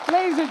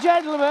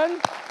and gentlemen,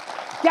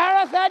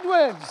 Gareth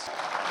Edwards.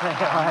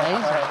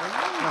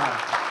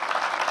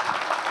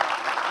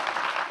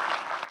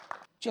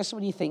 Just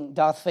when you think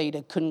Darth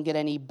Vader couldn't get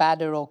any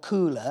badder or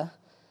cooler,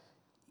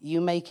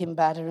 you make him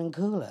badder and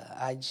cooler.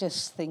 I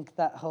just think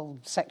that whole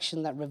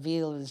section, that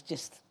reveal, is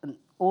just an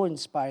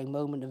awe-inspiring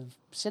moment of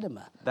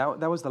cinema. That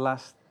was the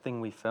last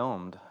thing we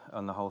filmed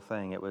on the whole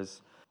thing. It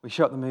was, we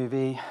shot the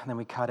movie, and then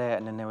we cut it,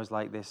 and then there was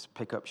like this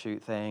pickup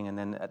shoot thing, and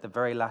then at the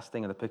very last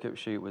thing of the pickup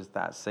shoot was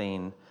that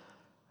scene.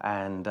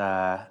 And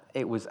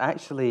it was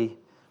actually,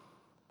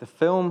 the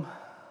film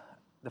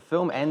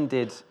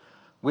ended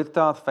with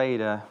Darth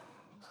Vader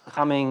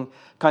coming,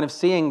 kind of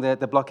seeing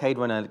the blockade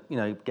runner,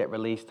 get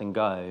released and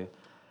go.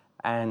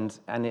 And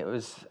it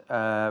was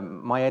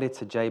my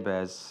editor,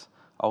 Jabez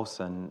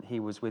Olson.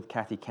 He was with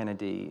Kathy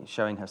Kennedy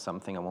showing her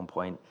something at one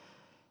point,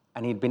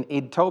 and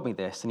he'd told me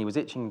this, and he was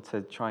itching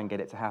to try and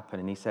get it to happen.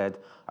 And he said,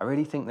 "I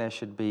really think there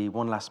should be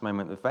one last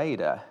moment with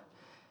Vader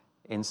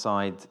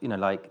inside,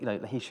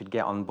 he should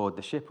get on board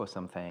the ship or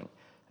something."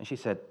 And she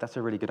said, "That's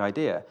a really good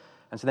idea."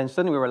 And so then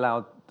suddenly we were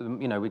allowed,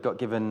 we got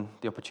given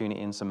the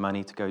opportunity and some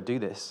money to go do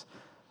this.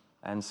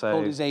 And so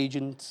called his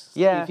agent,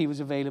 see yeah, if he was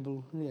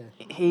available.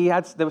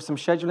 Yeah. There were some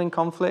scheduling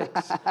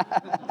conflicts.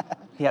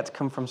 He had to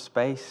come from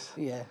space.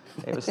 Yeah.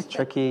 It was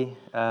tricky.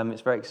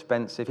 It's very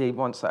expensive. He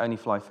wants to only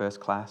fly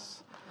first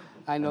class.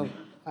 I know,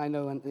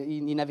 and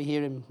you never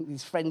hear him.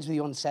 He's friends with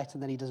you on set,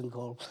 and then he doesn't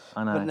call.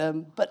 I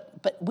know.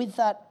 But with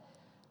that,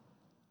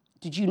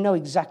 did you know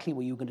exactly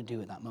what you were going to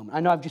do at that moment? I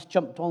know I've just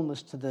jumped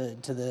almost to the.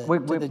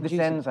 This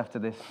ends after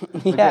this.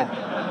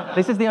 Yeah.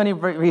 This is the only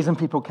reason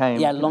people came.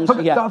 Yeah,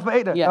 Darth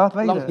Vader. Yeah, Darth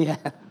Vader.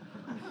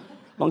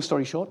 Long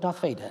story short, Darth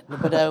Vader.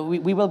 But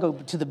we will go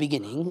to the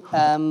beginning.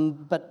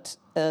 But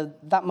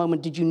that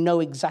moment, did you know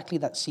exactly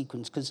that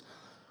sequence? Because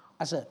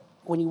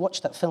when you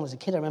watched that film as a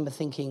kid, I remember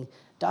thinking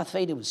Darth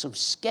Vader was sort of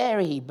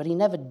scary, but he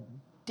never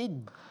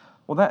did.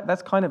 Well,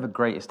 that's kind of the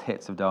greatest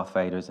hits of Darth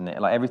Vader, isn't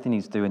it? Like everything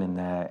he's doing in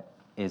there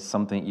is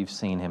something you've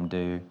seen him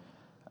do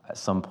at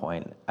some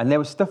point. And there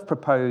was stuff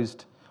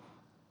proposed,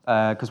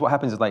 because what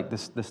happens is like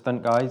the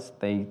stunt guys,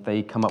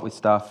 they come up with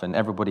stuff and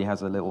everybody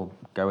has a little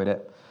go at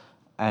it.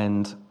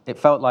 And it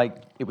felt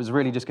like it was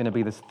really just going to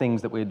be the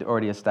things that we'd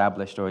already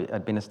established or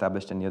had been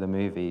established in the other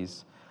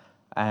movies.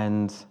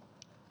 And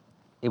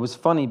it was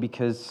funny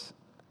because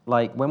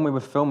like when we were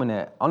filming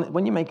it,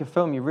 when you make a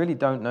film, you really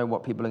don't know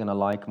what people are going to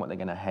like and what they're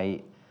going to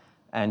hate.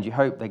 And you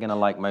hope they're going to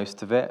like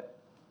most of it.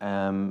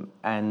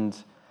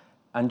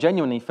 And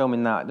genuinely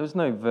filming that, there was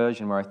no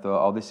version where I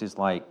thought, oh, this is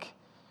like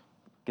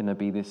going to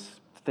be this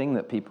thing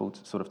that people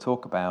sort of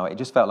talk about. It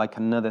just felt like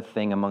another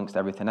thing amongst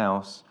everything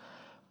else.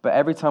 But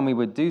every time we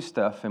would do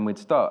stuff and we'd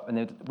stop,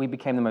 and we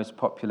became the most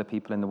popular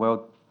people in the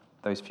world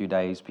those few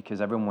days because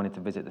everyone wanted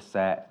to visit the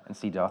set and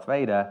see Darth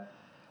Vader.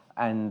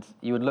 And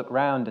you would look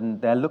around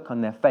and their look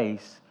on their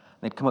face,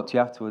 and they'd come up to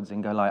you afterwards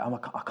and go like, oh,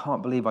 I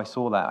can't believe I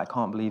saw that. I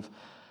can't believe...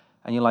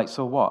 And you're like,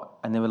 so what?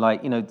 And they were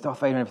like, Darth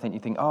Vader and everything. You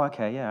think, oh,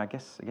 okay, yeah, I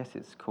guess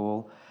it's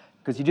cool.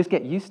 Because you just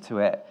get used to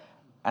it.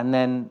 And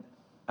then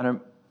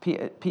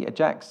Peter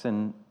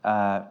Jackson,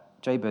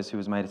 Jabez, who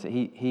was made it,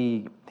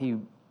 he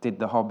did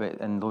The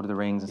Hobbit and Lord of the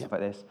Rings and stuff like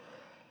this.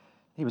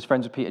 He was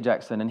friends with Peter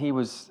Jackson, and he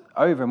was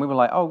over, and we were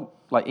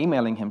like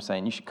emailing him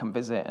saying, you should come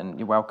visit, and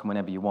you're welcome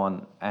whenever you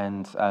want.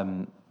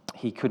 And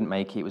he couldn't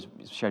make it. His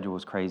schedule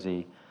was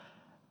crazy.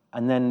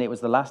 And then it was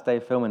the last day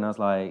of filming, and I was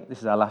like, this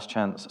is our last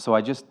chance. So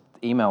I just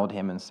emailed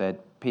him and said,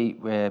 Pete,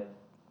 we're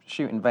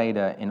shooting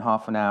Vader in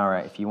half an hour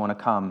if you want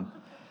to come.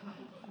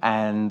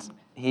 And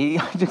he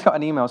just got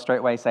an email straight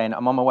away saying,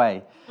 I'm on my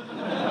way.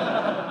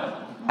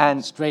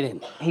 And straight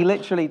in. He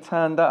literally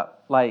turned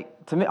up.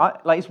 Like, to me,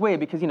 it's weird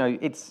because,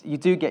 you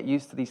do get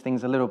used to these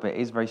things a little bit.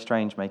 It is very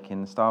strange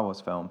making a Star Wars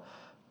film.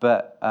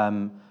 But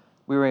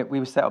we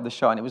were set up the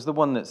shot, and it was the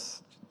one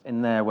that's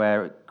in there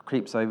where it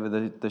creeps over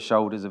the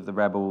shoulders of the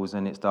rebels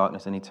and it's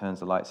darkness, and he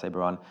turns the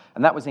lightsaber on.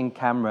 And that was in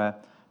camera.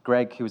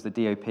 Greg, who was the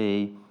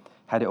DOP,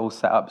 had it all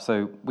set up.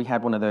 So we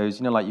had one of those,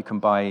 like you can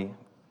buy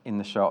in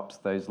the shops,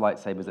 those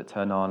lightsabers that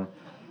turn on.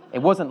 It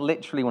wasn't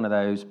literally one of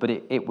those, but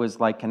it was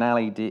like an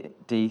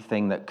LED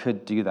thing that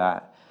could do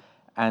that.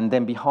 And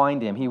then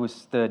behind him, he was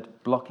stood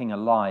blocking a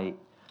light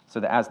so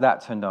that as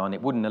that turned on,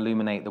 it wouldn't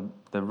illuminate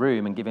the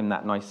room and give him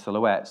that nice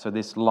silhouette. So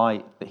this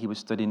light that he was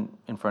stood in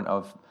front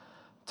of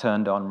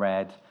turned on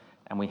red,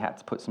 and we had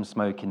to put some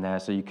smoke in there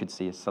so you could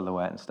see his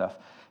silhouette and stuff.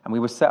 And we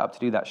were set up to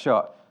do that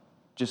shot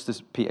just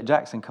as Peter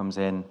Jackson comes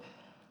in,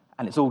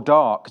 and it's all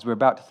dark because we're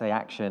about to say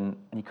action,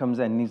 and he comes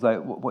in and he's like,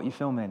 what are you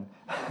filming?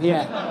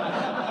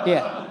 Yeah,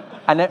 yeah.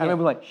 And then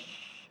we're like, shh.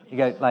 You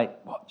go,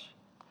 like, watch.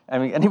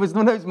 And it was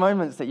one of those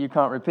moments that you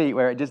can't repeat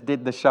where it just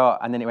did the shot,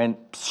 and then it went,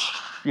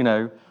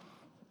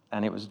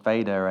 and it was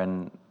Vader,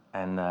 and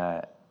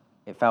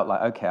it felt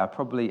like, okay, I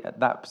probably, at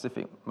that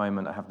specific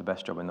moment, I have the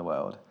best job in the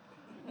world.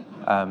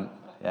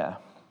 Yeah.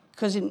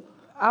 Because in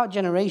our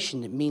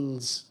generation, it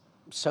means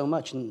so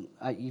much, and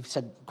you've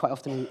said quite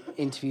often in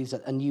interviews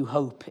that A New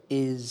Hope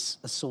is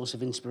a source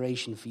of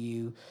inspiration for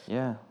you.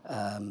 Yeah.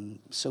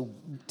 So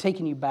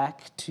taking you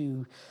back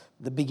to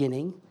the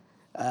beginning,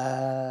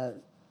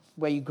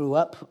 Where you grew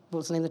up? What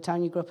was the name of the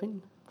town you grew up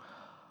in?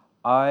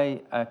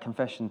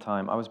 Confession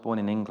time. I was born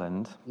in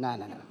England. No.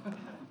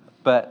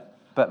 But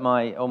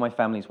all my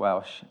family's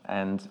Welsh,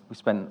 and we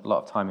spent a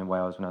lot of time in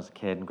Wales when I was a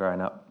kid and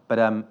growing up.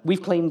 But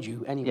We've claimed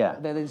you anyway. Yeah.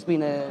 There's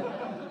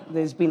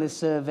been a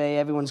survey.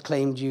 Everyone's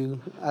claimed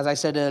you. As I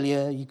said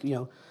earlier, you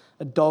know,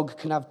 a dog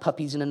can have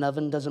puppies in an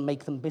oven, doesn't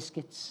make them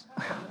biscuits.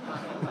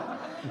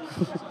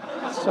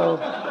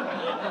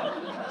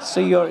 So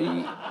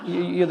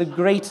you're the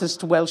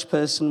greatest Welsh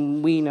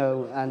person we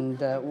know, and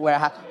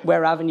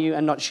we're having you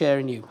and not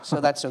sharing you. So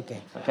that's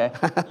okay. okay.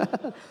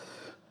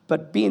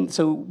 But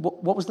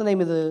what was the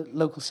name of the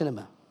local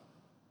cinema?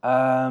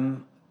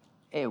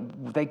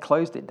 They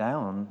closed it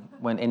down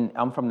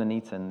I'm from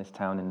Nuneaton, this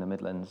town in the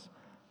Midlands,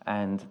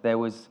 and there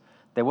was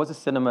a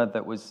cinema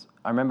that was.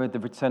 I remember the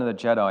Return of the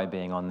Jedi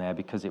being on there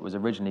because it was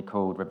originally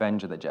called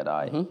Revenge of the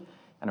Jedi, and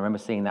I remember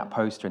seeing that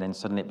poster, and then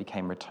suddenly it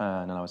became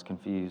Return, and I was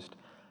confused,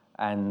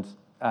 and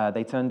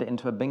they turned it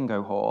into a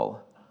bingo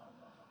hall.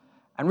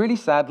 And really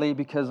sadly,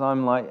 because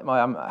I'm like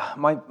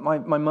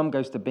my mum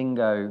goes to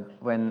bingo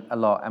a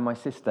lot, and my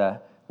sister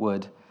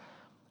would.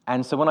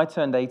 And so when I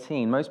turned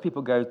 18, most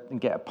people go and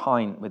get a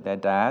pint with their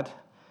dad.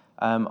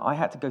 I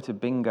had to go to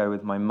bingo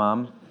with my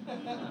mum.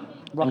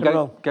 Rock and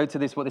roll. Go to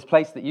this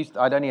place that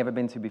I'd only ever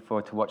been to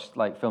before to watch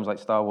like films like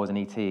Star Wars and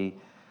E.T.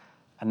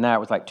 And now it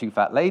was like Two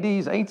Fat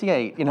Ladies,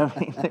 88. You know what I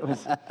mean? It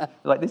was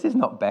like, this is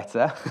not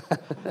better.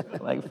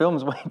 Like,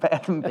 film's way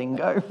better than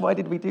bingo. Why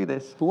did we do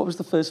this? But what was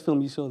the first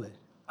film you saw there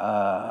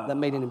that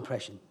made an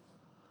impression?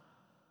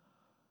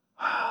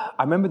 I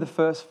remember the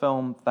first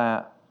film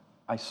that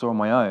I saw on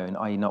my own,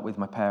 i.e. not with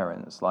my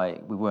parents.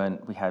 Like, we were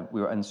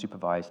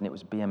unsupervised, and it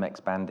was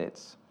BMX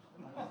Bandits.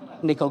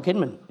 Nicole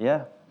Kidman.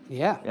 Yeah.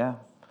 Yeah. Yeah.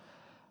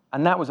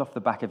 And that was off the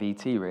back of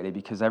E.T., really,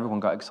 because everyone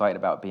got excited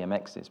about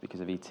BMXs because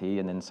of E.T.,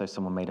 and then so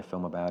someone made a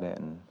film about it,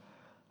 and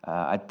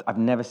I've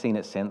never seen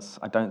it since.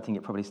 I don't think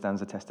it probably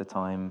stands the test of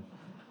time.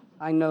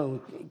 I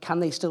know. Can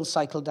they still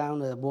cycle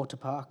down a water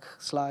park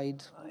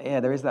slide? Yeah,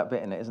 there is that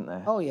bit in it, isn't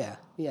there? Oh, yeah.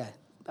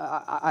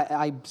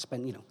 I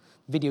spent,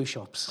 video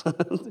shops.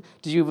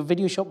 Did you have a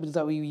video shop? Was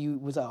that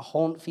a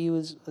haunt for you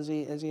as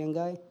a young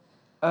guy?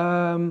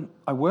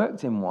 I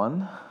worked in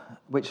one,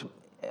 which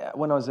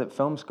when I was at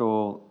film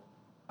school,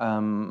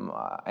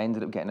 I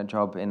ended up getting a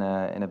job in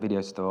a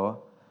video store,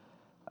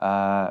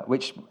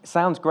 which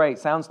sounds great.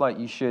 Sounds like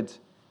you should,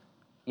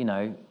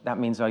 that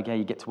means, okay,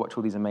 you get to watch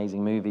all these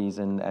amazing movies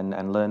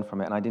and learn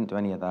from it. And I didn't do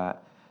any of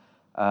that.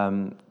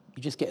 You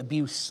just get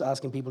abuse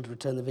asking people to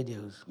return the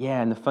videos.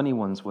 Yeah, and the funny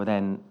ones were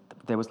then,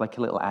 there was like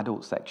a little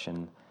adult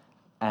section,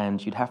 and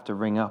you'd have to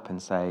ring up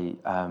and say,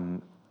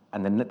 and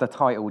then the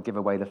title would give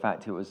away the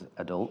fact it was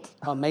adult.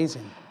 Oh,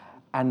 amazing.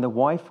 And the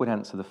wife would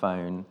answer the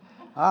phone.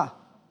 Ah.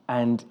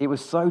 And it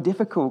was so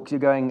difficult because you're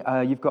going,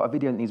 you've got a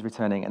video that needs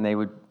returning, and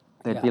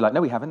they'd be like,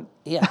 no, we haven't.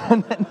 Yeah.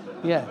 And then,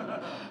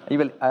 Yeah. And you'd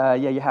be like,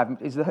 yeah, you have.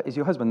 Is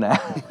your husband there?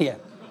 Yeah.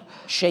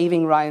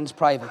 Shaving Ryan's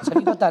privates. Have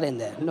you got that in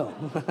there? No.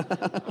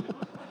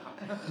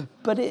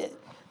 But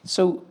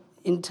so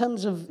in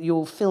terms of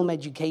your film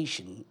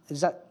education,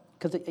 is that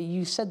because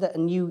you said that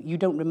and you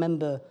don't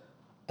remember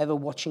ever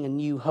watching A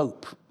New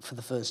Hope for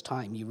the first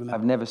time? You remember?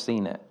 I've never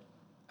seen it.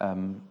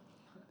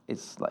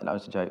 It's like, that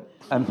was a joke.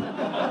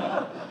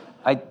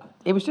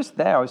 It was just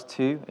there. I was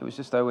 2. It was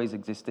just always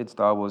existed.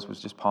 Star Wars was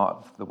just part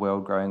of the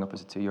world growing up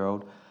as a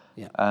 2-year-old.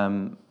 Yeah.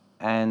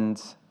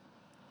 And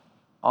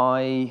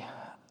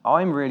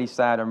I'm really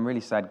sad. I'm a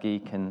really sad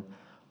geek. And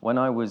when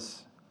I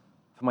was,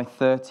 for my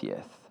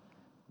 30th,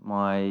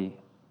 my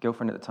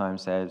girlfriend at the time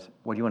said,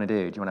 what do you want to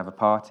do? Do you want to have a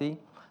party? And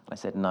I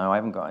said, no, I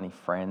haven't got any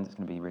friends. It's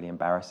going to be really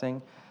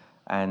embarrassing.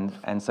 And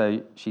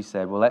so she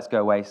said, well, let's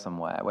go away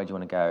somewhere. Where do you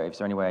want to go? Is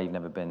there anywhere you've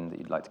never been that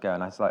you'd like to go?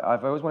 And I was like,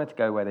 I've always wanted to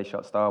go where they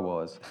shot Star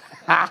Wars.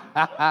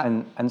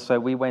 and so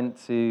we went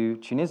to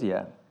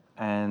Tunisia.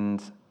 And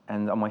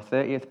on my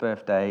 30th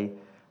birthday,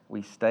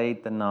 we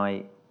stayed the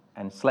night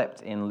and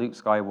slept in Luke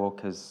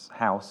Skywalker's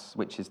house,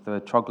 which is the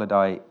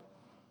troglodyte,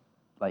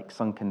 like,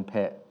 sunken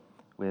pit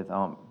with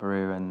Aunt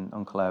Beru and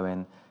Uncle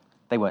Owen.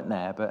 They weren't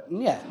there, but...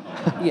 Yeah.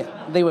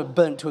 They were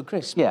burnt to a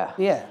crisp. Yeah.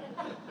 Yeah.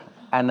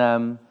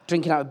 And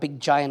drinking out of big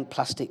giant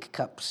plastic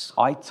cups.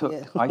 I took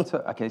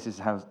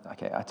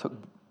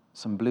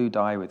some blue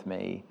dye with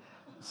me,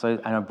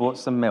 and I bought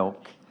some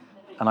milk,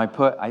 and I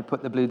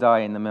put the blue dye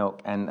in the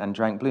milk and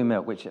drank blue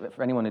milk, which,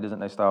 for anyone who doesn't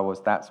know Star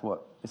Wars, that's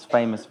what it's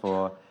famous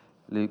for.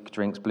 Luke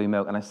drinks blue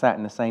milk, and I sat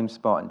in the same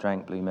spot and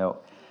drank blue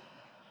milk,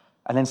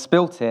 and then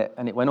spilt it,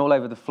 and it went all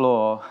over the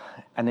floor,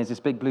 and there's this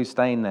big blue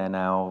stain there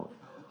now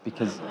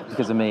because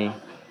of me.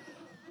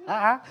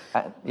 I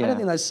don't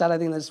think that's sad. I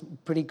think that's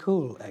pretty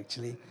cool,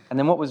 actually. And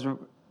then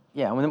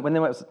when it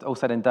was all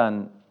said and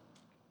done,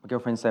 my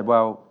girlfriend said,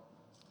 well,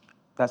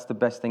 that's the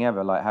best thing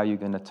ever. Like, how are you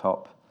going to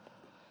top,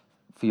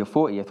 for your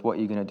 40th, what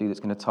are you going to do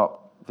that's going to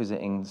top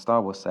visiting the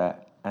Star Wars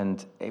set?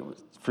 And it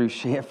was through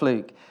sheer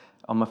fluke.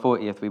 On my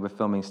 40th, we were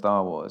filming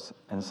Star Wars.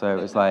 And so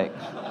it was like...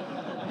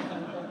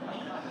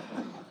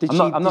 Did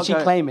she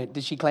claim it?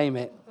 Did she claim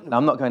it? No,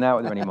 I'm not going out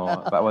with her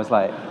anymore. But I was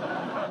like...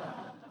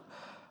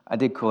 I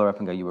did call her up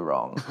and go, you were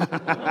wrong.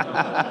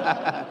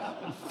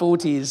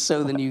 40 is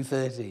so the new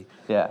 30.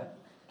 Yeah.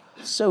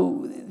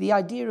 So the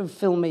idea of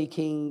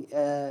filmmaking,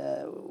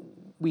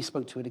 we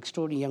spoke to an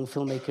extraordinary young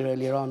filmmaker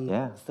earlier on,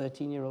 Yeah.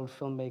 13-year-old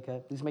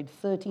filmmaker. He's made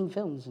 13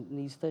 films and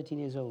he's 13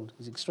 years old.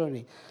 He's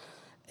extraordinary.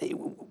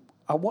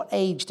 At what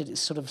age did it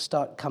sort of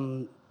start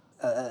come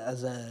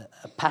as a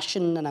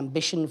passion, an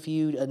ambition for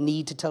you, a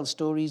need to tell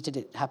stories? Did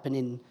it happen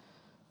in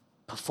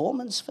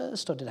performance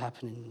first, or did it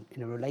happen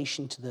in a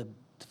relation to the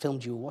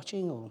films you were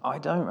watching? Or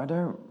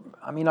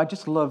I mean, I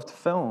just loved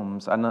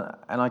films, and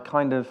I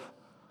kind of.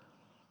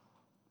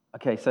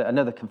 Okay, so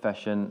another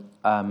confession.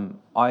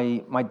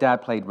 My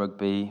dad played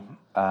rugby.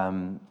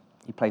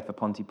 He played for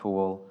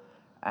Pontypool,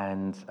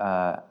 and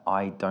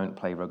I don't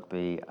play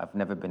rugby. I've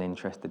never been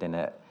interested in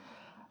it,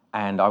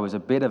 and I was a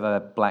bit of a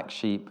black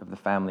sheep of the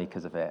family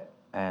because of it.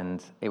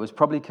 And it was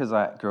probably because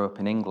I grew up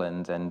in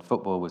England and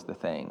football was the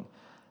thing,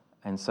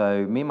 and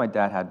so me and my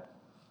dad had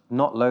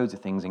not loads of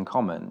things in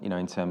common, you know,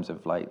 in terms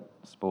of like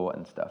sport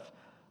and stuff,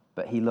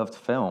 but he loved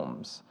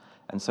films.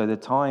 And so the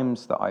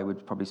times that I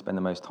would probably spend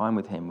the most time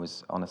with him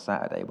was on a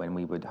Saturday when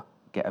we would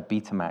get a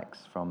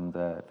Betamax from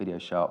the video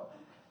shop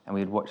and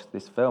we'd watch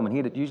this film, and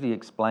he'd usually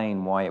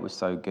explain why it was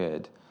so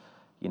good,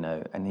 you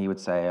know, and he would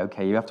say,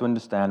 okay, you have to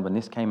understand when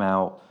this came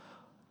out,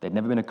 there'd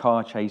never been a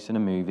car chase in a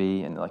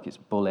movie, and like it's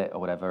Bullet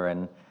or whatever,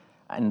 and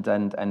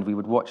we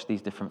would watch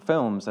these different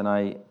films, and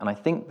I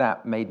think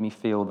that made me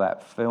feel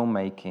that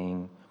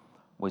filmmaking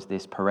was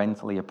this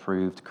parentally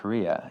approved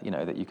career, you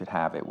know, that you could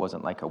have. It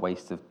wasn't like a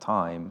waste of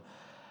time.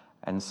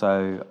 And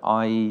so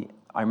I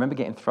remember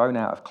getting thrown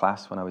out of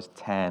class when I was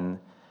 10,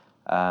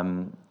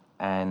 and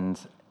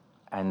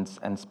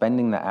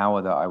spending the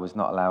hour that I was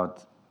not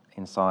allowed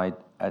inside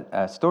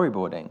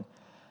storyboarding.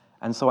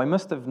 And so I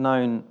must have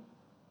known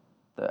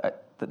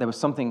that there was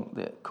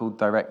something called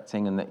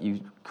directing, and that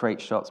you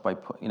create shots by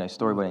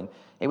storyboarding.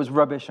 It was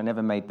rubbish. I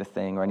never made the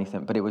thing or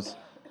anything, but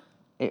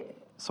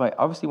so I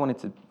obviously wanted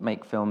to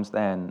make films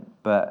then,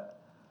 but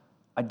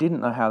I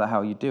didn't know how the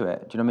hell you do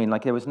it. Do you know what I mean?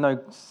 Like, there was no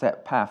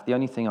set path. The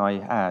only thing I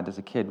had as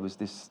a kid was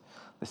the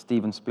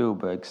Steven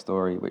Spielberg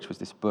story, which was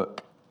this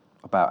book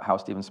about how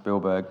Steven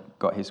Spielberg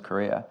got his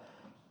career.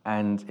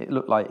 And it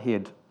looked like he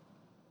had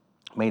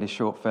made a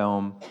short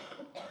film,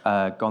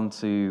 gone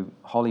to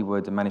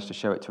Hollywood and managed to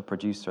show it to a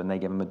producer, and they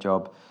gave him a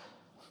job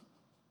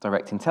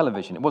directing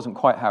television. It wasn't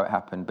quite how it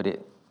happened, but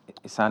it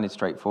sounded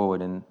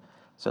straightforward. And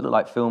so it looked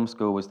like film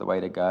school was the way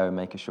to go,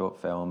 make a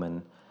short film.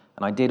 And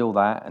I did all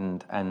that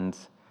and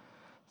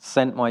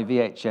sent my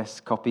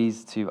VHS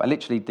copies I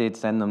literally did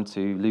send them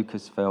to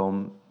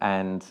Lucasfilm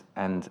and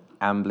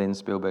Amblin,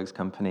 Spielberg's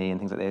company, and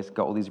things like this.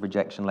 Got all these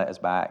rejection letters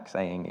back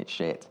saying it's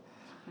shit.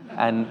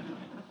 And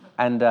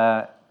then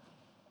I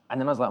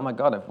was like, oh my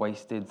God, I've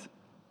wasted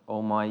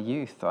all my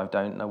youth. I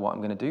don't know what I'm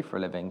going to do for a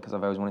living because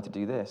I've always wanted to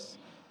do this.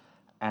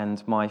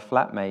 And my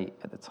flatmate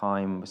at the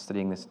time was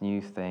studying this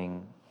new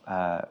thing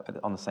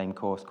on the same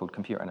course called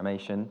computer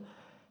animation,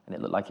 and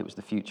it looked like it was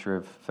the future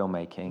of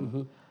filmmaking.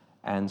 Mm-hmm.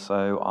 And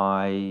so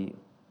I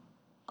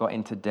got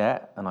into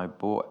debt and I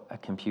bought a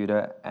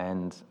computer,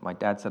 and my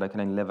dad said I could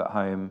only live at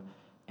home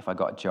if I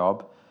got a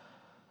job.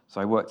 So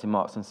I worked in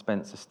Marks and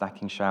Spencer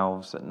stacking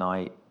shelves at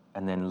night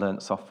and then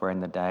learnt software in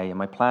the day. And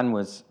my plan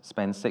was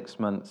spend 6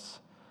 months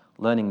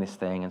learning this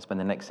thing and spend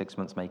the next 6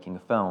 months making a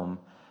film.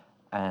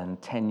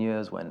 And 10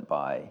 years went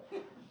by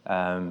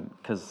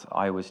because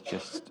I was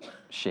just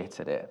shit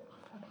at it.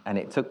 And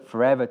it took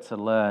forever to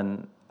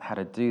learn how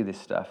to do this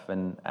stuff.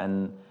 And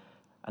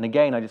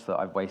again, I just thought,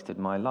 I've wasted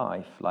my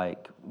life.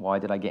 Like, why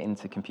did I get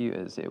into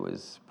computers? It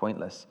was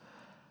pointless.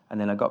 And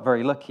then I got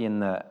very lucky in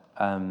that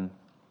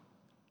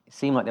it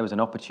seemed like there was an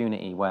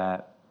opportunity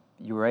where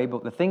you were able,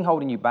 the thing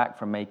holding you back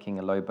from making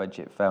a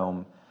low-budget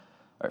film,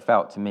 or it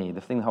felt to me,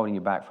 the thing holding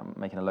you back from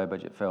making a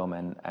low-budget film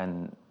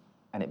and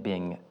it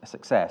being a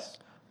success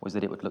was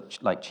that it would look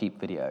like cheap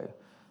video.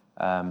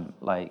 The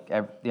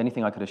only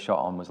thing I could have shot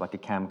on was like a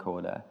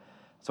camcorder.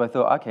 So I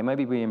thought, okay,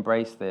 maybe we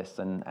embrace this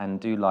and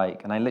do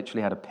and I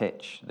literally had a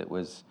pitch that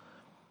was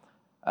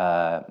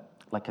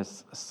like a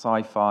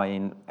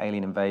sci-fi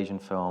alien invasion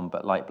film,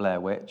 but like Blair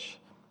Witch.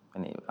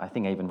 And I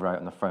think I even wrote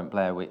on the front,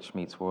 Blair Witch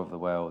meets War of the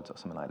Worlds or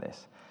something like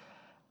this.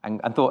 And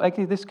thought,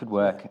 okay, this could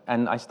work.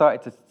 And I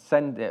started to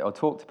send it or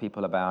talk to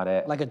people about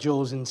it. Like a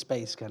Jaws in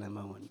space kind of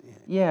moment.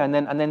 Yeah, and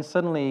then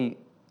suddenly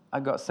I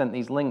got sent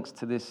these links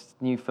to this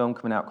new film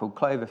coming out called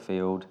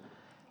Cloverfield.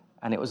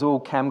 And it was all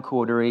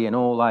camcordery and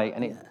all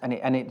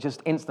and it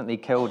just instantly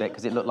killed it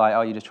because it looked like,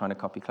 oh, you're just trying to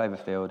copy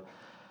Cloverfield.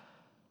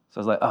 So I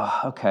was like,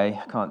 oh, okay,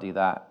 I can't do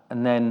that.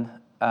 And then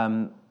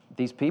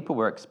these people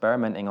were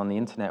experimenting on the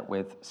internet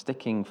with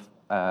sticking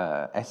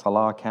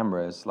SLR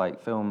cameras,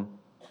 like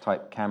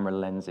film-type camera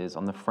lenses,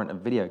 on the front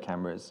of video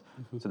cameras,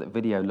 so that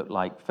video looked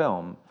like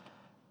film.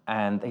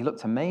 And they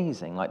looked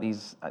amazing. Like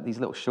these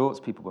little shorts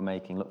people were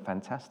making looked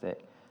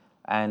fantastic.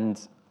 And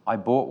I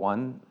bought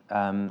one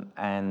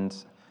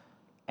and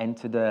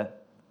entered a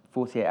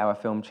 48-hour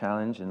film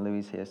challenge, and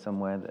Louis here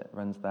somewhere that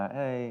runs that.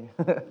 Hey.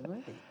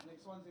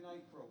 Next one's in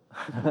April.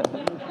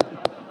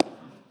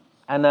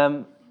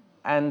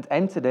 and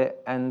entered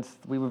it, and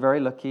we were very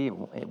lucky.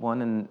 It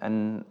won,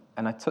 and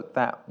I took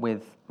that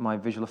with my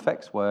visual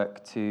effects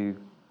work to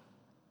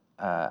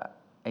a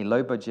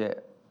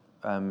low-budget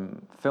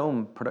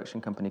film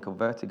production company called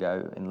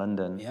Vertigo in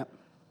London. Yep.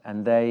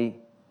 And they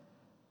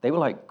were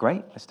like,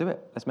 great, let's do it.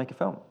 Let's make a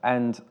film.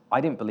 And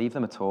I didn't believe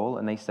them at all.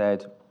 And they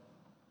said,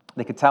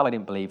 they could tell I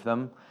didn't believe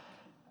them.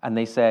 And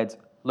they said,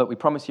 look, we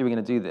promise you we're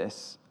going to do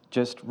this.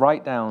 Just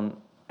write down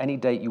any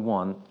date you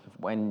want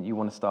when you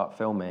want to start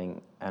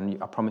filming, and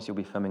I promise you'll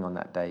be filming on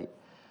that date.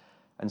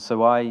 And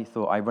so I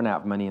thought, I run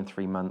out of money in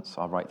 3 months,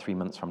 I'll write 3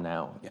 months from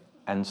now. Yeah.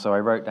 And so I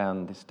wrote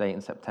down this date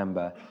in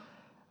September,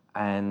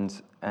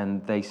 and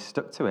they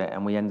stuck to it,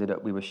 and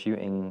we were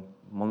shooting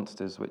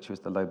Monsters, which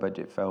was the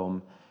low-budget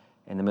film,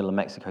 in the middle of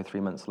Mexico 3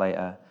 months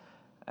later.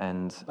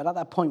 But at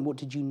that point, what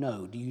did you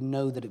know? Do you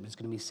know that it was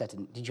going to be set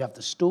in? Did you have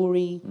the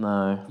story?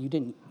 No. You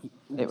didn't.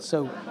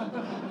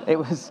 It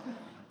was.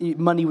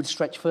 Money would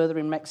stretch further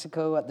in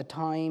Mexico at the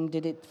time.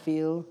 Did it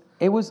feel?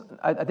 It was.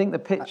 I think the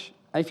pitch.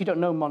 If you don't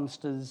know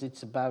Monsters,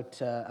 it's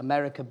about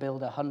America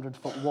build a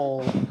 100-foot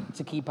wall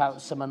to keep out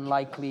some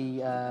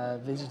unlikely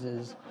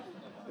visitors.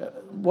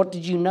 What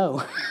did you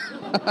know?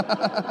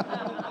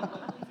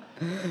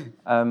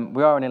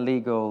 We are an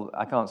illegal.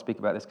 I can't speak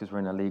about this because we're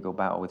in a legal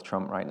battle with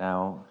Trump right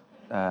now,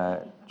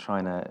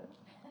 trying to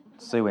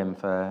sue him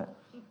for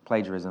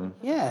plagiarism.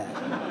 Yeah.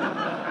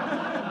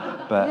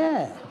 But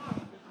yeah.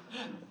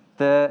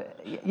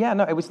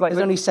 It was like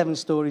There's only 7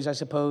 stories, I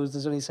suppose.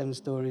 There's only 7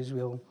 stories.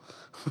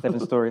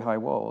 7-story high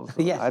walls.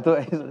 Yes. I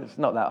thought it's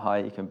not that high.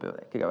 You can build.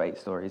 It could go 8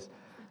 stories.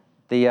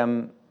 We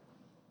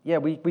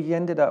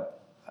ended up.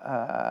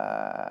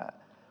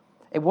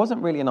 It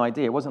wasn't really an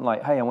idea. It wasn't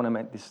like, hey, I want to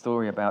make this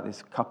story about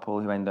this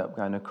couple who end up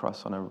going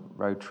across on a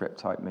road trip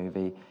type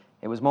movie.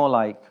 It was more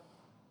like,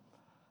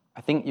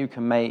 I think you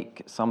can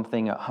make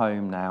something at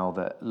home now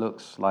that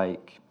looks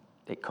like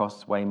it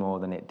costs way more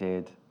than it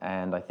did,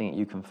 and I think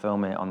you can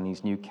film it on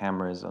these new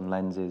cameras and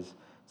lenses,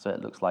 so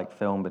it looks like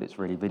film, but it's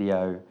really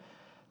video.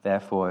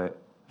 Therefore,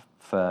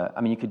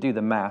 you could do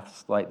the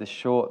maths. Like the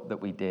short that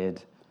we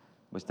did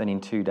was done in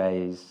 2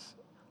 days.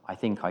 I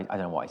think I don't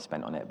know what I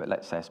spent on it, but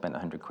let's say I spent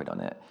 100 quid on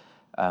it,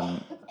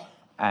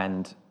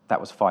 and that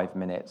was 5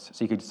 minutes.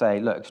 So you could say,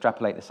 look,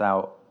 extrapolate this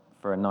out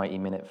for a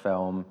 90-minute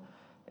film.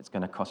 It's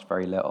going to cost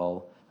very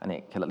little, and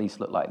it can at least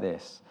look like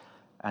this.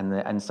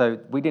 And so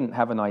we didn't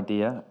have an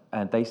idea,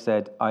 and they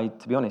said,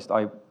 to be honest,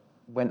 I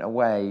went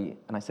away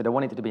and I said I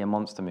wanted it to be a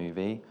monster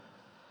movie.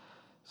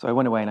 So I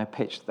went away and I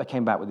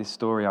came back with this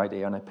story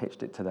idea and I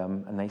pitched it to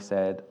them, and they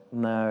said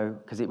no,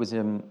 because it was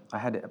I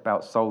had it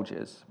about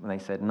soldiers, and they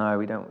said no,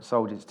 we don't,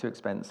 soldiers, it's too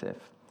expensive.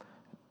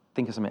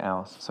 Think of something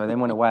else. So I then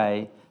went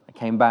away, I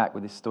came back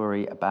with this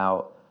story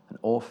about an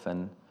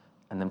orphan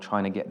and them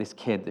trying to get this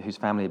kid whose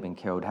family had been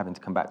killed, having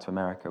to come back to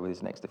America with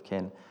his next of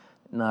kin.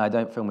 No, I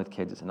don't film with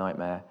kids, it's a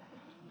nightmare.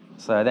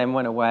 So I then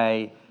went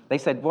away. They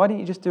said, why don't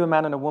you just do a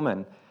man and a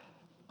woman?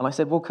 And I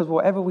said, well, because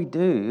whatever we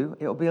do,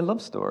 it'll be a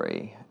love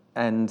story.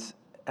 And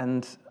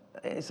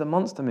it's a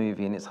monster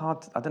movie, and it's hard.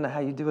 I don't know how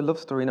you do a love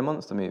story in a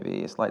monster movie.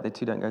 It's like the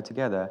two don't go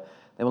together.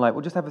 They were like,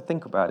 well, just have a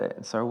think about it.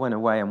 And so I went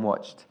away and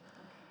watched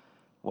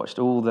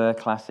all the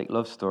classic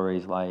love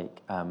stories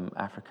like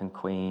African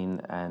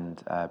Queen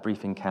and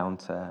Brief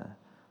Encounter,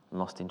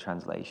 Lost in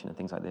Translation, and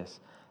things like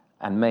this,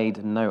 and made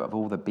a note of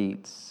all the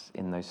beats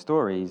in those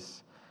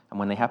stories. And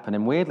when they happen,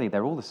 and weirdly,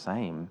 they're all the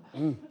same.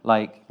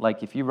 Like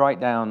if you write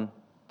down,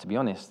 to be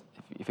honest,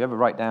 if you ever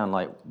write down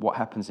like what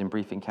happens in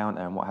Brief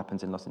Encounter and what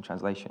happens in Lost in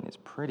Translation, it's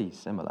pretty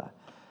similar.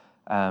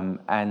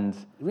 And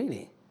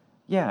really,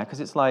 yeah,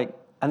 because it's like,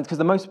 and because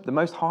the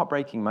most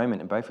heartbreaking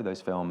moment in both of those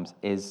films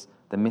is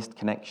the missed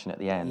connection at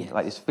the end. Yes.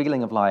 Like this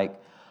feeling of like,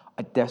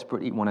 I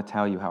desperately want to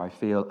tell you how I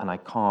feel, and I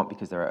can't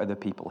because there are other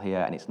people here,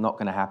 and it's not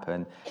going to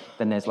happen.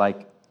 Then there's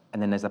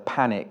a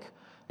panic.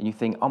 And you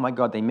think, oh my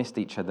God, they missed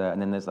each other.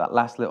 And then there's that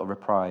last little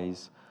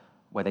reprise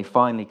where they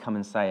finally come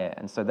and say it.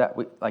 And so that,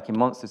 like in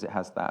Monsters, it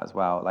has that as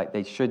well. Like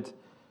there's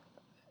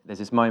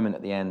this moment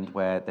at the end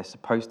where they're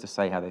supposed to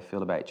say how they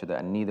feel about each other,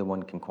 and neither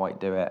one can quite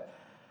do it.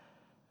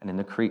 And then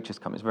the creatures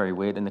come. It's very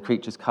weird. And the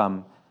creatures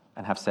come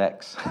and have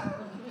sex.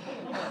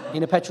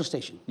 in a petrol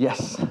station.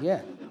 Yes.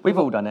 Yeah. We've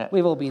all done it.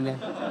 We've all been there.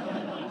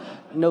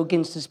 No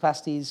Ginsters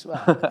pasties.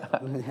 Well,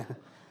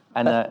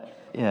 And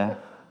yeah.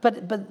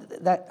 But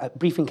that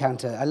Brief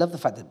Encounter, I love the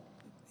fact that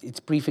it's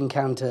Brief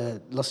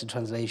Encounter, Lost in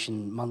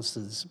Translation,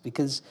 Monsters,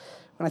 because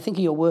when I think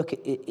of your work,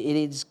 it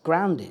is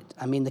grounded.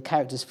 I mean, the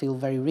characters feel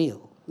very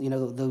real. You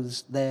know,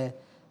 their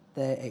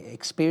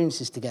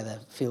experiences together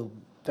feel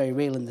very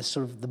real, and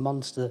the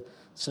monster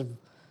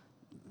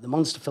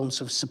film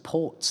sort of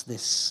supports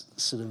this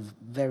sort of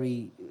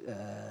very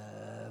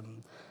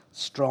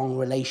strong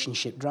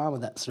relationship drama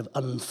that sort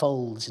of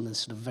unfolds in a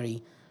sort of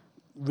very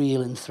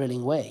real and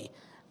thrilling way.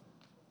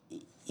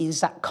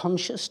 Is that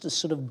conscious to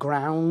sort of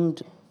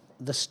ground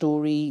the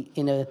story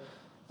in a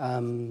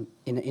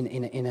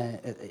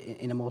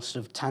more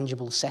sort of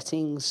tangible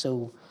setting,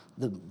 so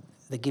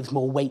that gives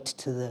more weight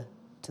to the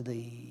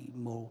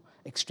more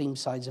extreme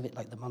sides of it,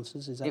 like the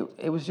monsters? Is that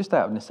It was just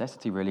out of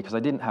necessity, really, because I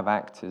didn't have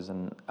actors,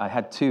 and I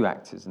had 2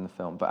 actors in the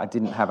film, but I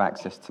didn't have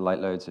access to like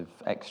loads of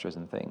extras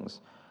and things.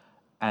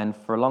 And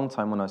for a long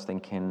time, when I was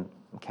thinking,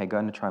 okay,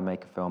 going to try and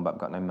make a film, but I've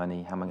got no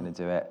money, how am I going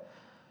to do it?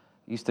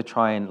 I used to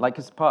try and, like,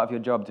 as part of your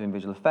job doing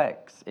visual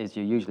effects, is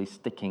you're usually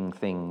sticking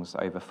things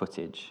over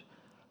footage.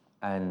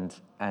 And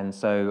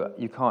so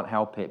you can't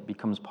help it,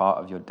 becomes part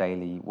of your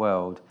daily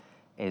world,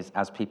 is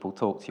as people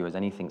talk to you, as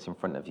anything's in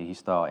front of you, you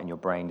start in your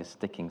brain just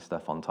sticking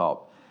stuff on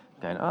top,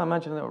 going, oh,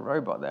 imagine a little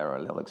robot there, or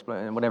a little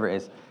explosion, whatever it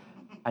is.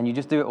 And you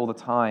just do it all the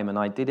time. And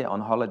I did it on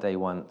holiday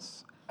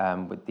once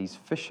with these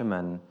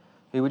fishermen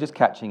who were just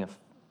catching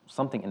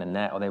something in a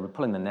net, or they were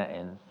pulling the net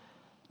in.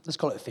 let's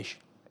call it a fish?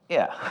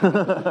 Yeah.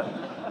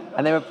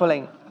 And they were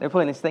pulling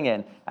this thing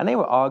in, and they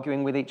were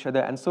arguing with each other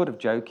and sort of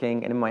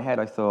joking. And in my head,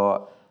 I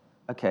thought,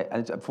 okay.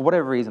 And for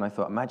whatever reason, I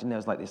thought, imagine there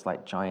was like this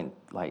like giant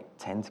like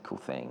tentacle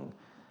thing,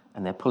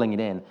 and they're pulling it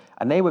in,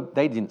 and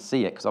they didn't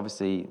see it because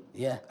obviously,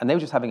 Yeah. And they were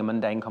just having a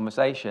mundane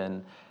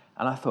conversation,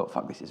 and I thought,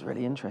 fuck, this is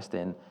really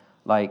interesting.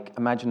 Like,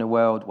 imagine a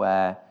world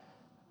where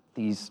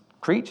these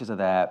creatures are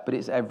there, but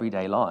it's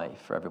everyday life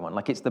for everyone.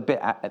 Like, it's the bit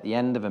at the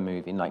end of a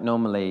movie. Like,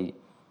 normally,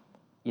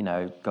 you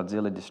know,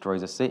 Godzilla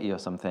destroys a city or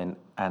something,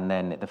 and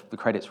then the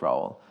credits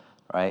roll,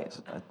 right? It's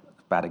a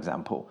bad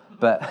example.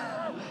 But,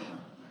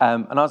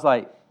 and I was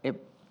like,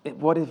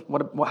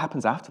 what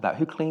happens after that?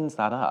 Who cleans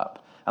that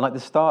up? And like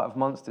the start of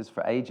Monsters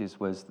for ages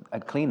was a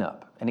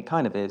cleanup, and it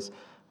kind of is,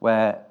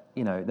 where,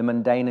 you know, the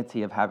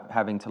mundanity of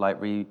having to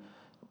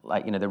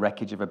the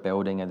wreckage of a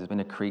building, and there's been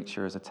a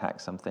creature has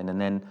attacked something,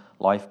 and then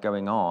life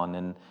going on,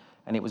 and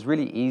it was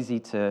really easy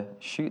to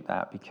shoot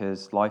that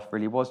because life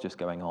really was just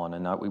going on,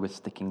 and we were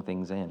sticking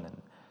things in,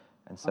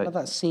 and so. I love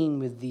that scene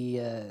with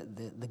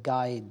the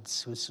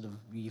guides, who sort of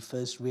you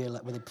first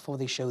realize before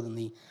they show them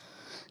the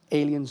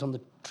aliens on the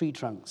tree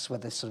trunks, where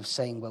they're sort of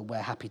saying, well, we're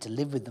happy to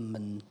live with them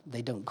and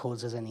they don't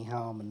cause us any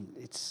harm, and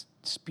it's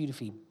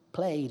beautifully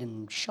played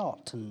and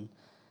shot, and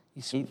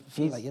you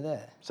feel like you're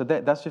there. So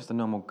that's just a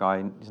normal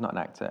guy. He's not an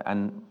actor.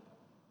 And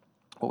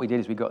what we did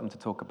is we got them to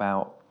talk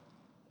about.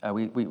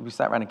 We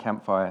sat around a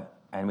campfire,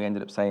 and we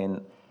ended up saying,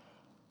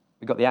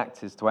 we got the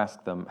actors to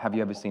ask them, have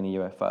you ever seen a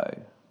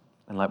UFO?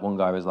 And like one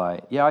guy was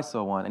like, yeah, I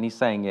saw one, and he's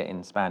saying it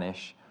in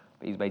Spanish,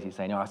 but he's basically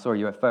saying, oh, I saw a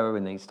UFO,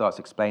 and then he starts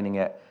explaining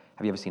it.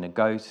 Have you ever seen a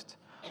ghost?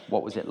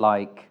 What was it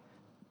like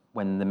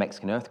when the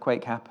Mexican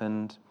earthquake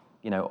happened?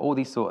 You know, all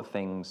these sort of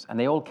things. And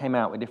they all came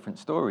out with different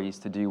stories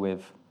to do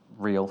with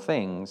real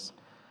things.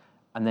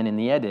 And then in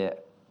the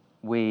edit,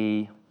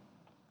 we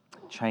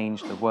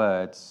changed the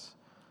words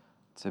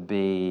to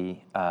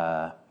be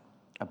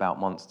about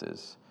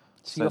monsters.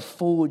 So you're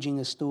forging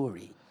a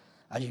story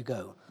as you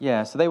go.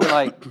 Yeah, so they were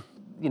like,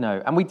 you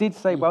know, and we did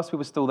say, whilst we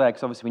were still there,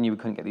 because obviously we knew we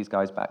couldn't get these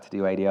guys back to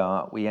do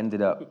ADR, we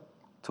ended up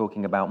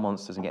talking about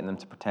monsters and getting them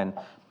to pretend.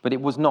 But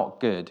it was not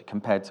good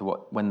compared to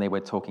when they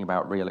were talking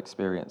about real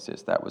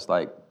experiences. That was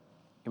like,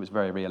 it was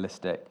very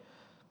realistic.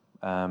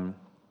 So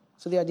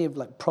the idea of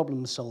like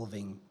problem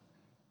solving,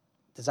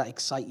 does that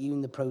excite you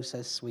in the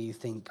process where you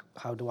think,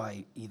 how do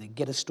I either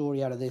get a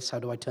story out of this? How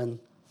do I turn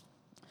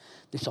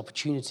this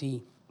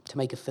opportunity to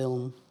make a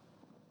film?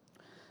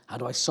 How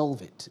do I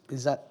solve it?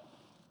 Is that,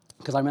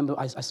 because I remember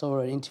I saw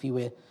an interview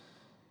where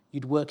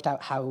you'd worked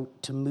out how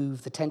to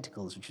move the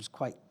tentacles, which was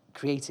quite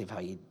creative, how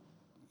you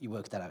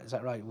worked that out. Is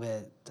that right?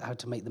 How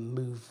to make them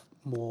move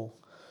more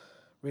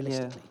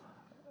realistically?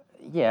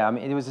 Yeah, I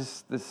mean, it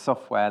was this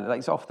software, like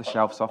it's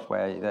off-the-shelf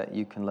software that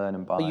you can learn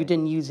and buy. But you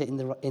didn't use it in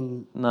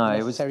the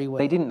necessary way?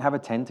 They didn't have a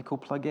tentacle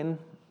plugin,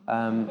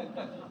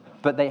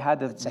 but they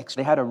had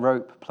a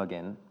rope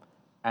plugin,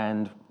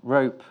 and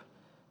rope,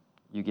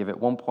 you give it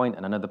one point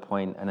and another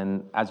point, and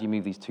then as you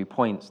move these 2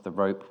 points, the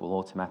rope will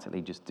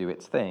automatically just do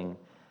its thing.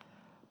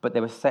 But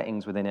there were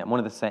settings within it. One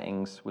of the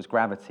settings was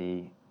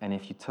gravity, and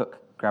if you took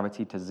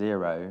gravity to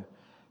 0,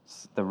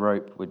 the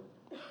rope would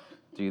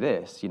do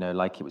this, you know,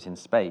 like it was in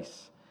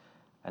space.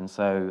 And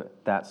so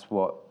that's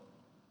what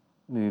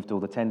moved all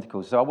the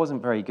tentacles. So I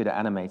wasn't very good at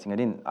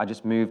animating. I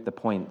just moved the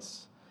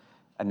points,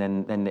 and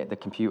then the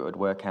computer would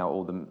work out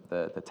all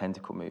the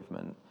tentacle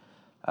movement.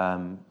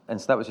 And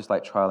so that was just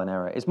like trial and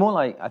error. It's more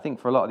like, I think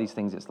for a lot of these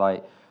things, it's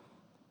like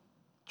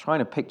trying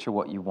to picture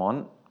what you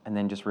want and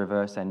then just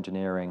reverse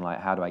engineering, like,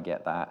 how do I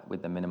get that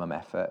with the minimum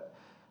effort?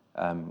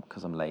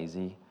 Because I'm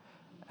lazy.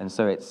 And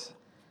so it's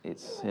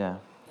yeah.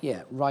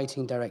 Yeah,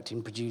 writing,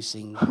 directing,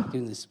 producing,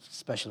 doing this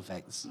special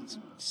effects. It's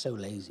so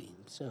lazy,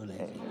 so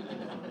lazy.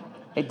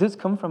 It does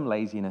come from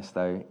laziness,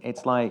 though.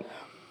 It's like,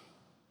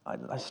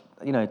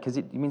 you know, because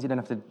it means you don't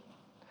have to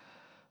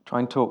try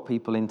and talk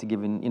people into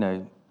giving, you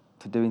know,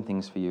 to doing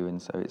things for you,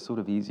 and so it's sort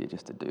of easier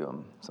just to do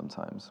them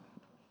sometimes.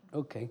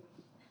 Okay.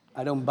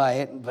 I don't buy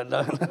it, but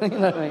you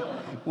know,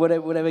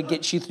 whatever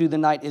gets you through the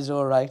night is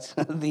all right.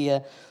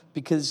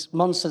 Because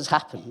Monsters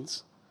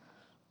happens,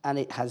 and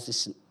it has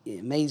this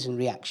amazing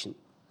reaction.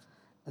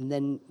 And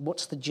then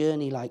what's the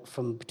journey like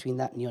from between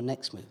that and your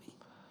next movie?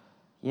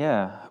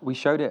 Yeah, we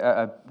showed it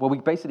at we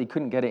basically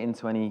couldn't get it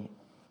into any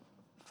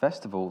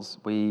festivals.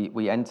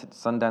 We entered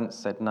Sundance,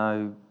 said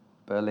no,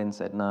 Berlin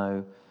said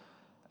no,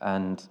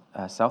 and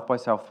South by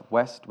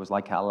Southwest was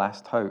like our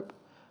last hope.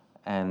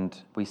 And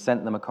we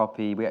sent them a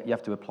copy. You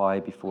have to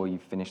apply before you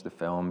finish the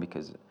film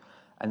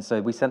and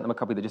so we sent them a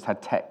copy that just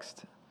had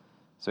text.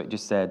 So it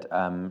just said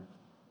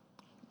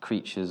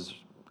creatures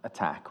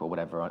attack or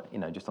whatever,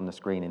 just on the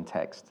screen in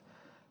text.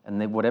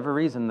 And whatever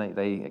reason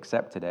they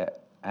accepted it.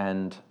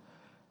 And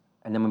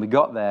then when we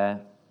got there,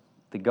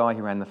 the guy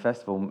who ran the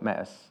festival met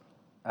us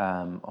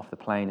off the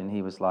plane, and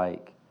he was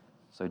like,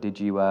 "So did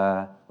you?"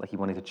 Like he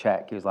wanted to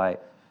check. He was like,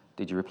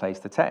 "Did you replace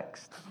the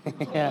text?"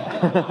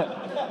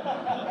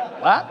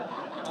 What?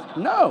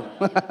 No.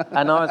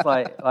 And I was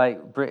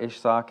like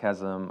British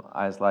sarcasm.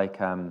 I was like,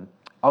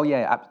 "Oh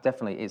yeah,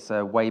 definitely. It's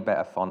a way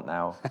better font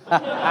now.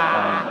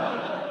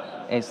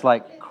 It's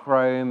like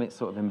chrome. It's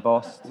sort of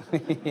embossed."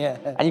 Yeah.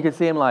 And you could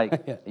see him like,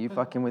 "Are you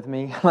fucking with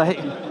me?" Like,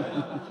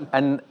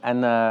 and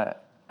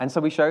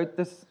so we showed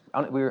this.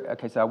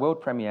 So our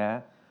world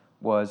premiere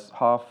was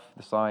half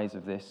the size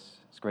of this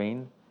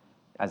screen,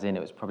 as in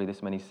it was probably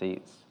this many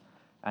seats,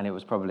 and it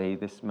was probably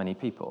this many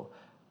people.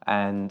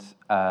 And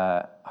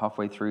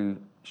halfway through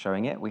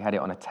showing it, we had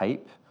it on a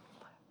tape,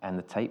 and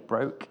the tape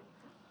broke.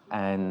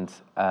 And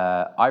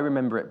I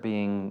remember it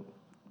being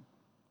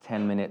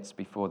 10 minutes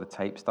before the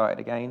tape started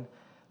again.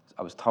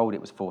 I was told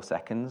it was 4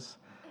 seconds,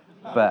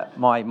 but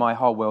my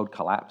whole world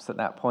collapsed at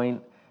that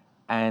point.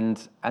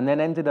 And then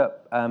ended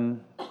up,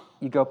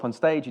 you go up on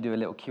stage, you do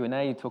a little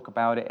Q&A, you talk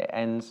about it, it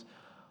ends.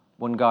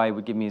 One guy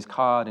would give me his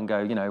card and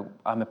go,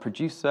 "I'm a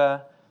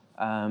producer.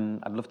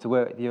 I'd love to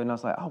work with you." And I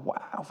was like, "Oh,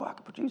 wow, fuck,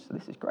 a producer,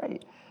 this is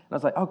great." And I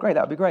was like, "Oh, great,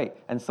 that would be great."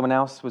 And someone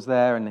else was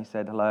there, and they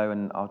said, "Hello,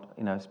 and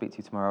I'll speak to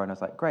you tomorrow." And I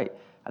was like, "Great."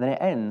 And then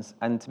it ends,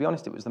 and to be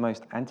honest, it was the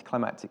most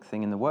anticlimactic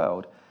thing in the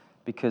world,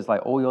 because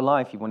like all your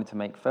life you wanted to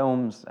make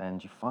films,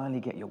 and you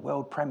finally get your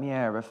world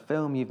premiere of a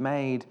film you've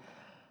made,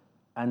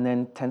 and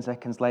then 10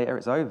 seconds later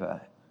it's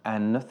over.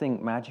 And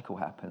nothing magical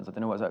happens. I don't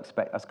know what I was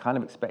expecting. I was kind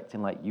of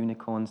expecting like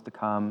unicorns to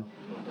come,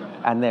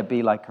 and there'd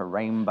be like a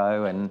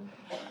rainbow, and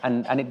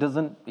it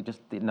doesn't.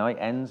 The night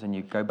ends, and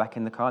you go back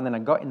in the car. And then I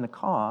got in the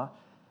car,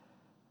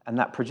 and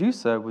that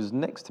producer was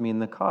next to me in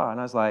the car,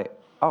 and I was like,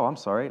 "Oh, I'm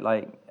sorry."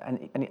 Like,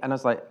 and I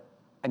was like,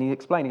 and he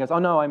explained. He goes, "Oh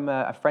no, I'm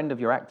a friend of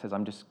your actors.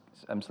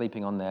 I'm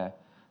sleeping on their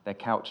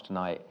couch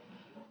tonight."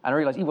 And I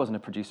realized he wasn't a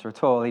producer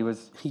at all.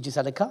 He just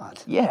had a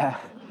card. Yeah.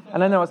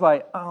 And then I was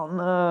like, "Oh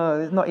no,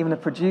 there's not even a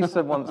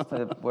producer wants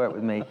to work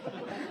with me."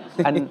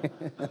 And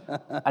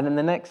then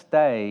the next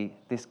day,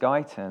 this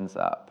guy turns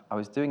up. I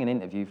was doing an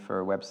interview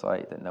for a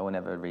website that no one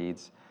ever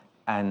reads,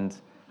 and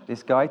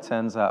this guy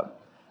turns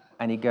up,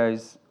 and he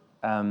goes,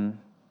 "Can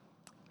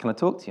I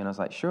talk to you?" And I was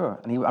like, "Sure."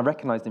 And I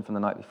recognized him from the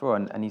night before,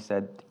 and he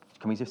said,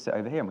 "Can we just sit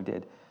over here?" And we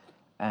did.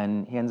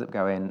 And he ends up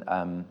going,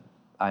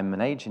 "I'm an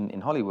agent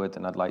in Hollywood,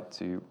 and I'd like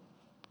to."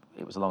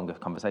 It was a longer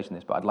conversation,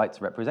 this, but I'd like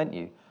to represent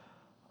you.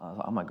 I was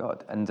like, "Oh my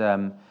God." And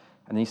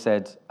he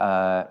said,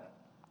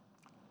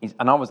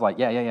 and I was like,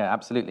 yeah,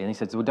 absolutely. And he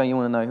said, "Well, don't you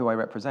want to know who I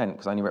represent?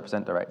 Because I only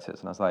represent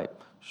directors." And I was like,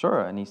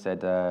 "Sure." And he said,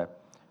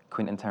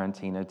 Quentin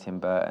Tarantino, Tim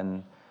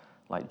Burton,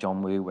 like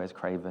John Woo, Wes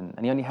Craven.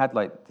 And he only had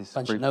like this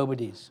Bunch group. of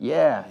nobodies.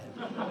 Yeah.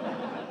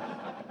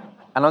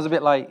 And I was a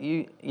bit like,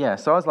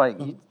 So I was like,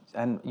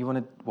 "And you want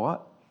to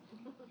what?"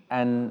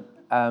 And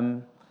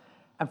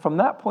from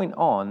that point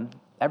on,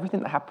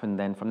 everything that happened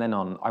then, from then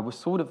on, I was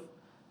sort of,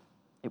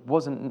 it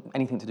wasn't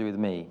anything to do with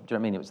me. Do you know what I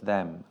mean? It was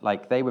them.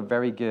 Like, they were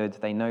very good.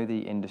 They know the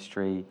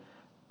industry.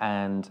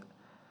 And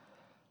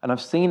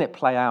I've seen it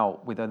play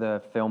out with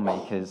other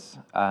filmmakers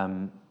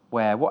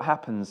where what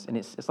happens, and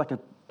it's like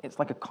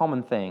a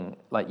common thing.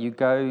 Like, you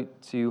go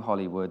to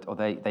Hollywood, or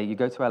you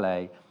go to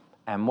LA,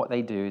 and what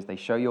they do is they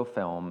show your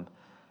film,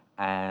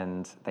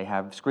 and they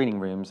have screening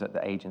rooms at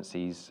the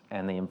agencies,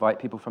 and they invite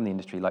people from the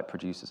industry, like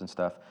producers and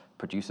stuff.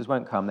 Producers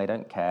won't come. They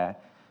don't care.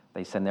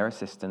 They send their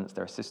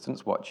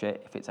assistants watch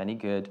it. If it's any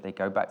good, they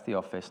go back to the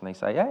office and they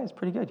say, "Yeah, it's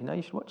pretty good,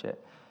 you should watch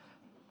it."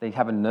 They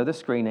have another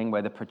screening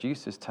where the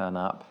producers turn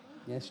up.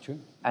 Yeah, it's true.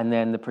 And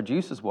then the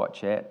producers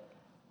watch it.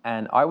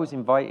 And I was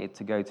invited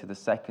to go to the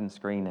second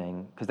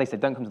screening, because they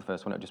said, "Don't come to the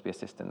first one, it'll just be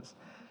assistants."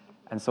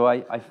 And so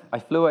I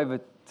flew over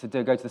to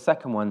go to the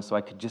second one so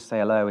I could just say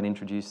hello and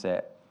introduce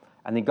it.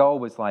 And the goal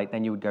was like,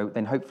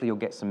 then hopefully you'll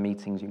get some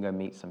meetings, you can go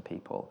meet some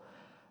people.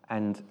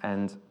 And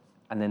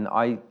then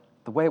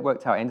the way it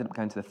worked out, I ended up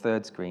going to the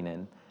third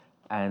screening,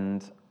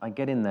 and I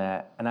get in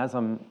there, and as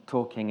I'm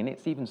talking, and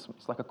it's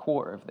like a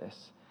quarter of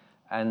this,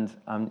 and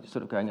I'm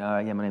sort of going,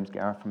 "Yeah, my name's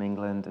Gareth from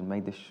England, and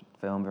made this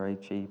film very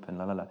cheap, and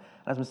la la la." And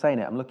as I'm saying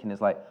it, I'm looking,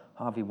 there's like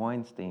Harvey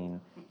Weinstein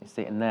is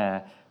sitting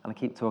there, and I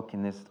keep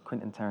talking, there's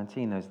Quentin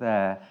Tarantino's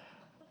there,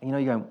 and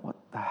you're going, "What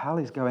the hell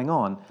is going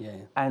on?" Yeah.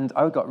 And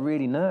I got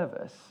really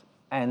nervous,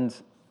 and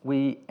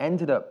we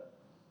ended up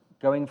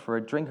going for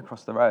a drink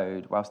across the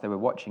road whilst they were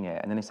watching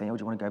it, and then they say, "Oh,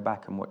 do you want to go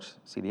back and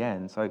see the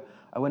end?" So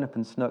I went up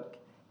and snuck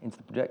into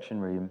the projection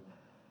room,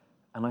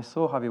 and I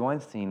saw Harvey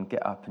Weinstein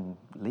get up and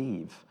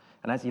leave.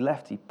 And as he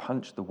left, he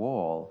punched the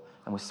wall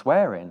and was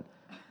swearing.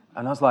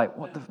 And I was like,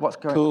 what's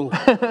going on?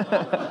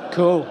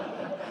 Cool.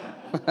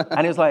 Cool.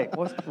 And he was like,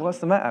 what's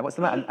the matter? What's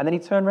the matter? And then he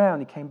turned around,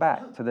 he came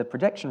back to the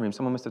projection room.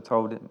 Someone must have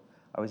told him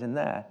I was in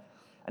there.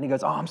 And he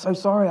goes, oh, I'm so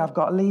sorry, I've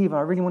got to leave.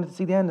 I really wanted to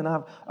see the end. And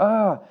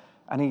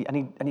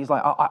he's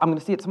like, I'm going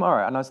to see it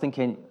tomorrow. And I was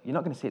thinking, you're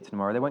not going to see it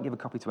tomorrow. They won't give a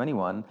copy to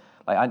anyone.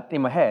 Like,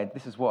 in my head,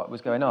 this is what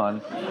was going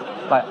on.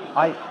 Like,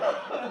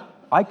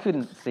 I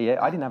couldn't see it.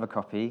 I didn't have a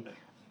copy.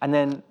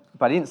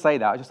 But I didn't say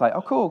that. I was just like,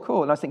 oh,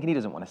 cool. And I was thinking, he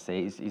doesn't want to see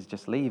it. He's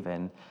just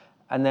leaving.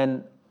 And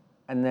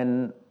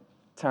then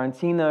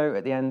Tarantino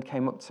at the end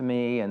came up to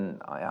me,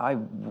 and I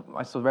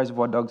saw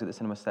Reservoir Dogs at the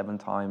cinema 7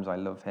 times. I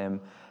love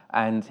him.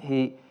 And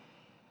he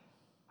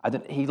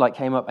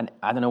came up, and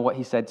I don't know what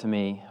he said to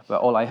me,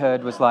 but all I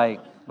heard was like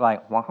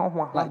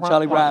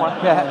Charlie Brown.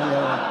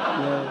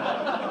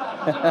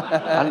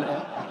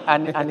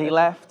 And he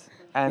left,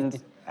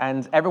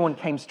 and everyone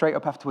came straight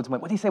up afterwards and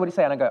went, what did he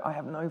say? And I go, I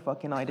have no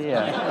fucking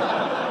idea.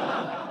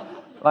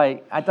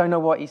 Like, I don't know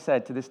what he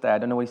said to this day. I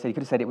don't know what he said. He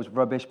could have said it was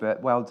rubbish,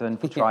 but well done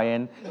for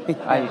trying.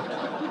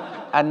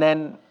 And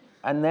then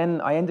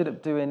I ended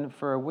up doing,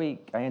 for a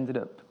week,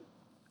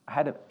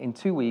 in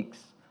 2 weeks,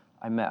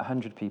 I met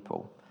 100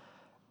 people.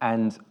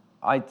 And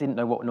I didn't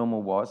know what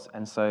normal was.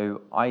 And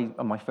so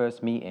on my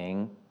first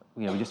meeting,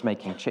 we're just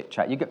making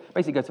chit-chat. You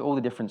basically go to all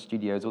the different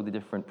studios, all the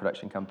different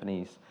production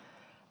companies.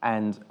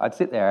 And I'd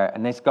sit there,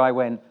 and the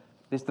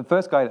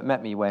first guy that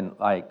met me went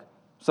like,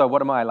 so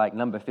what am I, like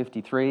number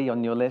 53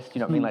 on your list? You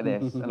know what I mean, like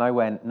this? And I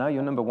went, no,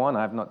 you're number 1.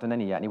 I have not done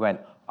any yet. And he went,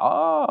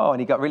 oh, and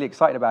he got really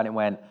excited about it and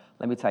went,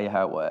 let me tell you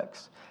how it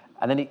works.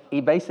 And then he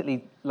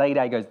basically laid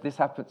out, he goes, this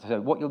happens, so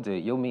what you'll do,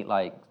 you'll meet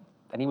and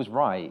he was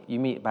right, you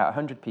meet about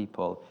 100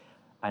 people,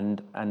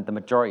 and the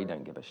majority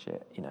don't give a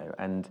shit,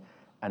 and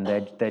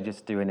they're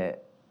just doing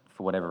it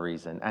for whatever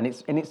reason. And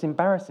it's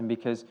embarrassing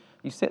because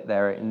you sit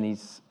there in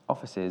these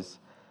offices,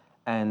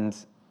 and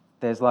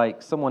there's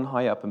like someone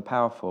high up and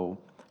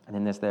powerful, and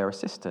then there's their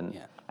assistant.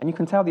 Yeah. And you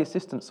can tell the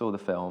assistant saw the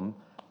film,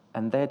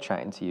 and they're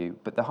chatting to you,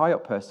 but the high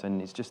up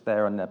person is just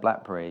there on their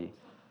BlackBerry,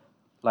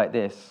 like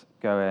this,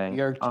 going...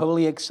 You're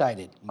totally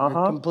excited. You're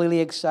completely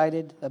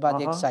excited about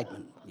the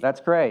excitement. Yeah.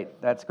 That's great.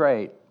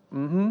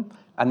 Mm-hmm.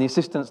 And the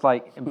assistant's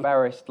like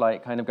embarrassed,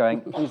 like kind of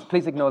going,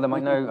 please ignore them. I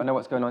know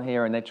what's going on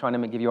here, and they're trying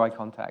to give you eye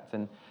contact.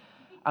 And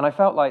I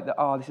felt like that.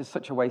 Oh, this is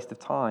such a waste of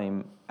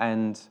time.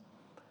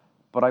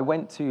 But I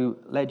went to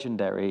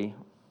Legendary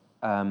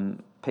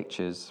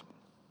Pictures,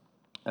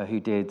 who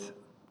did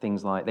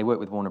things like, they worked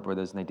with Warner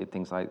Brothers, and they did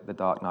things like The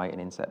Dark Knight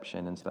and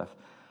Inception and stuff,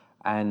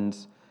 and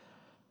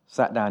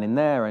sat down in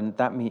there, and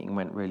that meeting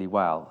went really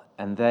well.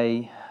 And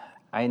I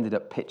ended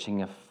up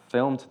pitching a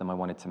film to them I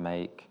wanted to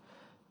make.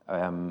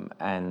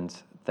 And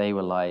they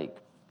were like,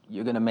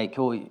 you're going to make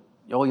all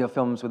your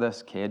films with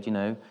us, kid,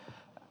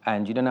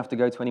 and you don't have to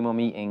go to any more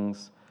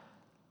meetings.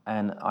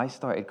 And I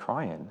started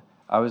crying.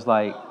 I was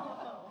like,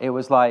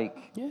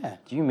 yeah.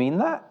 Do you mean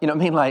that? You know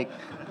what I mean?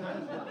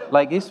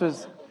 Like this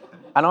was,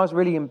 and I was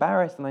really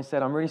embarrassed, and I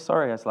said, I'm really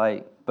sorry. I was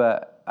like,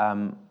 but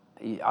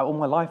all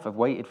my life I've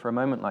waited for a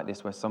moment like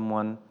this where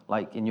someone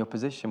like in your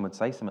position would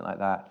say something like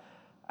that.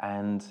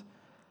 And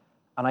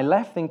I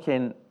left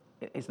thinking,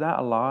 is that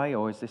a lie,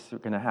 or is this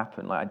going to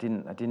happen? Like I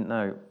didn't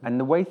know. And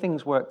the way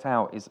things worked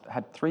out is I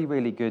had 3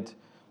 really good,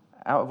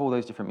 out of all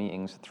those different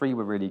meetings, 3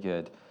 were really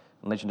good.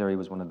 And Legendary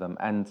was one of them,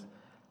 and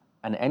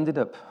ended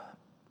up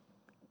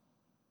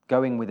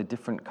going with a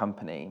different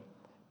company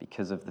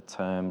because of the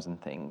terms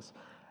and things.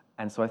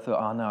 And so I thought,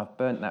 oh no, I've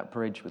burnt that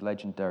bridge with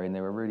Legendary, and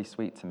they were really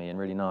sweet to me and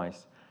really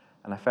nice.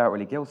 And I felt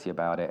really guilty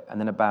about it.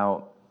 And then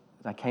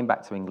I came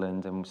back to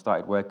England and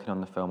started working on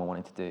the film I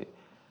wanted to do.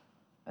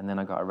 And then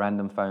I got a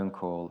random phone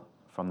call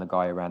from the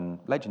guy who ran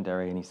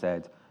Legendary, and he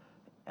said,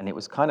 and it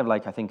was kind of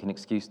like, I think, an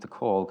excuse to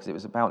call, because it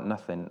was about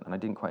nothing, and I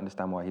didn't quite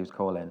understand why he was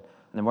calling. And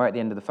then right at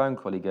the end of the phone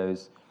call, he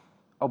goes,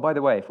 oh, by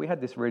the way, if we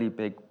had this really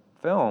big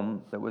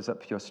film that was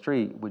up your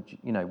street, would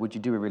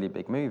you do a really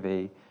big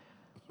movie?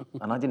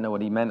 And I didn't know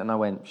what he meant, and I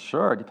went,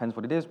 sure, it depends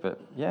what it is,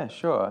 but yeah,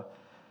 sure.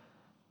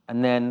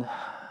 And then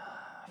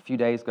a few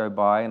days go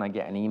by, and I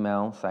get an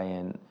email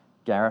saying,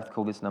 Gareth,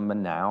 call this number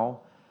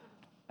now.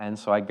 And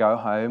so I go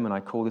home and I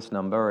call this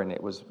number, and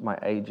it was my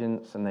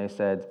agents, and they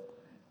said,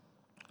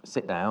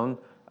 sit down.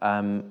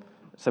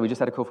 So we just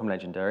had a call from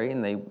Legendary,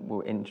 and they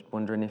were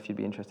wondering if you'd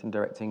be interested in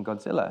directing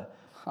Godzilla.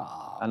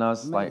 Oh, and I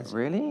was amazing. Like,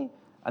 really?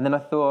 And then I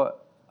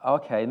thought,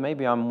 okay,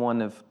 maybe I'm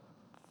one of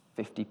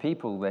 50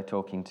 people they're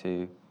talking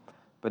to,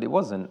 but it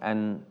wasn't.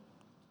 And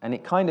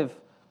it kind of,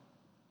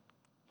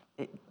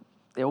 it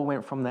all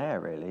went from there,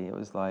 really. It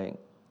was like,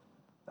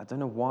 I don't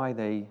know why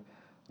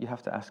you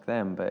have to ask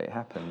them, but it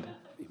happened.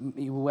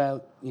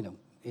 Well, you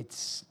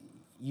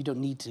don't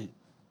need to,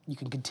 you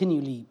can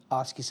continually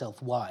ask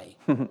yourself why.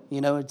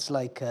 It's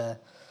like the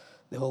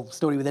whole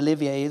story with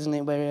Olivier, isn't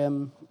it, where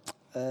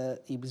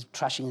he was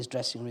trashing his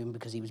dressing room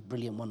because he was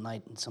brilliant one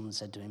night, and someone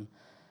said to him,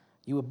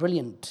 you were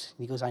brilliant.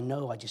 And he goes, I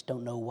know, I just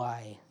don't know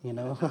why, And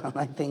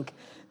I think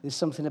there's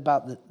something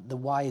about the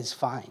why is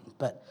fine,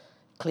 but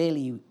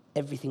clearly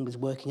everything was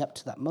working up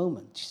to that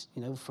moment,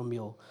 from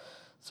your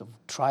sort of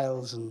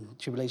trials and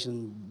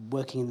tribulation,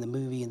 working in the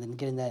movie and then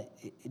getting there.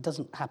 It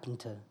doesn't happen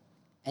to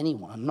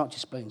anyone. I'm not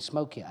just blowing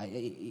smoke here.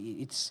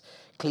 It's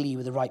clearly you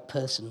were the right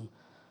person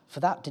for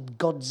that. Did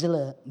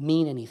Godzilla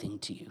mean anything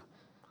to you?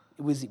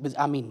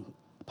 I mean,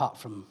 apart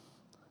from,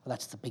 well,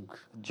 that's the big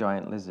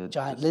Giant lizard.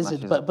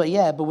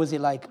 but was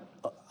it like,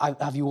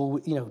 have you all,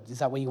 is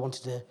that where you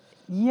wanted to?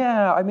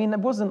 Yeah, I mean, it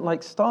wasn't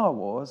like Star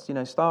Wars.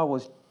 Star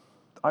Wars,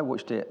 I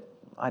watched it,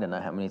 I don't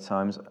know how many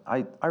times.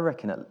 I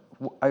reckon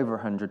over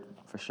 100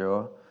 for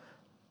sure.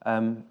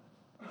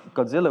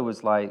 Godzilla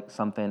was like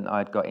something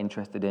I'd got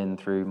interested in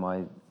through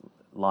my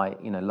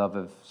love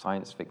of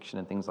science fiction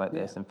and things like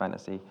this and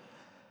fantasy.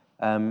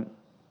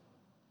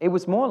 It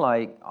was more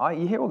like,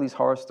 you hear all these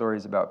horror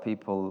stories about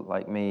people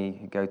like me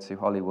who go to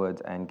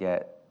Hollywood and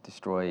get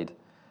destroyed.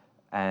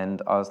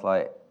 And I was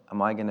like,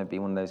 am I going to be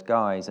one of those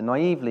guys? And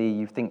naively,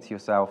 you think to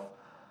yourself,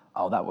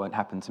 oh, that won't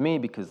happen to me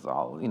because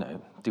I'll,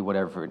 do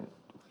whatever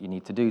you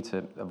need to do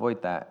to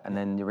avoid that. And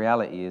then the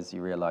reality is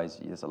you realize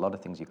there's a lot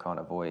of things you can't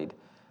avoid.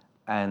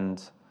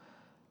 And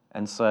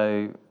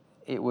so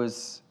it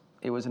was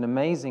an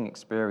amazing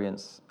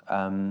experience,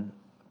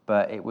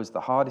 but it was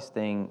the hardest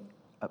thing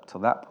up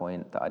till that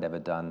point that I'd ever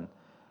done.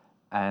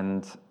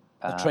 And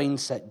the train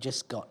set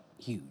just got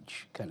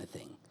huge, kind of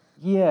thing.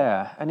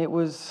 Yeah, and it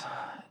was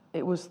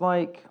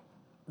like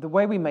the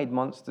way we made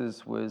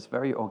Monsters was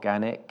very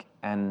organic,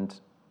 and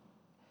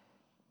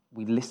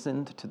we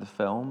listened to the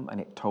film, and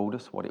it told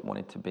us what it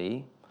wanted to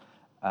be.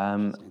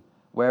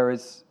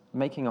 Whereas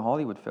making a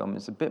Hollywood film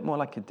is a bit more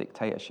like a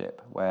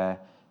dictatorship, where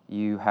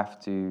you have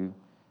to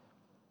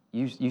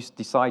you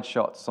decide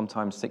shots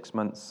sometimes 6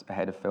 months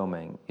ahead of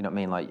filming. You know what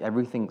I mean? Like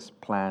everything's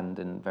planned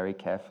and very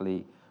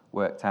carefully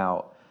worked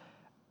out.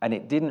 And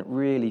it didn't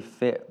really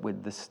fit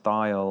with the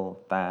style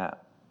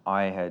that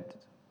I had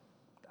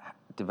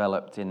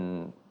developed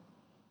in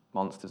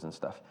Monsters and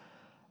stuff.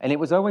 And it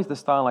was always the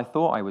style I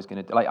thought I was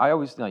going to do. Like I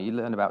always, you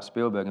learn about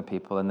Spielberg and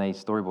people, and they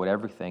storyboard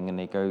everything, and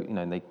they go,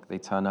 they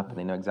turn up and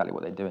they know exactly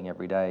what they're doing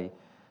every day.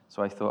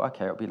 So I thought,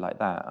 okay, it'll be like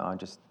that, and I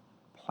just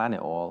plan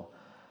it all.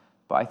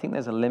 But I think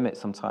there's a limit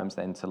sometimes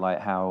then to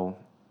like how,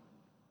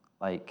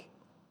 like,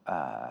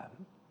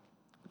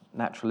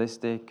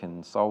 naturalistic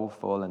and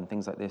soulful and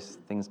things like this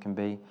things can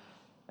be.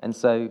 And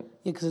so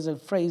yeah, because there's a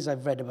phrase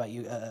I've read about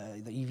you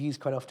that you've used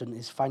quite often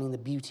is finding the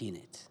beauty in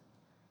it.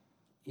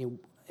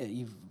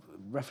 You've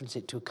referenced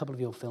it to a couple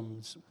of your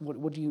films.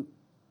 What do you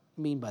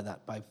mean by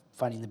that, by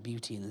finding the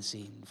beauty in the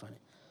scene?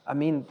 I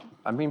mean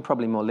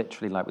probably more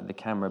literally, like with the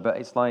camera, but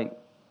it's like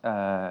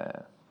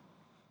so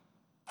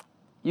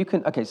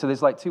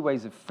there's like two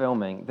ways of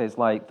filming. There's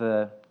like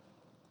the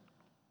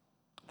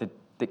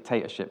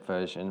dictatorship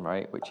version,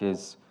 right, which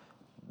is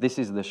this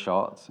is the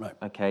shot. Right.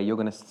 Okay, you're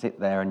going to sit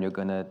there and you're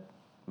going to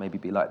maybe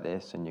be like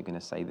this and you're going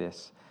to say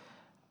this,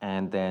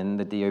 and then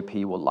the DOP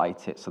will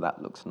light it so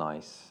that looks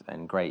nice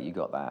and great, you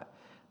got that.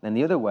 Then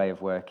the other way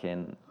of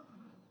working,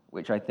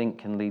 which I think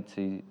can lead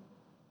to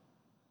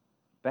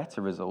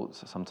better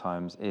results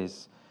sometimes,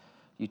 is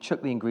you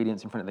chuck the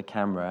ingredients in front of the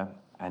camera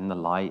and the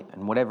light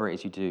and whatever it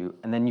is you do,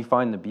 and then you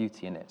find the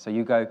beauty in it. So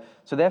you go,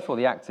 so therefore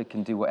the actor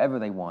can do whatever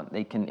they want.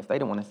 They can, if they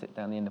don't want to sit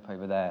down, they end up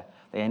over there.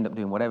 They end up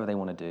doing whatever they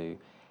want to do,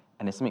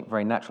 and there's something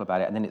very natural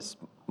about it. And then it's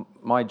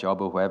my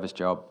job or whoever's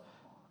job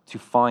to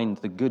find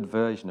the good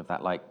version of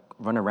that, like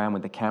run around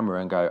with the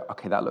camera and go,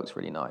 okay, that looks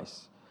really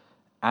nice,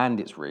 and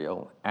it's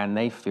real, and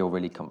they feel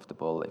really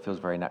comfortable. It feels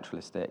very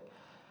naturalistic.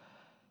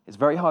 It's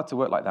very hard to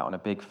work like that on a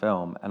big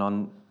film, and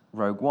on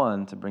Rogue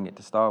One, to bring it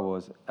to Star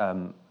Wars,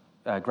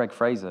 Greg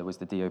Fraser was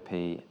the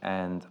DOP,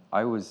 and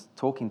I was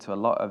talking to a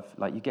lot of,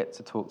 like, you get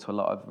to talk to a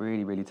lot of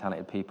really, really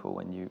talented people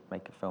when you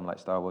make a film like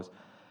Star Wars,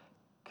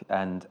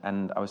 and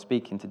I was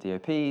speaking to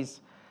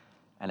DOPs,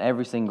 and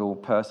every single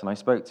person I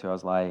spoke to,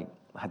 I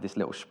had this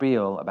little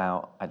spiel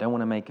about, I don't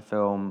want to make a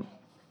film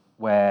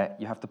where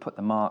you have to put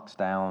the marks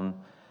down,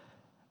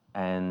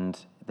 and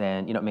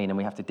then, you know what I mean, and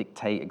we have to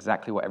dictate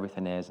exactly what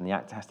everything is, and the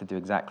actor has to do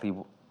exactly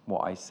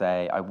what I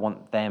say. I want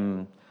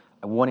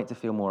it to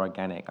feel more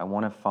organic. I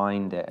want to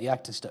find it. The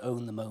actors to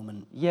own the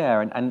moment.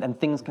 Yeah, and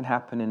things can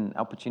happen, and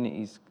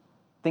opportunities,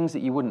 things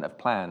that you wouldn't have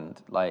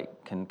planned,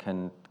 like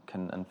can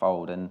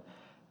unfold,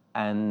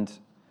 and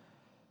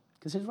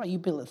because it's right, you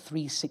built a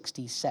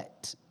 360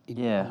 set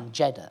in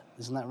Jeddah,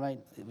 isn't that right?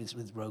 It was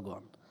with Rogue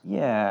One.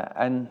 Yeah,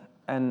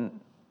 and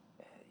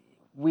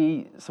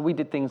we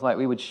did things like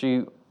we would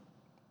shoot.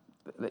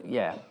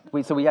 Yeah,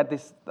 we had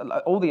this,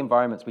 all the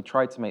environments we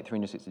tried to make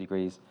 360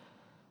 degrees.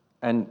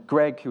 And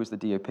Greg, who was the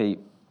DOP,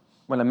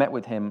 when I met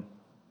with him,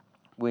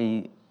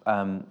 we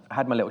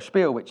had my little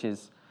spiel, which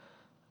is,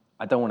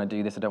 I don't want to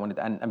do this, I don't want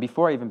to, and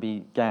before I even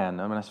began,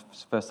 when I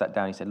first sat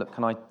down, he said, look,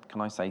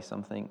 can I say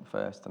something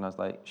first? And I was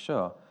like,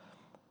 sure.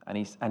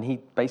 And he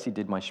basically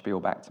did my spiel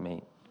back to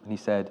me. And he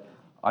said,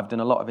 I've done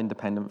a lot of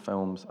independent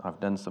films, I've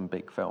done some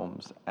big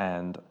films,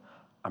 and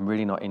I'm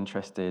really not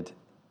interested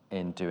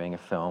in doing a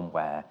film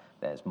where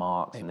there's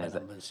marks and there's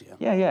numbers,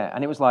 yeah.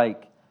 And it was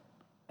like,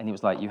 and he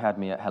was like, you had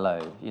me at hello,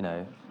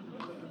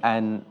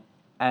 and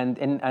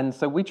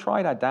so we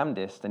tried our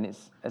damnedest, and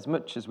it's as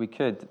much as we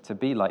could to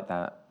be like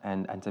that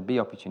and to be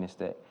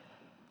opportunistic,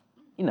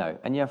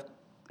 and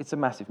it's a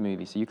massive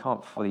movie, so you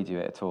can't fully do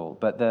it at all.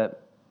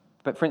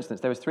 But for instance,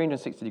 there was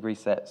 360-degree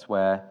sets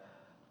where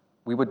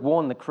we would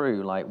warn the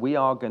crew, like, we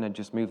are going to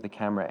just move the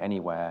camera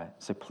anywhere,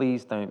 so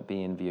please don't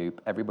be in view.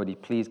 Everybody,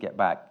 please get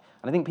back.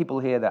 And I think people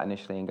hear that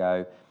initially and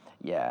go,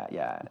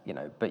 yeah, you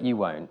know, but you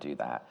won't do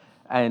that.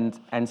 And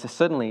so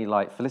suddenly,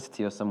 like,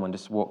 Felicity or someone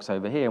just walks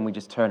over here, and we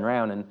just turn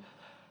around,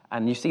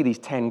 and you see these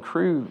 10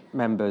 crew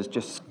members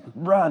just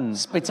run.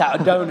 Spit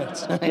out a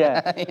donut.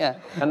 Yeah. Yeah.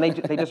 And they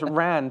just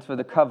ran for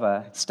the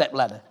cover. Step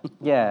ladder.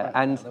 Yeah, Right,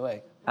 and out of the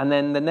way. and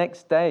then the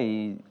next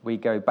day we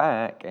go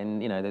back,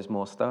 and you know there's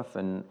more stuff,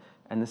 and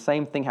the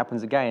same thing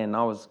happens again. And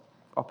I was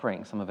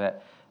operating some of it,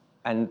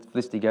 and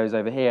Felicity goes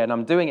over here, and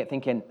I'm doing it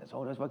thinking, there's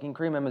all those fucking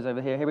crew members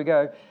over here. Here we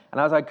go.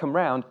 And as I come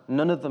round,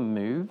 none of them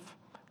move.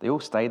 They all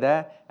stay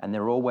there, and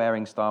they're all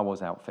wearing Star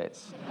Wars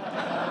outfits.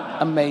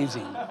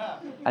 Amazing.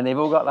 And they've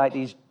all got like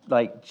these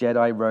like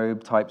Jedi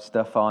robe type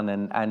stuff on,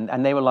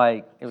 and they were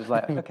like, it was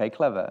like, okay,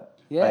 clever.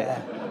 Yeah.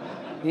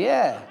 Like,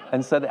 Yeah.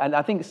 and so, and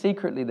I think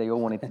secretly they all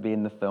wanted to be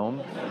in the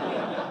film.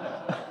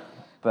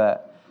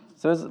 But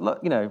so there's a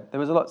lot, you know, there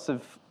was lots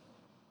of.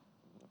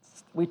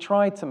 We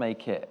tried to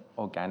make it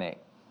organic.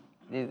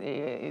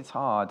 It's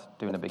hard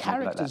doing a big movie like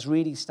that. Characters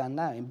really stand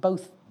out in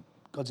both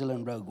Godzilla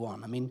and Rogue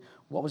One. I mean,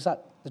 what was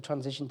that? The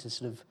transition to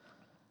sort of,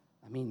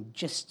 I mean,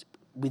 just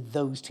with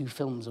those two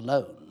films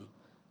alone,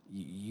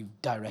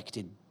 you've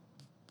directed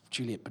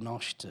Juliette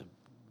Binoche to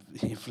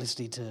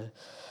Felicity to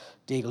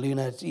Diego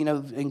Luna. You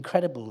know,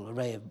 incredible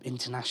array of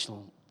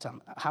international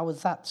talent. How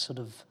was that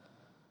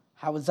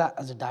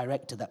as a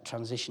director, that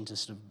transition to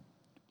sort of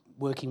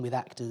working with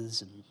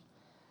actors and?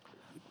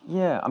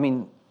 Yeah, I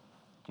mean,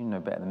 you know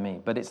better than me,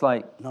 but it's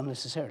like Not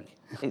necessarily.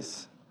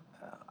 it's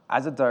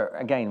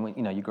again, when,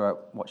 you know, you grow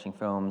up watching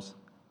films,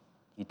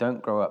 you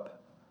don't grow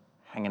up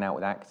hanging out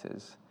with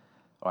actors,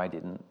 or I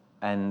didn't,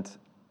 and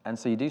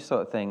so you do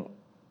sort of think,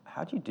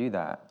 how do you do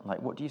that?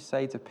 Like, what do you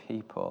say to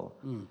people?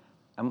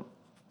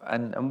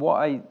 And what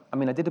I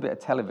mean, I did a bit of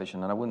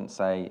television, and I wouldn't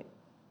say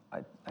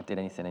I did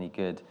anything any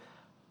good,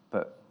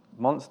 but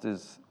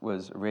Monsters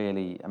was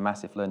really a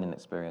massive learning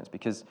experience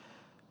because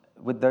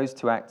with those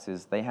two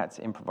actors, they had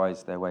to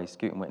improvise their way,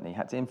 Scoot and Whitney,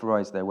 had to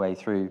improvise their way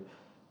through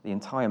the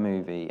entire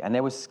movie. And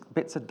there was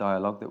bits of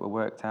dialogue that were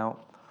worked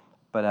out,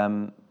 but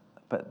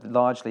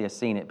largely a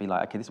scene, it'd be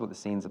like, okay, this is what the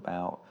scene's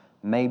about.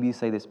 Maybe you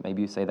say this,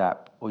 maybe you say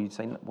that, or you'd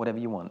say whatever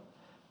you want.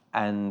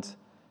 And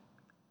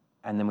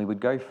then we would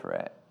go for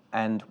it.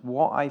 And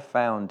what I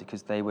found,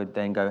 because they would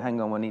then go,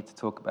 hang on, we need to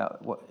talk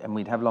about what, and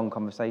we'd have long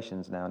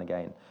conversations now and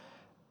again.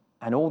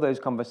 And all those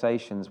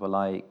conversations were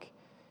like,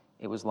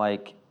 it was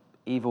like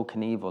Evel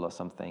Knievel or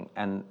something.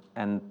 And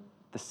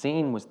the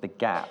scene was the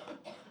gap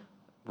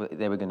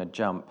they were going to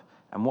jump.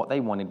 And what they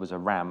wanted was a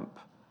ramp.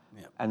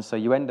 Yep. And so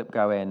you end up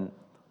going,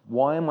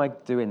 why am I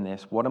doing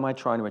this? What am I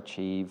trying to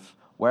achieve?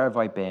 Where have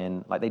I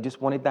been? Like, they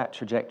just wanted that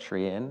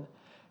trajectory in.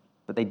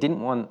 But they didn't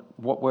want,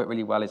 what worked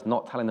really well is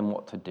not telling them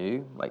what to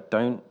do. Like,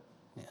 don't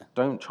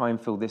try and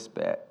fill this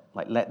bit.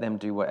 Like, let them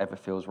do whatever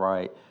feels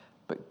right,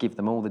 but give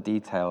them all the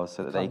details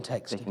so that they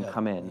can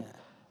come in. Yeah.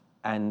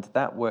 And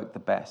that worked the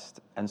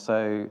best. And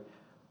so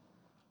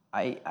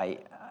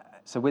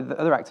so with the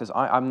other actors,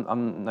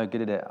 I'm no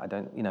good at it. I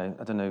don't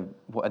know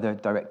what other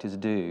directors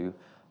do,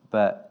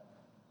 but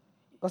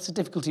that's the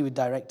difficulty with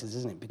directors,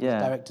 isn't it?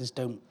 Because directors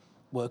don't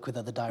work with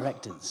other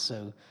directors,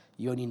 so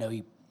you only know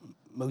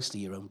mostly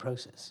your own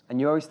process.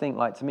 And you always think,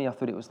 like, to me, I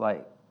thought it was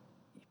like,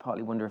 you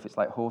partly wonder if it's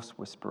like horse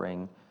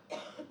whispering,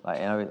 like,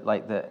 you know,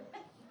 like that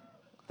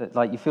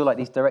like you feel like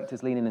these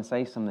directors lean in and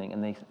say something,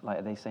 and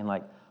they saying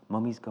like,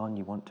 "Mummy's gone,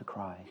 you want to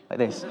cry," like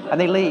this, and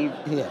they leave,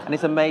 and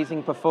this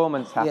amazing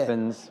performance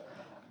happens,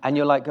 and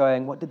you're like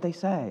going, "What did they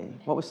say?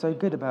 What was so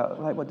good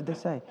about? Like, what did they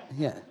say?"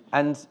 Yeah,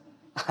 and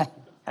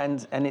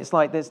it's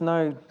like there's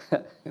no,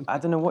 I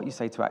don't know what you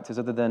say to actors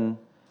other than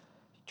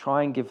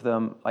try and give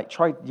them, like,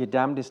 try your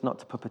damnedest not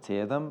to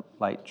puppeteer them,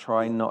 like,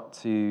 try not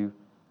to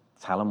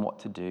tell them what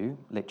to do,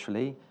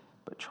 literally,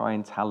 but try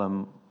and tell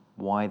them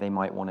why they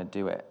might want to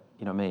do it,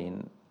 you know what I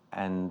mean?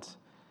 And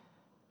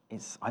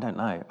it's, I don't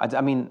know.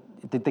 I mean,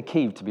 the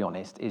key, to be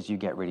honest, is you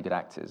get really good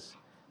actors,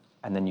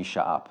 and then you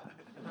shut up.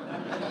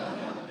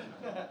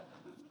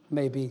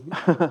 Maybe,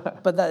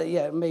 but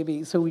that,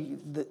 maybe. So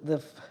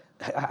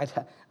I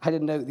had a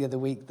note the other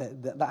week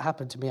that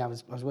happened to me. I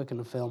was working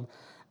on a film,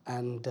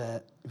 and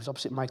it was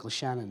opposite Michael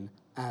Shannon,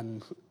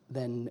 and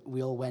then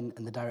we all went,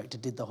 and the director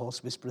did the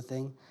horse whisperer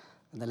thing,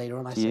 and then later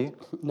on I said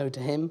no to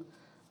him.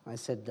 I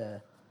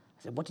said,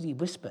 "What did he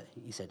whisper?"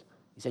 He said,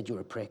 "You're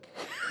a prick."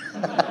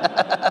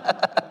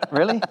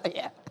 Really?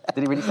 Yeah.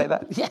 Did he really say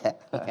that? Yeah.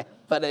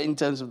 But in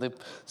terms of the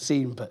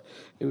scene, but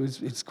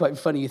it's quite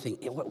funny. You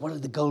think, what are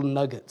the golden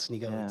nuggets? And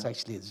you go, it's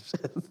actually as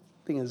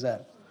thing as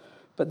that.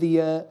 But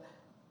the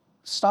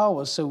Star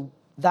Wars. So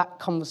that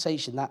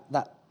conversation,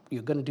 that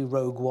you're going to do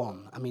Rogue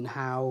One. I mean,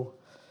 how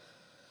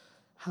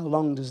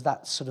long does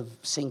that sort of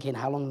sink in?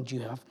 How long do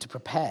you have to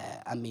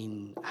prepare? I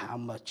mean, how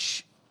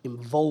much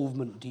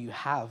involvement do you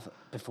have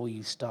before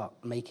you start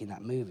making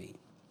that movie?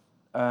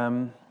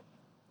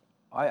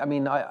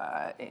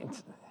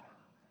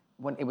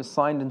 when it was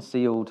signed and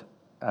sealed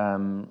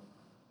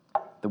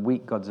the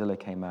week Godzilla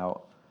came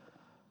out.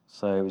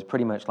 So it was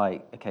pretty much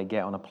like, okay,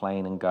 get on a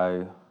plane and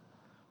go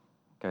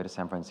to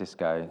San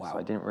Francisco. Wow. So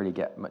I didn't really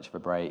get much of a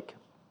break.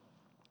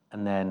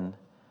 And then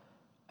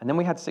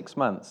we had 6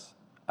 months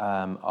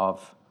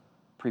of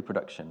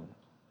pre-production.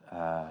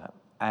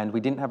 And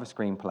we didn't have a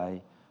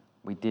screenplay.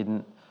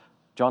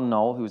 John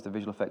Knoll, who was the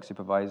visual effects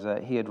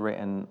supervisor, he had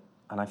written,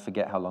 and I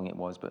forget how long it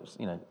was, but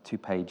 2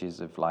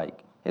 pages of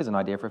like, here's an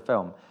idea for a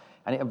film.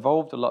 And it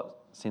evolved a lot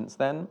since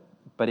then,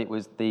 but it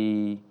was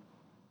the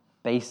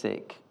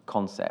basic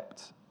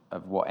concept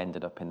of what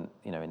ended up in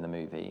the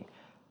movie.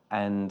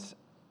 And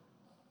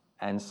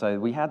so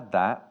we had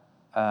that.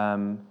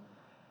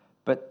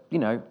 But,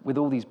 with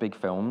all these big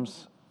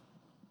films,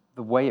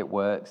 the way it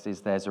works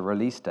is there's a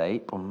release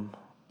date,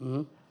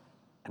 and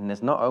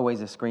there's not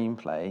always a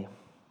screenplay.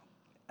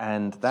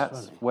 And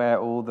that's where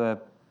all the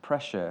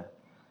pressure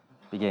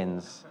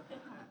begins.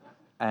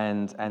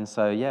 And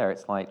so, yeah,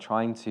 it's like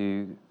trying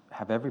to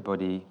have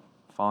everybody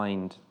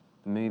find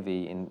the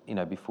movie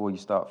before you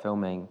start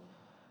filming,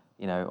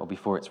 or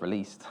before it's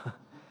released,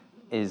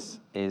 is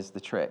the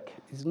trick.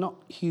 It's not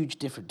huge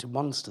different to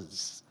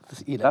Monsters.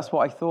 That's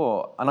what I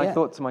thought. And Yeah. I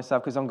thought to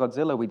myself, because on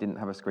Godzilla we didn't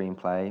have a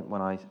screenplay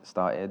when I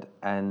started,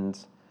 and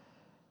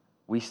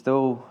we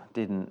still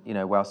didn't,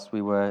 whilst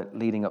we were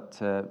leading up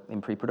to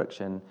in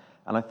pre-production.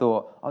 And I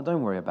thought, oh,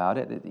 don't worry about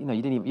it. You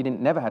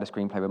never had a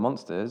screenplay with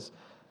Monsters,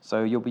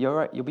 so you'll be all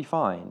right, you'll be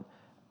fine.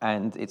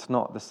 And it's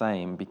not the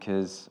same,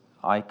 because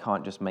I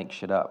can't just make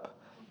shit up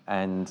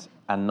and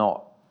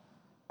not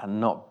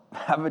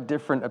have a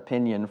different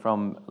opinion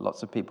from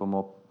lots of people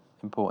more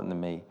important than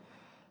me.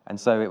 And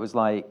so it was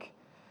like,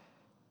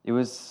 Do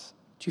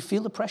you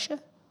feel the pressure?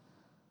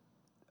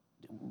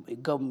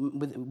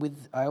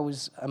 I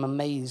always am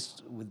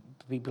amazed with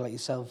people like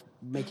yourself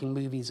making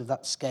movies of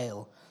that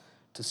scale,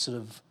 to sort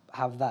of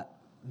have that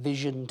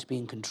vision, to be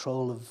in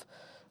control of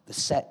the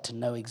set, to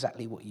know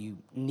exactly what you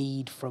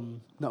need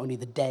from not only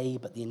the day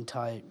but the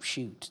entire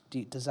shoot.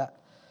 Does that?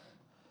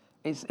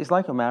 It's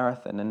like a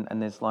marathon,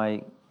 and there's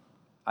like,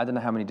 I don't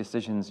know how many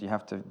decisions you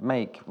have to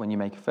make when you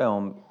make a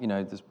film.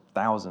 There's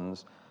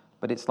thousands,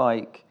 but it's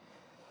like,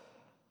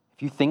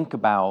 if you think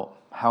about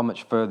how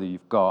much further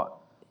you've got,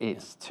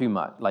 it's too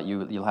much. Like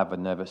you'll have a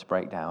nervous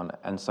breakdown,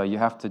 and so you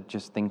have to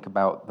just think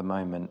about the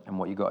moment and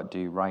what you got to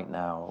do right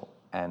now,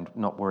 and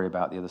not worry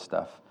about the other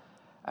stuff.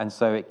 And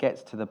so it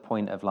gets to the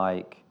point of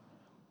like,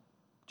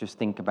 just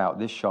think about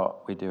this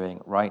shot we're doing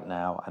right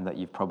now, and that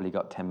you've probably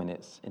got 10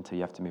 minutes until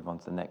you have to move on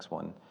to the next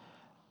one,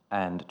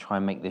 and try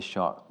and make this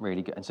shot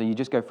really good. And so you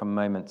just go from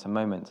moment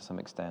to some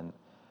extent.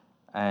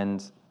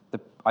 And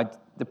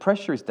the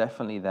pressure is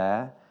definitely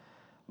there.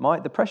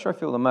 The pressure I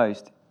feel the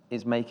most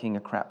is making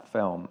a crap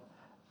film.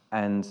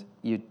 And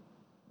you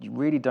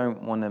really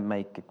don't want to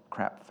make a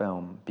crap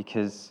film,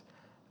 because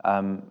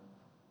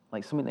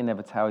like something they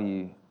never tell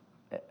you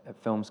at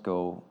film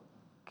school,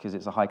 because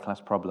it's a high-class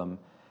problem,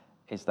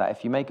 is that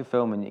if you make a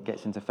film and it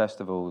gets into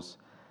festivals,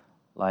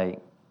 like,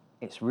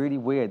 it's really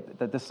weird.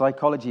 The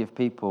psychology of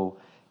people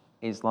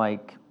is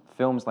like,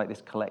 film's like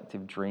this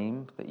collective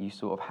dream that you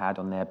sort of had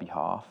on their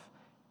behalf,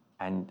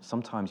 and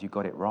sometimes you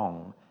got it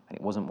wrong, and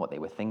it wasn't what they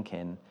were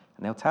thinking,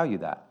 and they'll tell you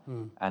that.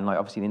 And like,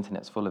 obviously the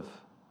internet's full of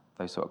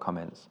those sort of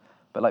comments.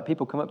 But like,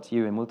 people come up to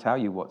you and will tell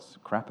you what's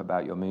crap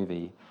about your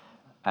movie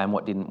and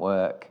what didn't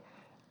work.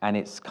 And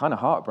it's kind of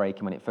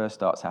heartbreaking when it first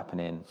starts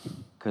happening,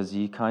 because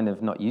you're kind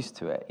of not used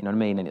to it, you know what I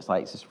mean? And it's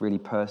like, it's this really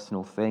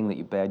personal thing that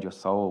you bared your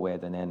soul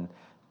with, and then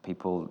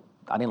people,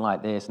 I didn't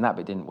like this, and that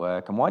bit didn't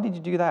work, and why did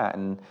you do that?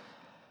 And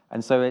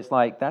so it's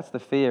like, that's the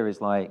fear,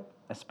 is like,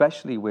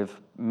 especially with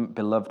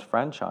beloved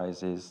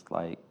franchises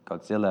like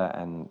Godzilla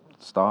and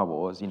Star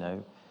Wars,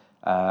 the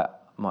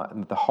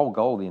whole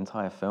goal of the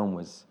entire film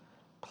was,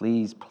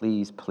 please,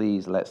 please,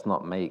 please, let's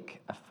not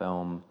make a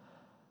film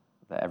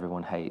that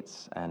everyone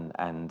hates, and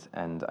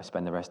I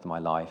spend the rest of my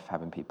life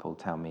having people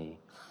tell me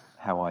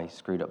how I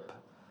screwed up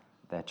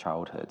their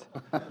childhood,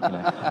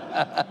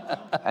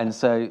 And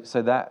so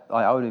that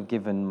I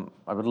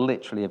would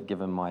literally have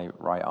given my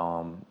right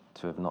arm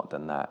to have not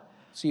done that.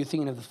 So you're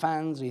thinking of the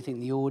fans, or you think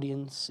the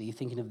audience? Are you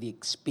thinking of the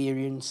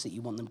experience that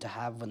you want them to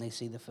have when they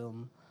see the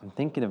film? I'm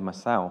thinking of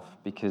myself,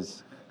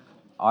 because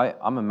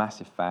I'm a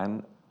massive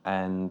fan,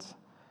 and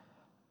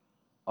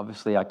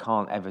obviously you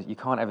can't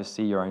ever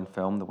see your own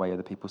film the way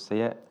other people see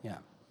it. Yeah.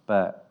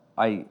 But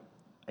I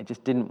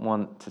just didn't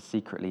want to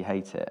secretly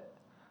hate it.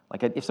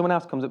 Like, if someone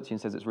else comes up to you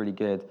and says it's really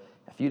good,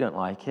 if you don't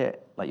like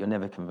it, like, you're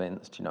never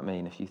convinced, you know what I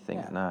mean? If you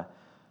think, nah.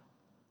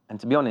 And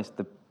to be honest,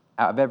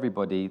 out of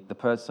everybody, the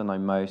person I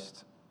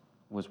most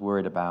was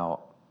worried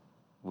about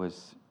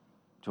was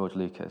George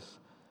Lucas.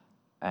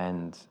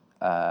 And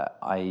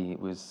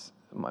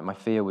my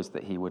fear was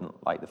that he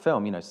wouldn't like the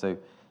film, So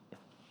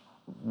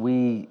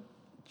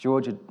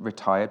George had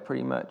retired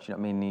pretty much, you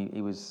know what I mean?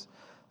 He was,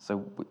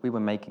 so we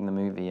were making the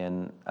movie,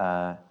 and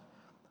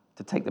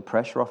to take the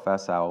pressure off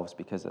ourselves,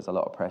 because there's a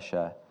lot of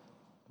pressure,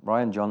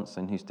 Rian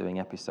Johnson, who's doing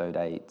episode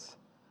 8,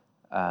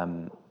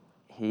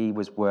 he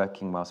was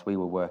working whilst we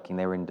were working.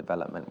 They were in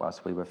development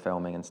whilst we were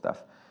filming and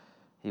stuff.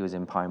 He was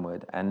in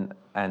Pinewood, and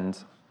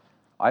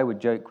I would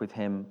joke with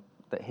him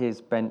that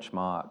his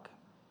benchmark,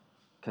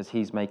 because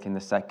he's making the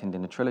second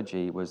in a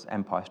trilogy, was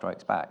Empire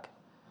Strikes Back.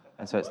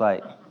 And so it's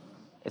like,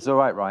 it's all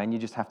right, Ryan, you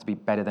just have to be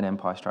better than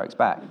Empire Strikes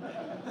Back.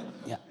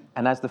 Yeah.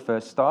 And as the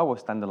first Star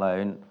Wars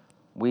standalone,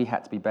 we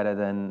had to be better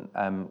than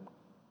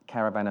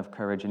Caravan of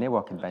Courage and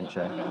Ewok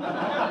Adventure.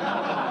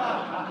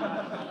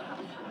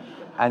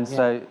 And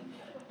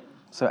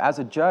so as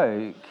a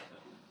joke,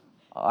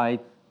 I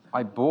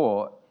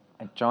bought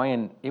a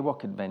giant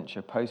Ewok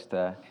Adventure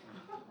poster,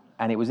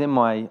 and it was in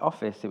my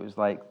office. It was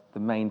like the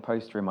main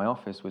poster in my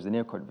office was an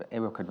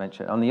Ewok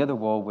Adventure. On the other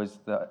wall was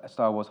the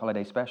Star Wars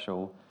Holiday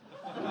Special.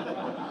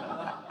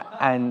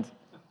 and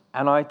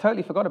I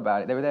totally forgot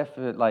about it. They were there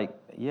for like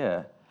a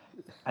year.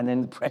 And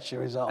then The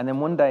pressure is on. And then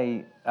one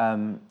day,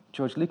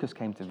 George Lucas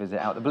came to visit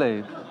out the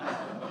blue.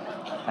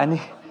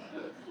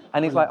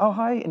 And he's like, oh,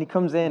 hi. And he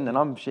comes in, and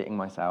I'm shitting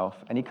myself.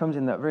 And he comes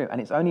in that room.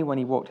 And it's only when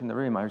he walked in the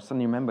room, I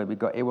suddenly remembered we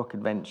got Ewok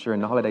Adventure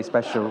and the Holiday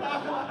Special.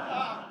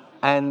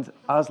 And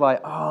I was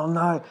like, oh,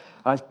 no.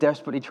 I was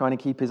desperately trying to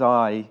keep his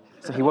eye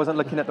so he wasn't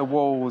looking at the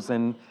walls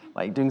and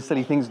like doing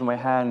silly things with my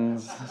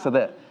hands so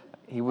that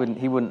he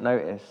wouldn't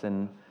notice.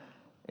 And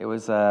it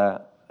was,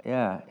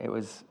 it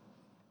was...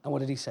 And what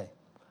did he say?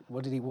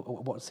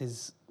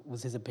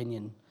 Was his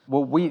opinion?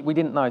 Well, we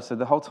didn't know. So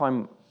the whole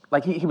time...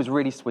 Like he was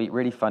really sweet,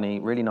 really funny,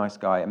 really nice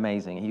guy,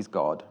 amazing. He's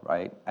God,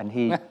 right? And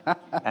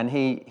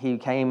he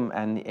came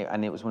and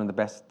it was one of the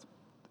best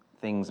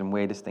things and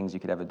weirdest things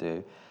you could ever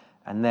do.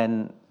 And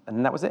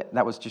that was it.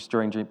 That was just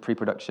during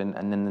pre-production.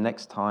 And then the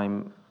next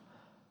time,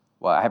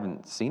 well, I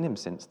haven't seen him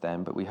since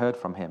then, but we heard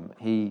from him.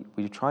 We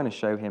were trying to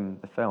show him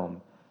the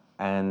film,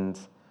 and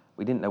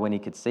we didn't know when he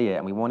could see it,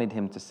 and we wanted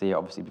him to see it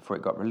obviously before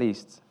it got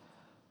released,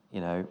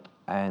 you know.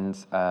 And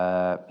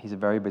he's a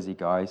very busy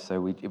guy,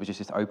 so it was just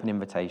this open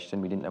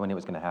invitation. We didn't know when it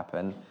was going to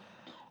happen.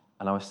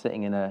 And I was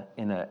sitting in a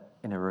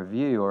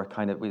review, or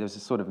there was a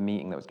sort of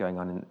meeting that was going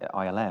on at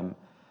ILM.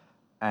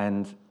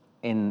 And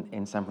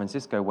in San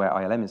Francisco, where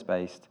ILM is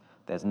based,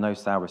 there's no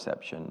sound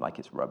reception. Like,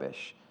 it's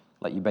rubbish.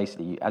 Like, you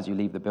basically, as you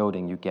leave the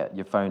building, you get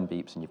your phone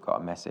beeps and you've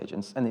got a message.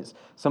 And it's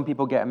some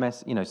people get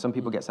some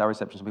people get sound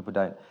reception, some people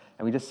don't.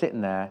 And we're just sitting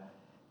there,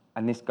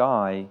 and this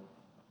guy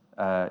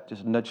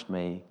just nudged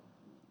me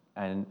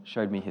and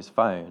showed me his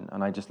phone,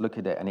 and I just looked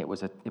at it, and it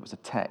was a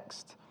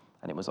text,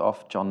 and it was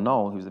off John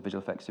Knoll, who's the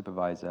visual effects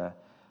supervisor,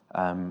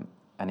 and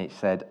it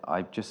said,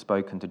 "I've just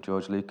spoken to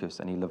George Lucas,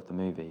 and he loved the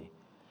movie."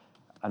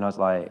 And I was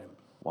like,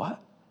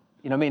 "What?"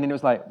 You know what I mean? And it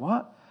was like,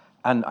 "What?"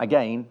 And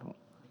again,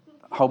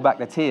 hold back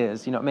the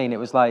tears. You know what I mean? It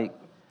was like,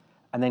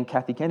 and then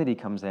Kathy Kennedy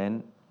comes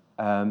in,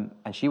 and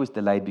she was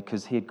delayed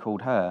because he had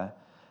called her,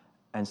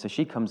 and so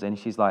she comes in,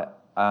 she's like,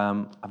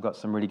 "I've got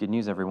some really good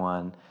news,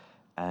 everyone."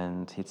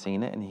 And he'd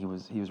seen it, and he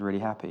was really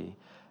happy.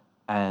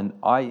 And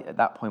I, at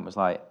that point, was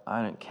like,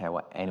 I don't care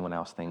what anyone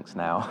else thinks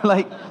now.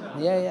 Like,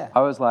 Yeah.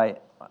 I was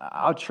like,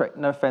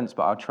 no offense,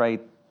 but I'll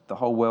trade the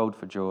whole world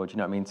for George. You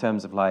know what I mean? In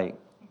terms of like,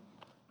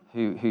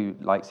 who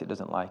likes it,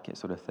 doesn't like it,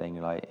 sort of thing.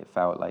 Like, it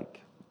felt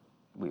like,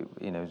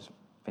 it was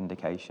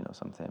vindication or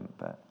something.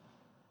 But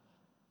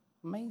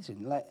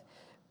Amazing.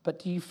 But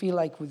do you feel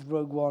like with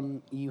Rogue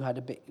One you had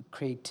a bit of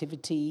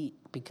creativity?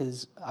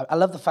 Because I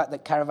love the fact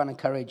that Caravan of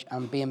Courage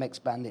and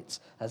BMX Bandits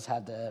has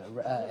had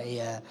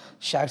a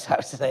shout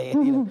out today.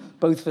 You know,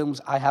 both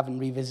films I haven't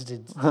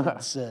revisited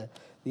since the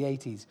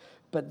 80s.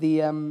 But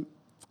the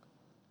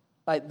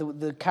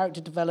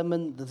character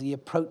development, the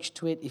approach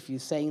to it, if you're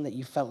saying that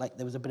you felt like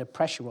there was a bit of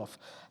pressure off,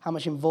 how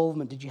much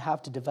involvement did you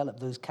have to develop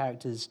those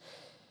characters,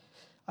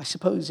 I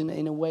suppose,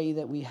 in a way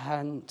that we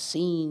hadn't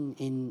seen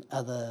in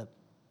other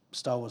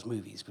Star Wars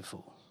movies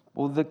before?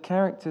 Well, the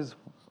characters,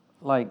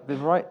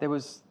 there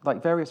was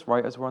like various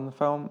writers were on the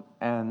film,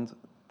 and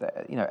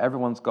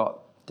everyone's got.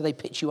 Do they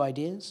pitch you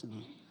ideas?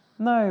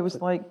 No, it was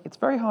it's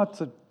very hard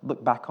to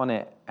look back on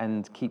it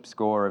and keep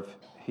score of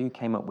who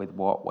came up with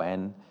what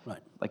when. Right.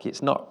 Like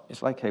it's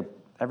like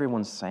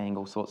everyone's saying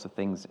all sorts of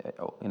things,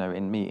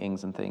 in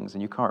meetings and things,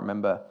 and you can't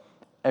remember.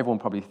 Everyone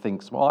probably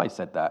thinks, well, I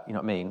said that. You know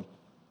what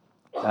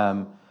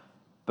I mean?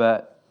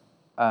 But.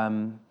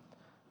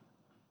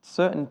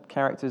 Certain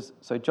characters,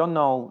 so John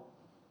Knoll,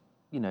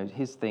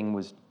 his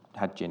thing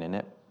had Jin in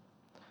it.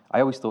 I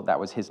always thought that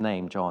was his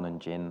name, John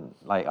and Jin.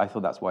 Like, I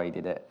thought that's why he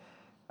did it.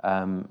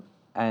 And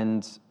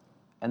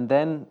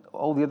then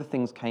all the other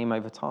things came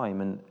over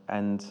time.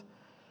 And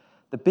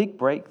the big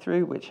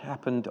breakthrough, which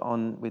happened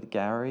with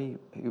Gary,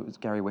 who was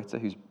Gary Whitta,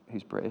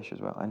 who's British as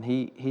well. And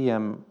he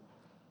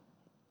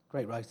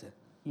great writer.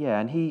 Yeah,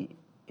 and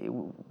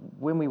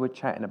when we were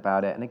chatting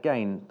about it, and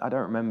again, I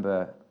don't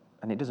remember,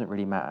 and it doesn't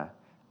really matter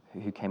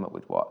who came up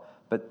with what.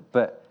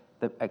 But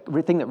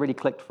the thing that really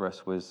clicked for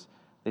us was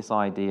this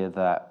idea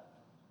that,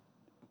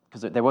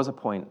 because there was a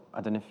point,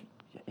 I don't know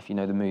if you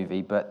know the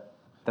movie, but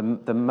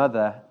the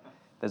mother,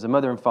 there's a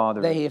mother and father.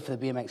 They're here for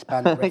the BMX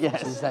Bandit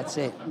references, Yes. That's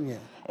it. Yeah.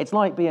 It's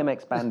like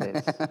BMX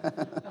Bandits.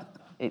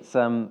 It's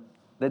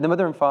The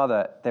mother and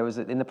father, there was,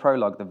 in the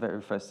prologue, the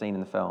very first scene in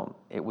the film,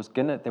 there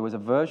was a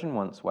version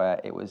once where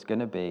it was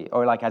gonna be,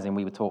 or like as in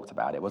we were talked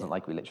about, it wasn't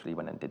like we literally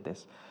went and did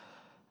this,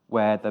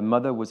 where the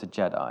mother was a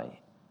Jedi,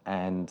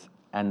 and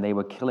they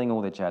were killing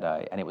all the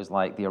Jedi, and it was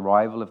like the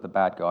arrival of the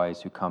bad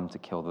guys who come to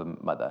kill the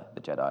mother, the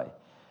Jedi.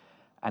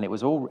 And it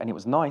was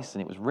nice,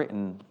 and it was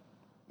written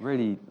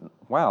really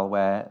well,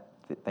 where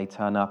they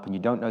turn up and you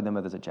don't know the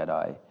mother's a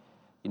Jedi,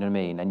 you know what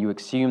I mean? And you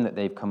assume that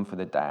they've come for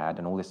the dad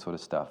and all this sort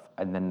of stuff,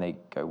 and then they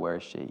go, where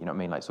is she? You know what I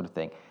mean? Like sort of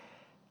thing.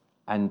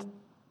 And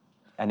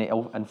it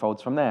all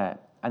unfolds from there.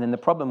 And then the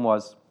problem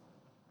was,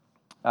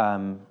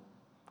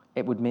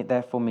 it would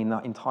therefore mean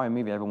that entire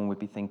movie, everyone would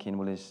be thinking,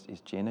 well, is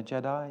Jyn a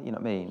Jedi? You know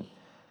what I mean?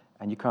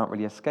 And you can't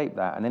really escape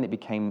that. And then it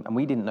became, and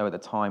we didn't know at the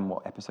time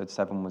what Episode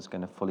 7 was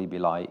going to fully be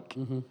like,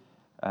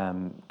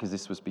 because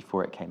this was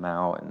before it came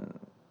out,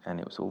 and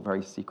it was all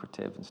very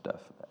secretive and stuff.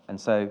 And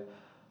so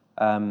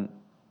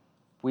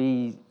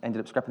we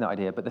ended up scrapping that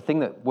idea. But the thing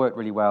that worked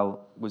really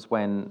well was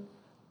when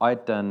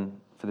I'd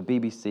done, for the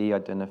BBC,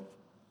 I'd done a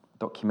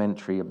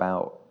documentary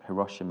about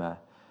Hiroshima.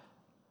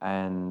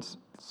 And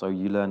so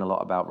you learn a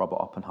lot about Robert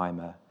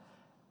Oppenheimer.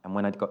 And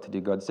when I got to do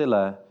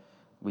Godzilla,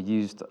 we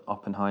used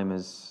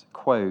Oppenheimer's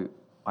quote,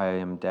 "I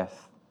am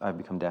death, I've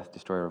become death,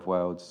 destroyer of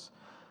worlds,"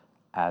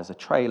 as a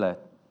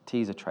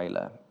teaser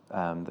trailer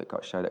that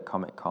got showed at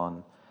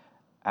Comic-Con.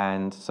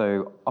 And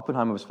so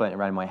Oppenheimer was floating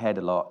around in my head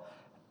a lot.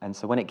 And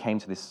so when it came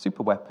to this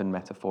super weapon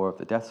metaphor of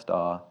the Death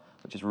Star,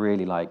 which is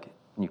really like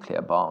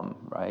nuclear bomb,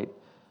 right?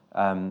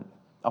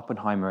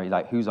 Oppenheimer,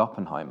 like, who's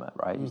Oppenheimer,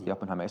 right? Who's the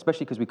Oppenheimer?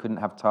 Especially because we couldn't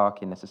have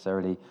Tarkin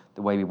necessarily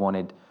the way we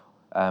wanted.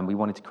 We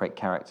wanted to create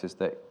characters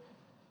that...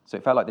 So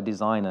it felt like the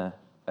designer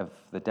of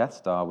the Death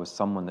Star was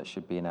someone that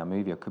should be in our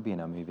movie or could be in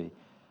our movie.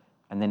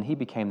 And then he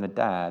became the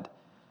dad,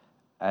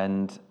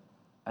 and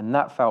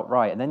that felt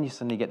right. And then you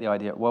suddenly get the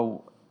idea,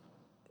 well,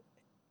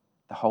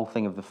 the whole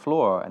thing of the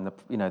floor and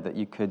that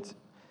you could,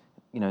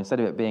 instead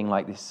of it being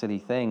like this silly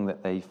thing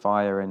that they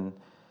fire and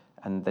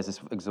there's this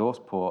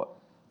exhaust port.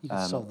 You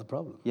could solve the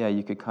problem. Yeah,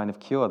 you could kind of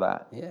cure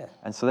that. Yeah.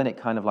 And so then it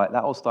kind of like,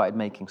 that all started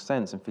making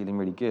sense and feeling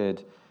really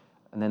good.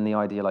 And then the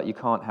idea, like, you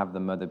can't have the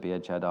mother be a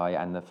Jedi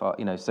and the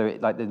so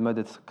it, like the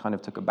mother kind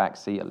of took a back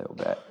seat a little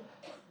bit.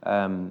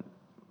 And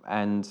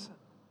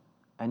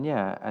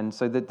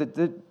so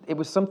it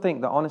was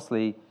something that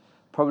honestly,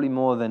 probably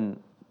more than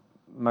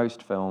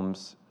most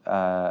films,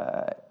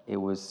 it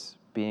was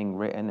being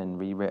written and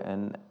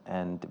rewritten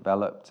and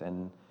developed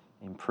and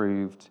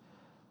improved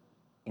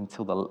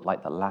until the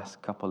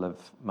last couple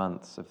of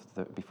months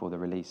before the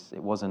release.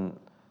 It wasn't,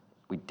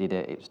 we did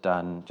it, it's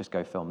done, just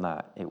go film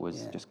that. It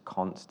was just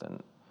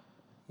constantly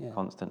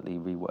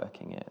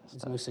reworking it.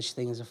 There's no such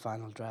thing as a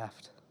final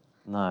draft.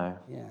 No.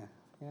 Yeah.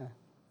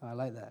 I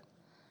like that.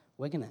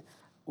 We're gonna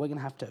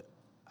have to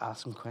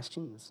ask some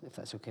questions, if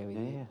that's okay with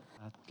you. Yeah.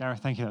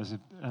 Gareth, thank you. That was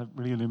a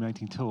really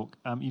illuminating talk.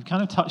 You've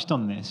kind of touched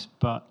on this,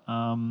 but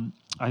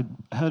I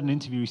heard an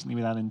interview recently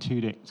with Alan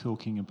Tudyk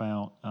talking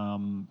about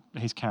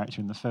his character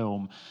in the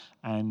film,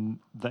 and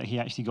that he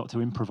actually got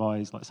to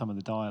improvise like some of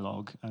the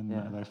dialogue, and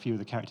a few of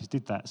the characters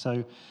did that.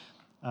 So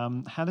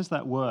how does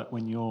that work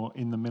when you're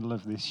in the middle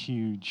of this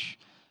huge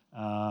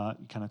kind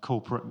of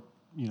corporate,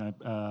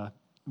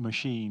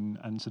 machine,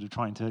 and sort of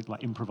trying to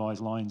like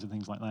improvise lines and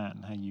things like that,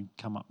 and how you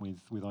come up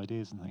with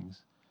ideas and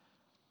things?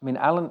 I mean,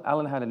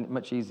 Alan had a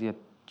much easier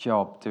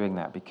job doing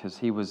that because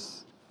there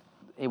was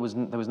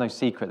no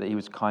secret that he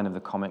was kind of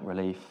the comic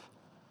relief.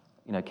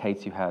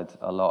 Katie had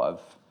a lot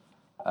of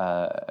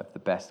the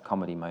best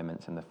comedy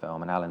moments in the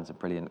film, and Alan's a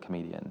brilliant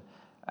comedian,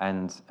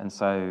 and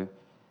so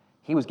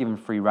he was given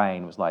free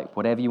rein. It was like,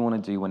 whatever you want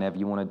to do, whenever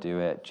you want to do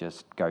it,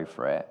 just go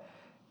for it.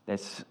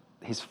 There's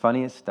his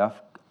funniest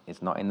stuff.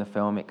 It's not in the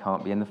film. It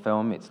can't be in the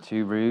film. It's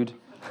too rude.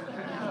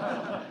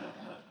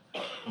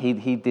 He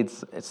did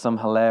some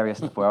hilarious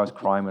stuff where I was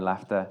crying with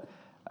laughter.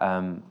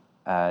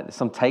 There's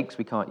some takes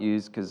we can't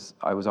use because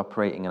I was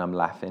operating and I'm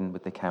laughing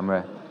with the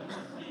camera.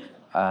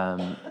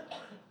 So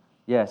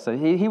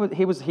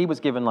he was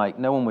given, like,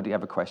 no one would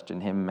ever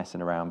question him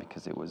messing around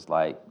because it was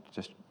like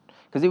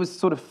because it was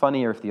sort of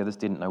funnier if the others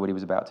didn't know what he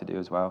was about to do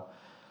as well.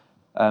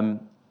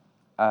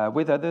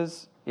 With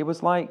others, it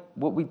was like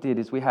what we did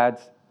is we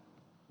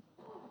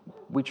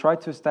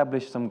tried to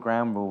establish some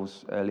ground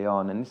rules early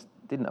on, and this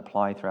didn't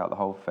apply throughout the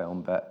whole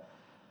film, but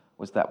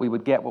was that we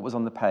would get what was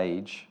on the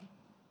page,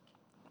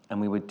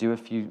 and we would do a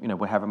few,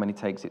 however many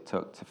takes it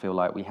took to feel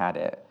like we had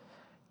it,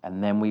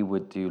 and then we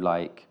would do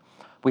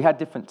we had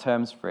different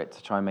terms for it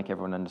to try and make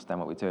everyone understand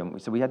what we're doing.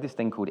 So we had this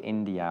thing called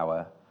Indie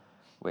Hour,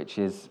 which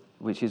is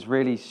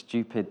really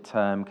stupid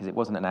term because it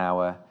wasn't an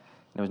hour,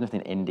 there was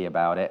nothing indie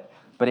about it,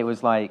 but it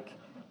was like,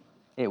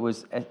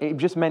 it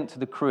just meant to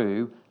the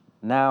crew,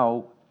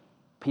 now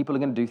people are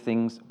going to do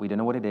things, we don't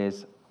know what it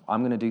is.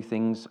 I'm going to do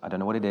things, I don't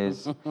know what it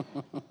is.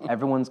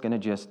 Everyone's going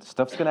to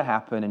stuff's going to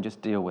happen and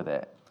just deal with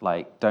it.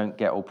 Like, don't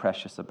get all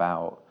precious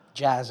about...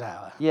 Jazz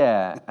hour.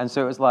 Yeah, and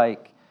so it was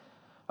like,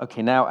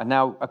 okay, now,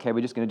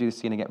 we're just going to do the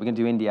scene again. We're going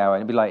to do Indie Hour.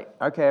 And it'd be like,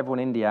 okay, everyone,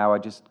 Indie Hour,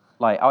 just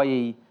like,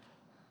 i.e.,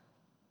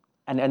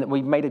 And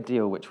we made a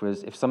deal, which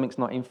was if something's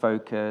not in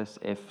focus,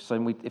 if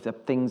the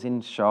thing's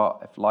in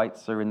shot, if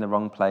lights are in the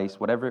wrong place,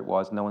 whatever it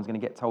was, no one's going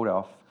to get told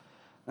off.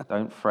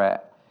 Don't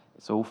fret.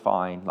 It's all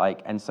fine.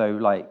 And so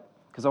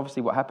because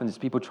obviously what happens is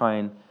people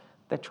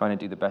they're trying to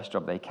do the best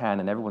job they can,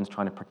 and everyone's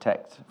trying to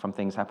protect from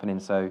things happening.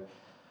 So,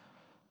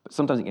 but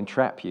sometimes it can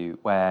trap you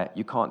where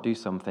you can't do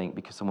something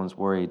because someone's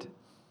worried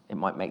it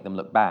might make them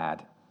look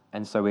bad.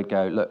 And so we'd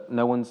go, look,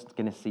 no one's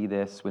going to see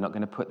this. We're not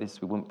going to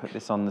we wouldn't put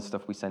this on the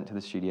stuff we sent to the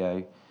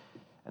studio.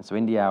 And so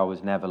Indie Hour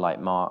was never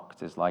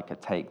marked as a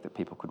take that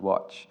people could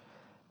watch.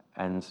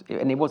 And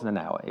it wasn't an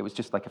hour. It was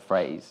just a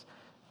phrase.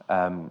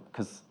 But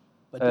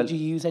did you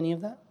use any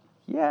of that?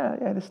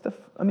 Yeah, the stuff.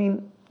 I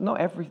mean,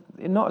 not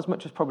as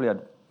much as probably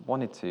I'd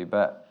wanted to,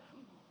 but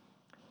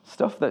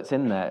stuff that's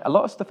in there. A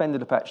lot of stuff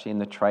ended up actually in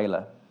the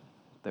trailer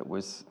that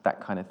was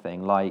that kind of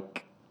thing.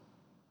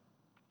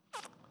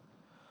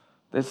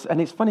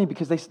 And it's funny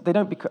because they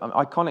don't become,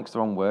 iconic's the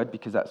wrong word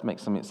because that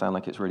makes something sound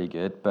like it's really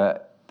good,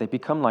 but they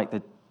become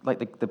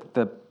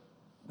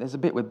there's a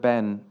bit with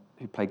Ben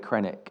who played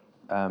Krennic,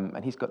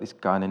 and he's got this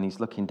gun and he's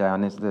looking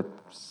down, there's the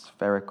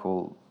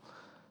spherical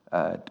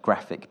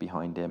graphic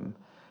behind him.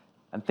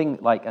 And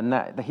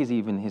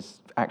his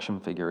action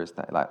figure is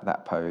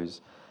that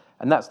pose.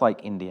 And that's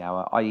Indie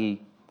Hour,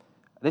 i.e.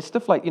 there's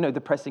stuff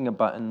the pressing of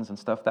buttons and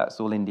stuff, that's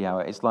all Indie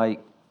Hour. It's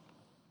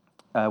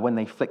when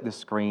they flick the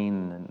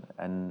screen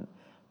and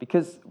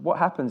because what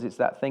happens, it's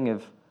that thing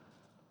of,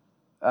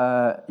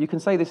 you can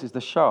say this is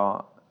the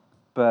shot,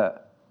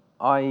 but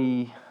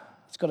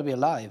it's got to be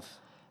alive.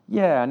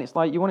 Yeah, and it's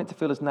you want it to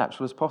feel as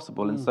natural as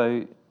possible.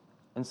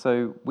 And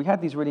so we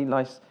had these really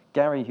nice,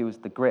 Gary, who was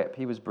the grip,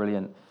 he was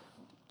brilliant.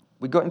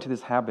 We got into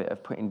this habit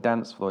of putting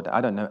dance floor down.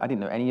 I didn't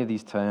know any of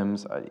these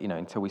terms,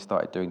 until we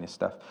started doing this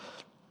stuff.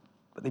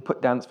 But they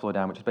put dance floor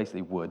down, which is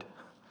basically wood,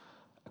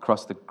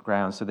 across the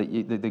ground so that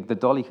the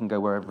dolly can go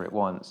wherever it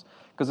wants.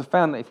 Because I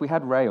found that if we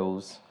had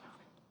rails,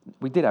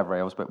 we did have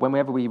rails, but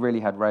whenever we really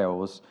had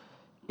rails,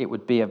 it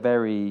would be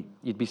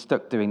you'd be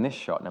stuck doing this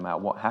shot no matter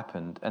what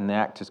happened, and the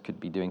actors could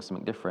be doing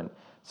something different.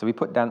 So we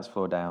put dance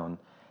floor down,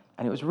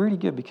 and it was really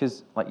good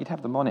because you'd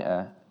have the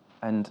monitor,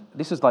 and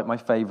this is my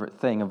favorite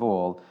thing of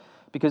all,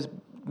 because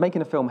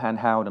making a film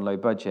handheld and low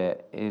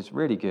budget is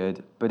really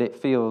good, but it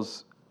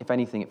feels, if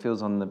anything, it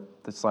feels on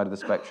the side of the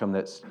spectrum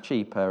that's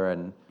cheaper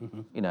and,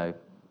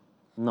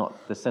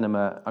 not the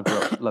cinema I grew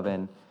up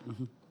loving.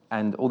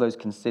 And all those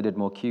considered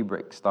more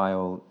Kubrick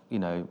style,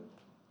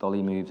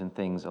 dolly moves and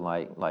things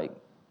are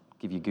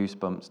give you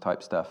goosebumps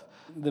type stuff.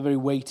 They're very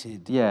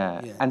weighted.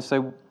 Yeah. And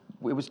so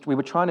we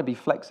were trying to be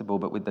flexible,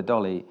 but with the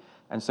dolly.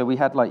 And so we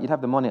had you'd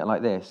have the monitor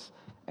like this,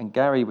 and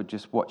Gary would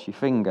just watch your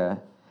finger,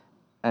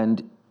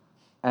 and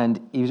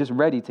he was just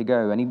ready to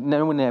go. And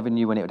no one ever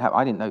knew when it would happen.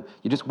 I didn't know.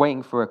 You're just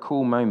waiting for a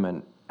cool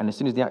moment, and as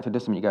soon as the actor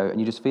does something, you go, and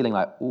you're just feeling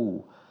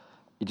ooh.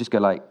 You just go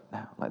like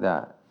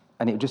that,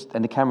 and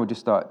the camera would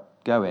just start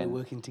going. They're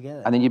working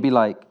together. And then you'd be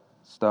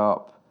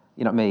stop.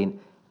 You know what I mean?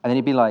 And then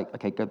he'd be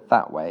okay, go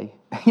that way.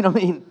 You know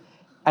what I mean?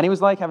 And it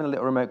was like having a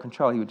little remote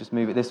control. He would just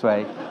move it this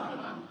way.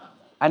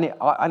 And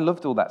I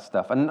loved all that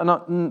stuff. And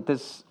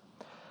there's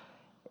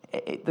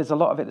a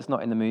lot of it that's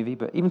not in the movie,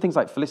 but even things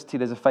like Felicity,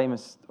 there's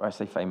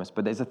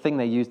but there's a thing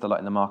they used a lot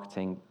in the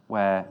marketing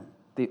where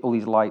all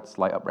these lights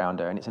light up around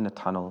her, and it's in a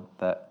tunnel.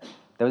 There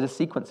was a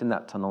sequence in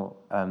that tunnel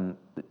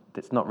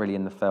that's not really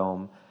in the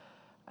film.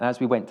 And as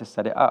we went to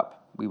set it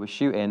up, we were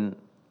shooting,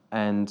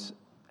 and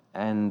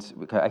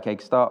we go, okay,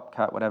 stop,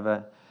 cut,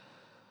 whatever.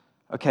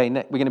 Okay,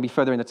 we're going to be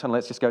further in the tunnel.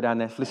 Let's just go down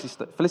there.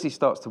 Felicity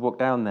starts to walk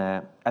down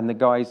there, and the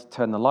guys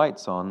turn the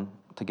lights on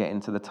to get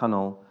into the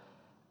tunnel.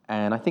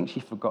 And I think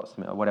she forgot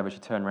something or whatever. She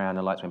turned around, and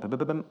the lights went boom, boom,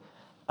 boom, boom.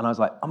 And I was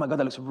like, oh my God,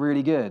 that looks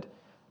really good.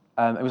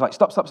 It was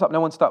stop,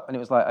 no one stop. And it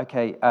was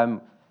okay,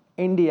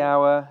 Indie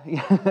Hour.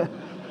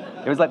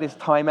 It was this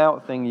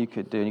timeout thing you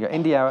could do. And you go,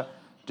 Indie Hour,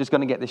 just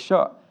going to get this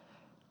shot.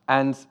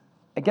 And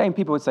again,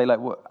 people would say,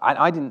 what?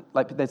 I didn't,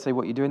 they'd say,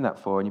 what are you doing that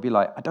for? And you'd be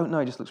I don't know,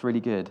 it just looks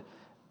really good.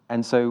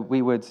 And so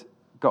we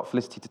got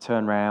Felicity to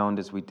turn around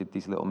as we did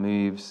these little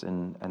moves,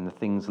 and the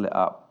things lit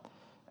up.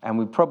 And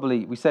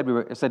we said,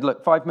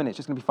 look, 5 minutes,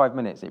 just going to be 5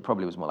 minutes. It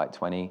probably was more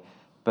 20,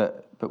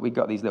 but we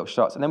got these little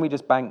shots, and then we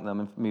just bank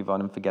them and move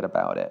on and forget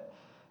about it.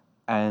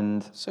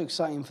 And so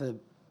exciting for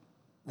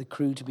the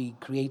crew to be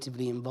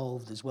creatively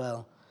involved as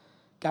well.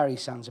 Gary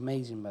sounds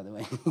amazing, by the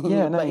way.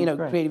 Yeah, no, but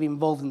great. creatively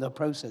involved in the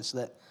process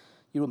that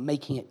you're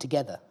making it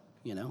together.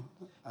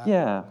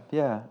 Yeah.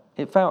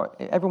 It felt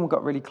everyone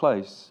got really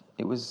close.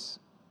 It was,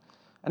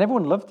 and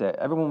everyone loved it.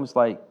 Everyone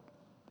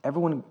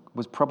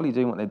was probably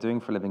doing what they're doing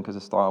for a living because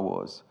of Star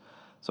Wars.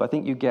 So I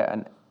think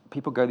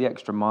people go the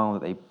extra mile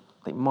that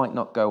they might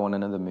not go on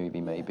another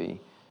movie. Maybe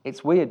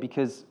it's weird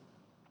because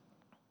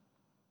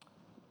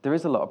there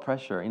is a lot of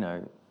pressure,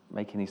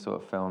 making these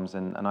sort of films,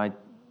 and I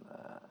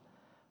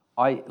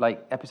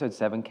Episode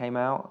 7 came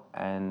out,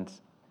 and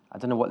I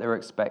don't know what they were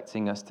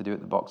expecting us to do at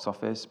the box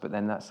office, but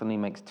then that suddenly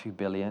makes $2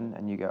 billion,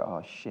 and you go,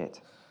 oh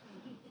shit.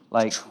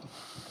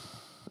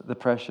 the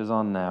pressure's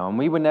on now, and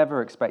we were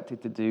never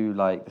expected to do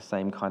like the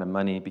same kind of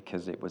money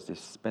because it was this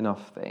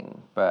spin-off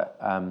thing. But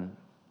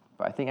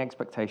I think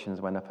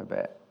expectations went up a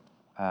bit,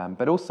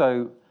 but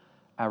also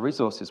our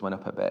resources went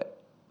up a bit.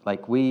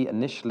 Like we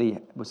initially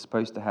were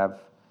supposed to have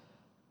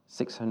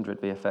 600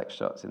 VFX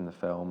shots in the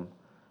film,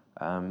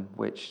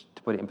 which,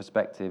 to put it in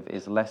perspective,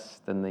 is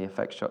less than the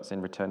effects shots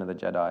in Return of the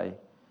Jedi.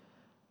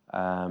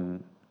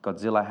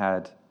 Godzilla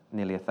had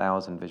nearly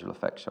 1,000 visual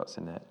effects shots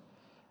in it.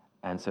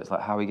 And so it's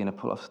like, how are we going to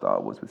pull off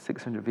Star Wars with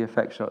 600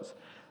 VFX shots?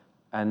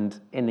 And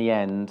in the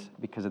end,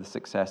 because of the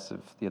success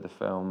of the other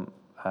film,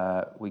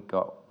 we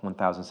got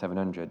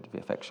 1,700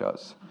 VFX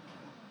shots.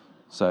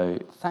 So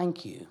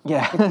Thank you.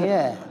 yeah,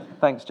 Yeah.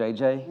 thanks,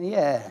 JJ.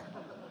 Yeah.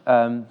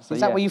 So Is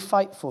that what you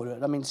fight for?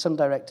 I mean, some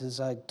directors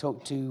I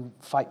talk to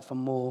fight for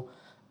more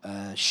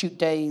shoot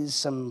days,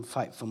 some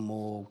fight for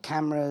more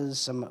cameras.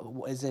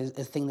 Some is there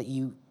a thing that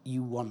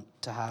you want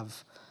to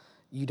have?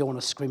 You don't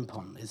want to scrimp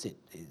on. Is it?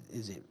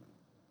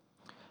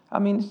 I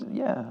mean,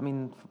 yeah. I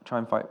mean, try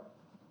and fight.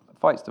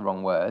 Fight's the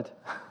wrong word.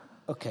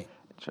 Okay.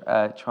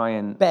 Try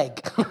and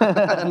Beg.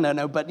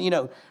 No. But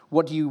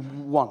what do you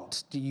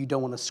want? You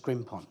don't want to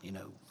scrimp on.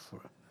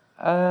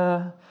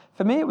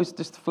 For me, it was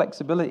just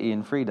flexibility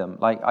and freedom.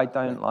 Like, I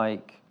don't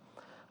like,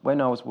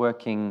 when I was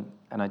working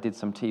and I did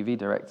some TV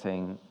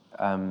directing,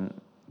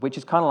 which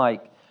is kind of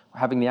like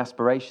having the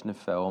aspiration of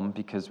film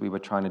because we were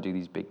trying to do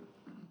these big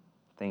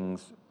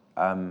things,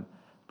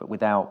 but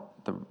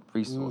without the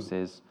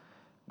resources.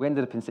 We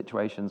ended up in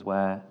situations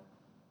where,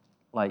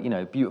 like,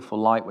 beautiful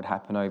light would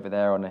happen over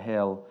there on a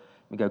hill.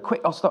 We go, quick,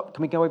 I'll stop.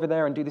 Can we go over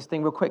there and do this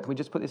thing real quick? Can we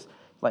just put this?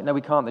 Like, no,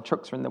 we can't. The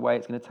trucks are in the way.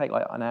 It's going to take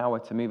like an hour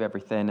to move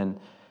everything. And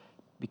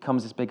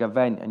becomes this big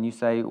event, and you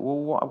say,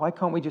 well, why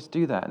can't we just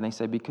do that? And they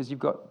say, because you've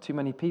got too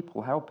many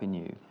people helping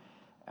you.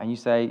 And you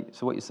say,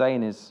 so what you're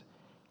saying is,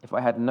 if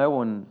I had no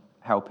one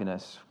helping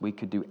us, we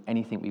could do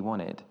anything we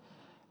wanted.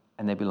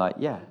 And they'd be like,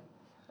 yeah.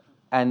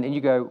 And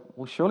you go,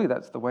 well, surely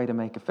that's the way to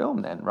make a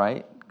film then,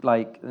 right?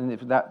 Like, and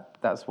if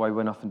that's why we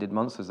went off and did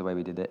Monsters the way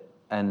we did it.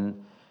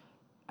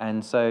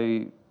 And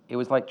so it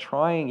was like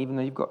trying, even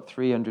though you've got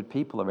 300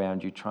 people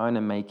around you, trying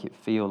to make it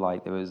feel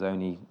like there was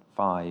only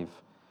 5,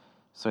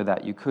 so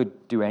that you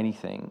could do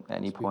anything at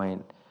any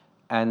point.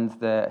 And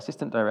the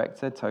assistant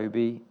director,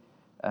 Toby,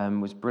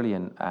 was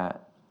brilliant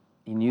at,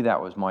 he knew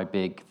that was my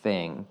big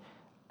thing,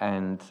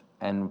 and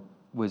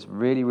was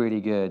really, really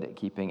good at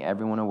keeping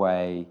everyone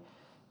away,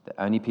 the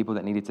only people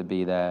that needed to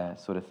be there,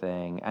 sort of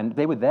thing. And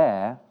they were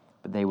there,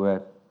 but they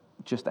were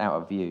just out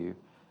of view.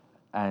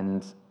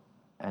 And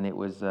it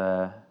was,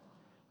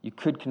 you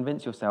could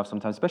convince yourself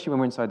sometimes, especially when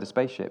we're inside the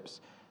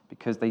spaceships,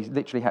 because they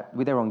literally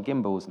they were on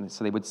gimbals, and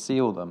so they would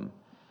seal them.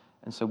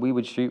 And so we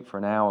would shoot for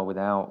an hour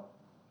without,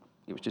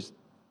 it was just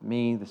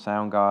me, the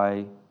sound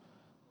guy,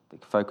 the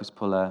focus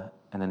puller,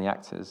 and then the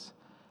actors.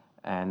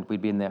 And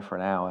we'd be in there for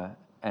an hour,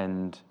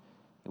 and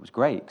it was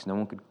great, because no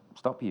one could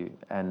stop you.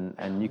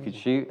 And you could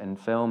shoot and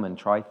film and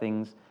try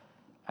things,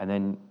 and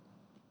then,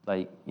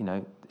 like,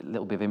 a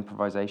little bit of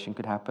improvisation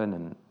could happen,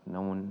 and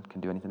no one can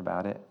do anything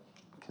about it,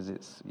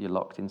 because you're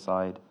locked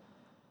inside.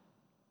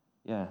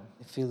 Yeah.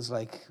 It feels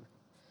like,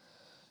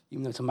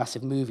 even though it's a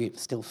massive movie, it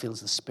still feels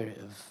the spirit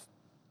of...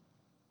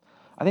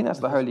 I think that's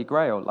the holy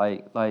grail.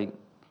 There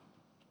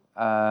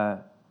are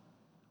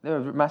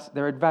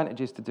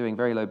advantages to doing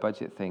very low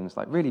budget things,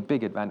 like really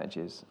big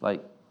advantages,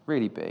 like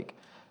really big,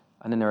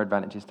 and then there are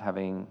advantages to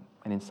having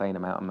an insane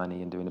amount of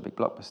money and doing a big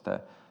blockbuster,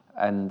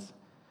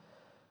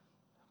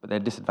 but there are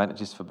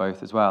disadvantages for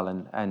both as well.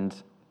 And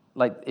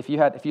like if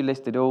you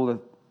listed all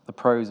the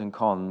pros and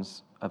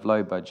cons of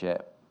low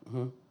budget,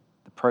 the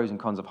pros and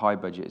cons of high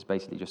budget is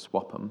basically just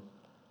swap them,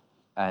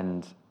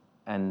 and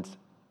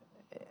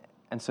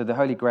so the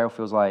Holy Grail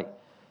feels like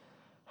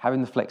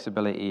having the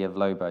flexibility of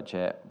low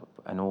budget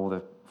and all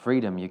the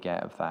freedom you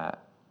get of that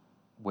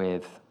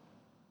with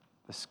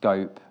the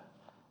scope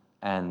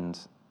and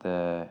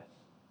the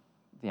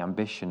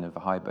ambition of a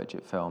high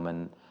budget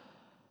film.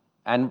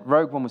 And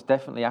Rogue One was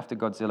definitely, after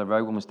Godzilla,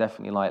 Rogue One was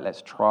definitely like,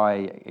 let's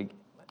try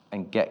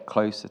and get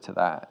closer to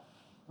that.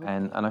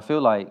 And I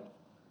feel like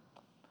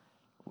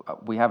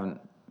I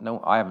haven't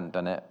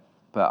done it,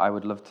 but I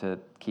would love to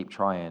keep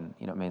trying,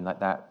 you know what I mean? Like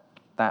that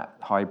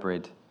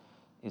hybrid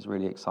is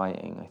really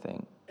exciting, I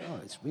think. Oh,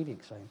 it's really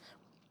exciting.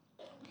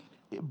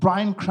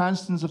 Bryan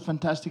Cranston's a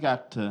fantastic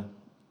actor,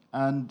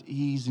 and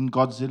he's in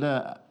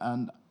Godzilla.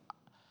 And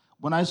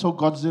when I saw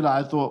Godzilla,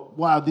 I thought,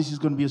 wow, this is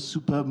going to be a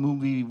superb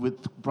movie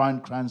with Bryan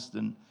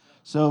Cranston.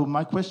 So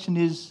my question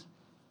is,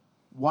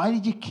 why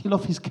did you kill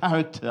off his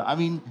character? I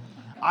mean,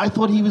 I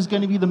thought he was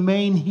going to be the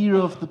main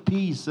hero of the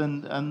piece,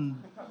 and the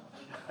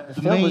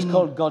film was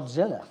called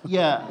Godzilla.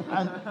 Yeah,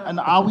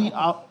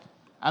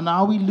 and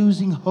are we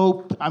losing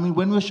hope? I mean,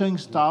 when we're showing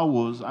Star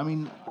Wars, I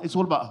mean, it's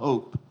all about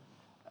hope.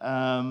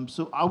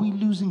 So are we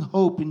losing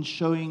hope in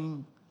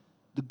showing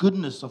the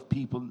goodness of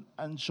people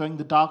and showing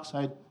the dark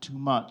side too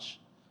much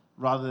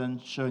rather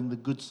than showing the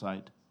good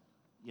side?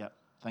 Yeah,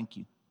 thank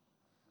you.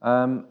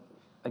 I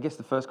guess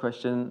the first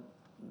question,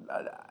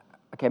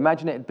 okay,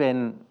 imagine it had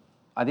been,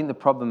 I think the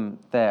problem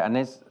there, and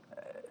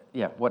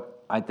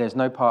there's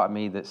no part of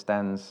me that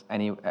stands at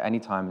any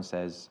time and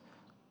says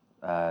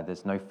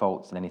there's no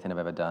faults in anything I've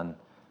ever done,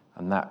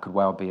 and that could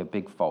well be a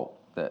big fault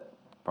that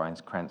Bryan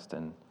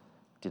Cranston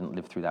didn't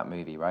live through that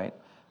movie, right?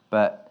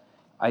 But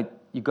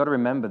you've got to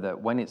remember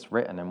that when it's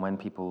written and when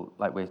people,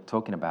 like we're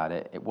talking about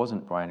it, it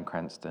wasn't Bryan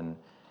Cranston.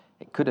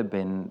 It could have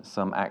been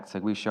some actor.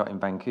 We shot in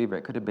Vancouver.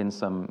 It could have been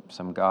some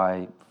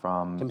guy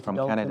from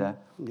Timothy Canada.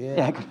 Dalton.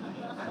 Yeah.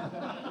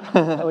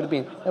 That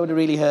would have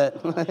really hurt.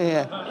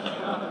 Yeah.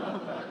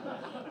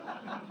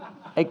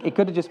 It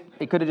could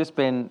have just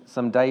been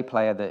some day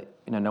player that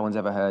no one's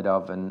ever heard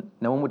of, and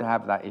no one would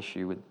have that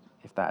issue with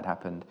if that had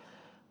happened.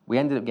 We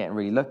ended up getting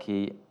really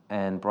lucky,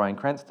 and Bryan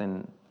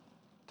Cranston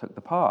took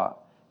the part,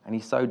 and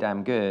he's so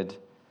damn good.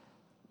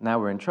 Now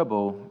we're in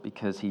trouble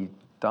because he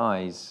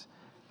dies,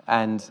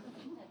 and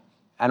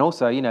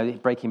also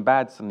Breaking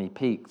Bad suddenly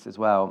peaked as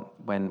well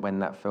when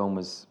that film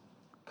was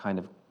kind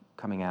of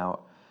coming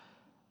out.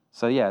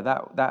 So yeah,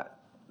 that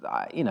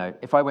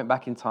if I went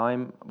back in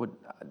time,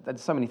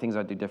 there's so many things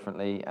I'd do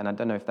differently, and I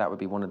don't know if that would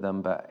be one of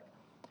them, but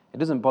it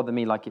doesn't bother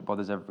me like it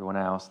bothers everyone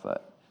else.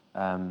 That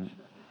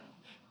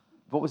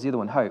what was the other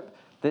one? Hope.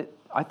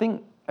 I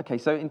think. Okay,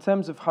 so in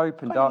terms of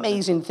hope and Quite darkness, an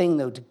amazing thing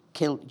though to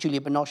kill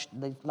Julia Binoche.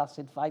 They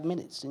lasted 5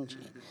 minutes, didn't she,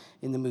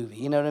 in the movie?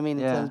 You know what I mean?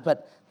 Yeah.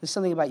 But there's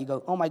something about you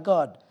go, oh my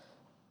God,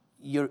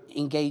 you're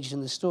engaged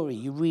in the story.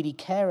 You really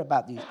care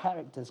about these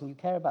characters and you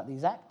care about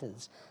these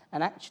actors.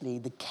 And actually,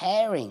 the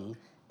caring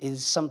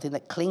is something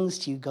that clings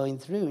to you going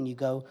through, and you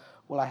go,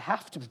 well, I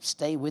have to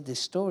stay with this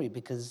story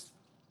because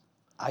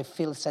I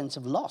feel a sense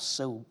of loss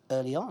so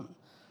early on.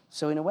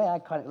 So in a way, I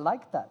kind of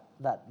like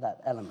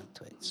that element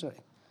to it. Sorry.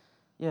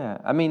 Yeah,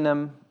 I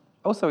mean,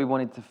 also we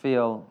wanted to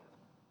feel,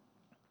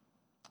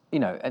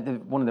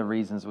 one of the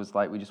reasons was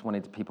like we just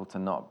wanted people to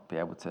not be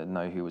able to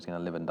know who was going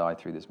to live and die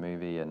through this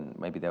movie, and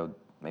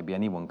maybe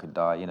anyone could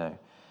die,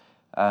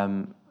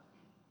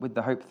 With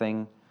the hope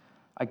thing,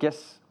 I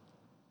guess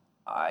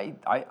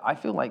I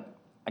feel like,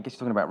 I guess you're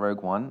talking about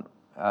Rogue One.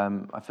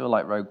 I feel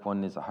like Rogue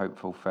One is a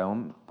hopeful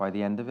film by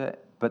the end of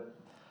it, but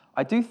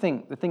I do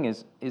think the thing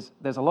is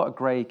there's a lot of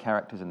grey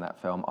characters in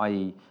that film,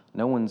 i.e.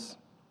 no one's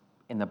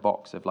in the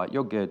box of like,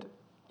 you're good,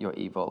 you're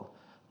evil.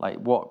 Like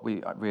what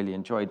we really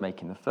enjoyed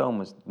making the film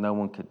was no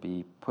one could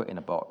be put in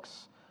a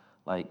box.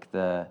 Like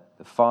the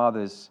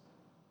father's,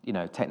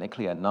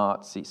 technically a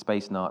Nazi,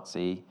 space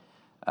Nazi,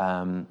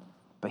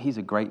 but he's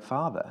a great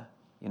father,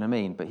 you know what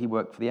I mean? But he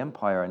worked for the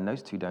Empire, and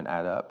those two don't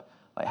add up.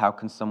 Like how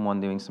can someone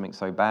doing something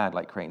so bad,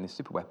 like creating this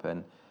super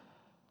weapon,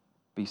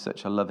 be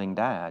such a loving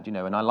dad,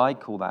 And I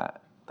like all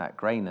that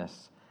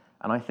greyness.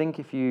 And I think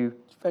if you...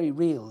 It's very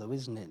real though,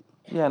 isn't it?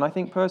 Yeah, and I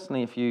think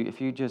personally, if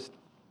you just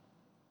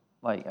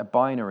like a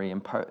binary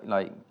and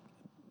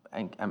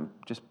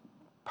just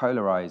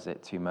polarize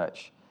it too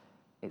much,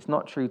 it's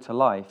not true to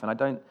life.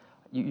 And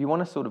you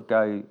want to sort of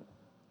go,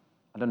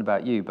 I don't know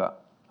about you,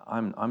 but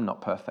I'm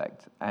not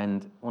perfect.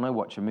 And when I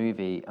watch a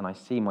movie and I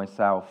see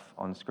myself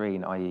on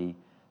screen, i.e.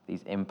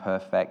 these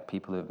imperfect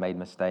people who have made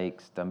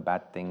mistakes, done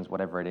bad things,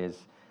 whatever it is,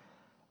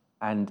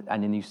 and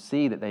then you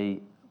see that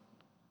they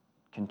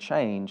can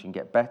change and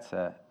get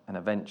better and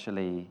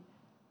eventually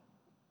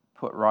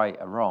put right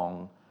a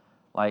wrong,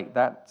 like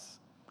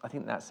I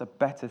think that's a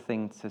better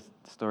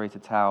story to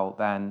tell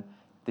than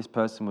this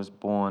person was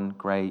born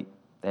great,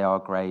 they are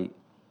great.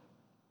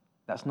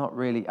 That's not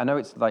really, I know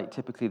it's like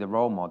typically the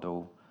role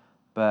model,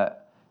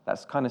 but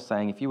that's kind of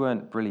saying if you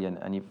weren't brilliant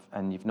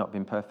and you've not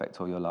been perfect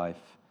all your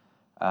life,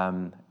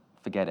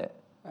 forget it.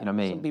 You know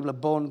what I mean? Some people are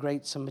born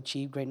great, some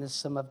achieve greatness,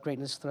 some have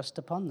greatness thrust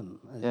upon them,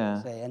 as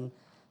you say. And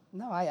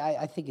no,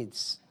 I think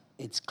it's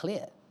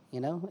clear.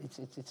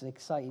 It's an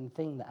exciting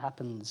thing that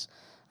happens,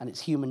 and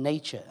it's human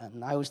nature.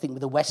 And I always think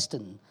with a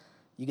Western,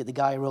 you get the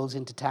guy who rolls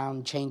into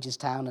town, changes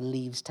town, and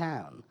leaves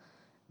town.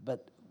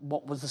 But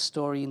what was the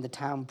story in the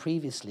town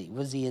previously?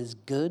 Was he as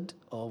good,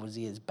 or was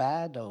he as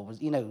bad, or was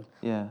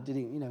Yeah. Did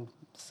he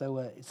So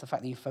it's the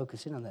fact that you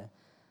focus in on there.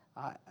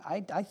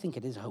 I think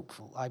it is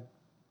hopeful.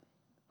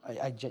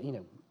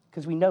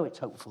 Because we know it's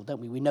hopeful,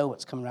 don't we? We know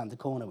what's coming around the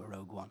corner with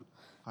Rogue One.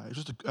 Hi,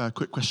 just a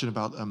quick question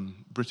about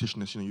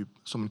Britishness.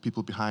 So many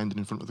people behind and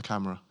in front of the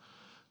camera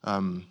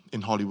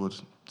in Hollywood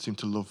seem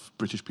to love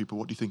British people.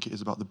 What do you think it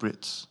is about the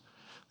Brits,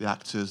 the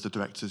actors, the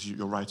directors,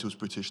 your writer was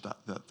British, that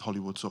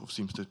Hollywood sort of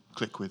seems to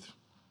click with?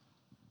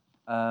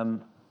 I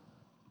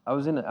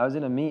was in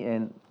a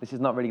meeting. This is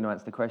not really going to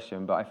answer the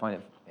question, but I find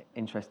it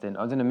interesting.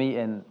 I was in a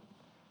meeting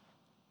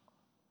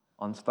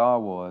on Star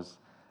Wars,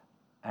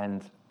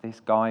 and this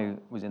guy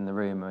was in the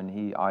room,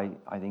 and I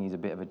think he's a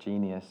bit of a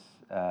genius.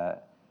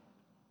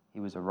 He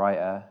was a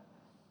writer,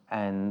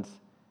 and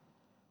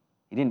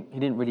he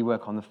didn't really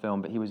work on the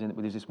film, but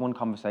there's this one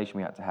conversation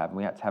we had to have, and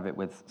we had to have it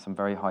with some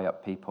very high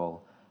up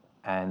people,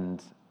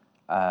 and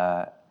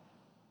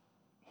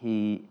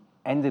he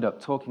ended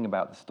up talking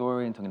about the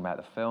story and talking about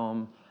the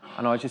film,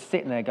 and I was just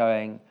sitting there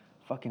going,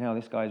 fucking hell,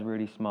 this guy's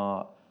really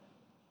smart.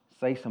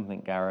 Say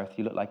something, Gareth,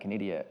 you look like an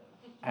idiot.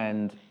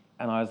 And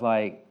I was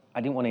like,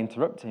 I didn't want to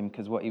interrupt him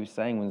because what he was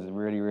saying was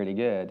really, really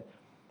good.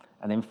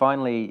 And then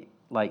finally,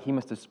 like, he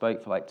must have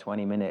spoke for like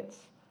 20 minutes,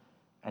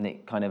 and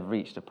it kind of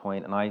reached a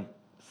point, and I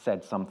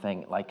said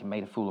something, like,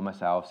 made a fool of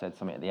myself, said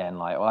something at the end,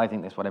 like, well, I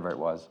think this, whatever it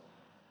was.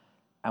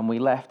 And we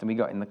left, and we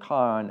got in the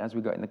car, and as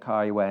we got in the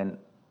car, he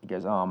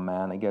goes, oh,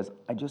 man, he goes,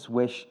 I just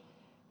wish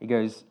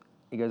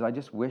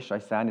I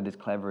sounded as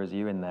clever as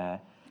you in there.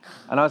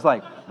 And I was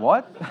like,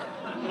 what?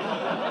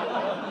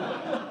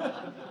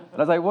 And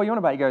I was like, what are you on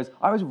about? He goes,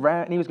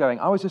 and he was going,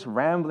 I was just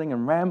rambling,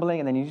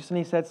 and then you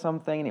suddenly said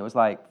something, and it was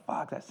like,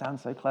 fuck, that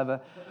sounds so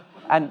clever.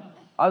 And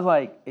I was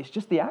like, it's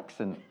just the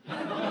accent.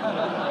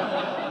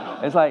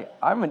 It's like,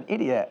 I'm an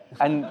idiot.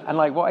 And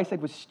like, what I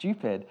said was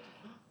stupid.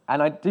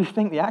 And I do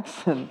think the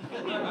accent,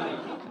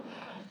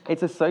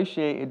 it's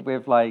associated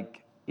with,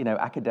 like, you know,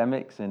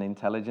 academics and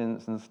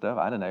intelligence and stuff.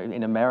 I don't know,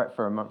 in America,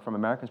 from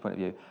Americans' point of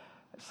view,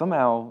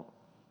 somehow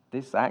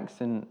this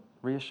accent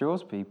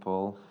reassures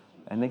people,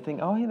 and they think,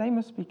 oh, yeah, they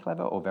must be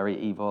clever or very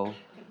evil.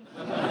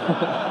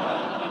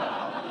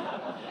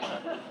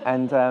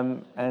 And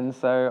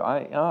so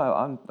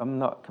I'm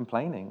not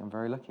complaining. I'm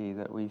very lucky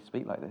that we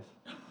speak like this.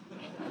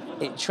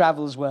 It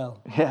travels well.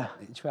 Yeah.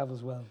 It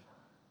travels well.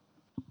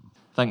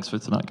 Thanks for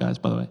tonight, guys,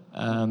 by the way.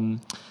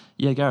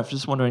 Yeah, Gareth,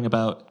 just wondering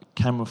about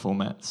camera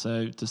format.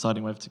 So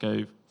deciding whether to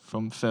go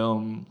from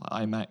film,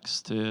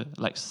 IMAX, to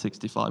Alexa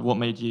 65. What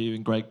made you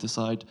and Greg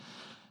decide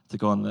to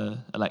go on the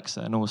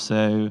Alexa? And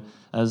also,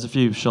 there's a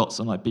few shots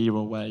on like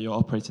B-roll where you're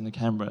operating the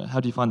camera. How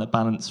do you find that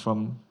balance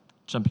from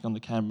jumping on the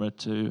camera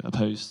to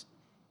opposed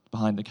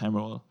behind the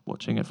camera or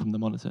watching it from the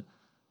monitor?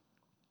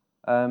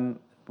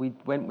 We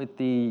went with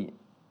the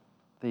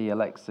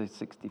Alexa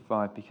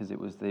 65 because it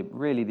was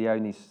really the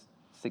only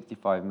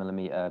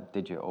 65mm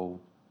digital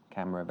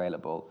camera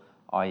available,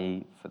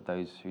 i.e., for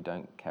those who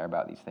don't care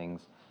about these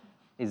things,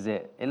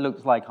 it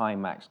looks like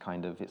IMAX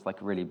kind of. It's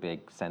like a really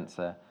big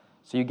sensor.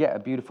 So you get a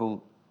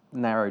beautiful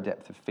narrow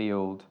depth of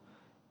field,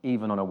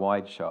 even on a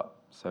wide shot.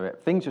 So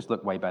things just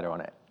look way better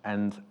on it.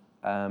 And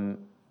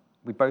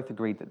we both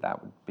agreed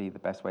that would be the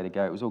best way to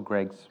go. It was all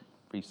Greg's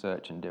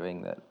research and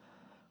doing that.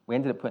 We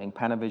ended up putting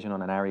Panavision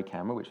on an Arri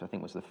camera, which I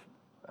think was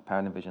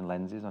Panavision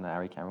lenses on an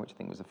Arri camera, which I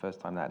think was the first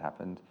time that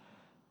happened.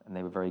 And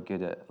they were very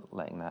good at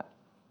letting that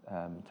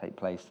take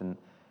place. And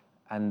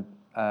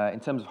in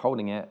terms of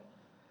holding it,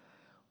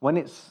 when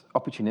it's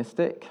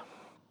opportunistic,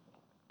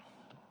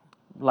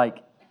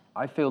 like,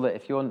 I feel that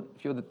if you're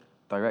the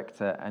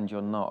director and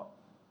you're not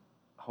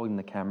holding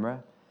the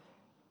camera,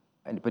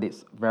 but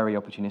it's very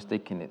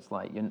opportunistic, and it's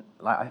like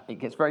it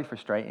gets very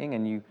frustrating,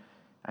 and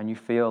you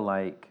feel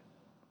like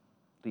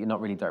that you're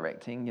not really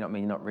directing. You know what I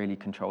mean? You're not really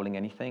controlling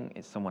anything.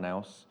 It's someone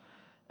else.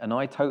 And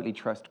I totally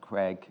trust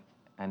Craig,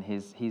 and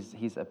he's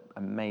an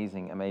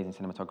amazing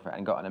cinematographer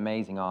and got an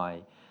amazing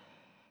eye.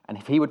 And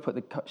if he would put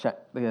the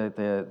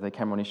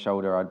camera on his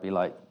shoulder, I'd be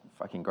like,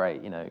 fucking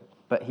great, you know.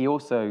 But he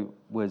also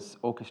was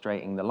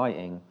orchestrating the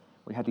lighting.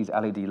 We had these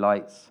LED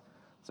lights,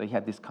 so he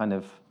had this kind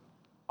of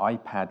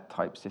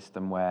iPad-type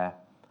system where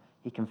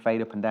he can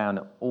fade up and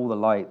down all the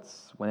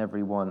lights whenever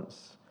he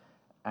wants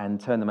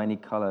and turn them any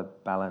color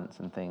balance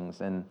and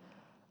things. And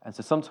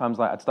so sometimes,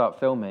 like, I'd start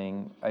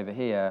filming over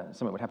here,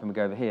 something would happen, we'd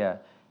go over here.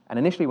 And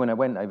initially when I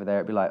went over there,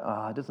 it'd be like,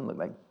 it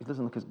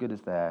doesn't look as good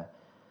as there.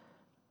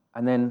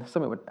 And then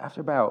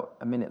after about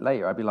a minute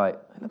later, I'd be like,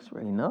 it looks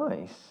really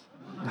nice.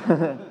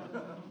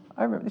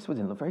 I remember this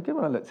didn't look very good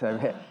when I looked over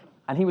here.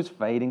 And he was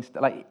fading,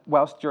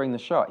 whilst during the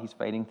shot, he's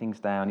fading things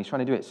down. He's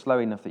trying to do it slow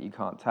enough that you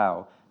can't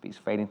tell, but he's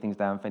fading things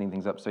down, fading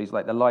things up. So he's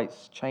like, the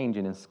light's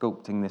changing and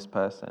sculpting this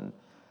person.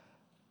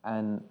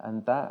 And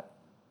that,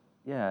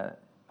 yeah,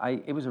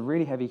 it was a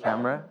really heavy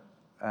camera,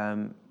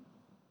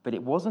 but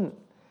it wasn't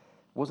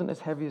as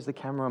heavy as the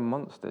camera on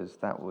Monsters.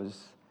 That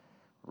was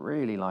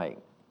really like,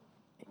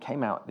 it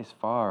came out this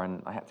far,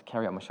 and I had to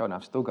carry it on my shoulder.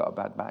 And I've still got a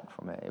bad back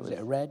from it. Was it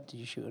a red?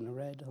 Did you shoot in a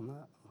red on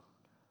that?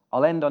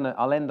 I'll end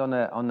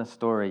on a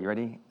story. You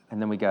ready? And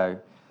then we go.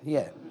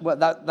 Yeah. Well,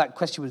 that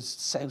question was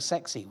so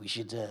sexy. We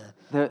should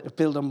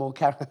build on more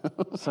cameras.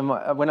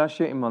 So when I was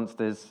shooting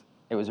Monsters,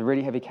 it was a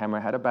really heavy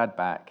camera. I had a bad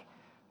back.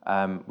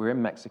 We were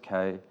in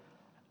Mexico,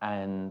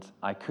 and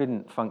I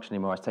couldn't function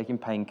anymore. I was taking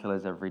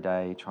painkillers every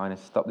day, trying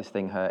to stop this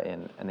thing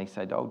hurting. And they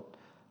said,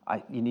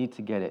 you need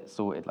to get it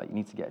sorted. Like, you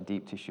need to get a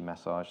deep tissue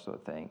massage sort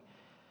of thing.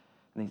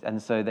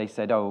 And so they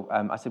said,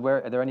 I said,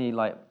 are there any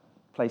like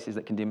places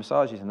that can do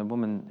massages? And the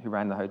woman who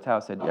ran the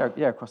hotel said,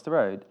 yeah, across the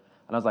road.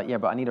 And I was like, yeah,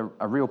 but I need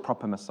a real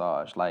proper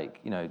massage, like,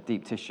 you know,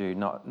 deep tissue,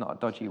 not a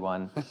dodgy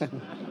one.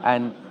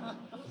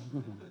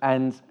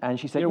 and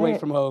she said, you're away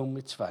from home,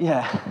 it's fine.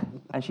 Yeah.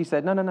 And she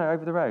said, no,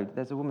 over the road.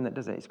 There's a woman that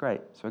does it. It's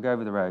great. So I go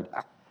over the road,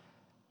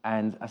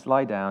 and I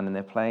lie down, and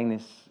they're playing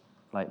this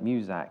like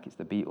music. It's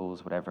the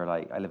Beatles, whatever,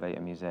 like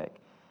elevator music.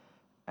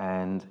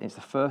 And it's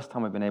the first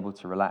time I've been able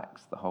to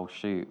relax the whole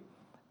shoot.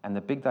 And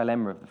the big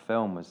dilemma of the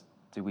film was,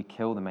 do we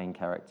kill the main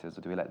characters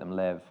or do we let them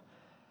live?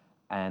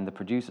 And the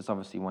producers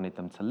obviously wanted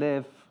them to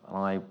live, and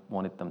I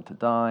wanted them to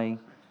die.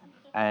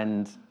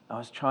 And I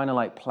was trying to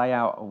like play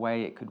out a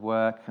way it could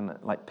work and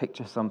like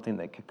picture something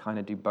that could kind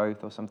of do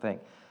both or something.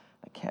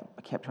 I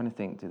kept trying to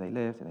think, do they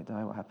live? Do they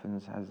die? What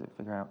happens? How does it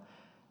figure out?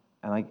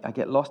 And I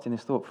get lost in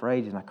this thought for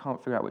ages, and I can't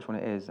figure out which one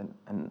it is.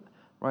 And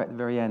right at the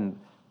very end,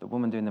 the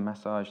woman doing the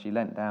massage, she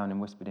leant down and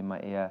whispered in my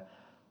ear,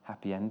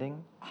 "Happy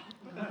ending."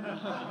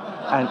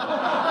 And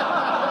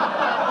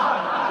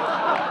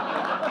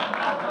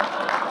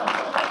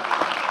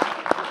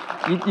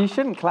you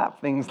shouldn't clap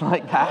things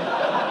like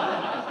that.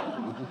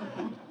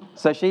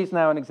 So she's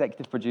now an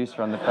executive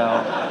producer on the film.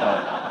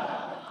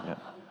 Yeah.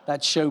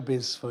 That's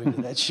showbiz for you.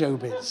 That's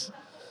showbiz.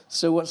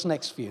 So what's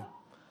next for you?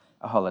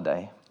 A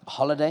holiday A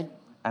holiday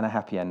and a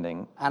happy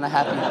ending. and a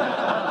happy.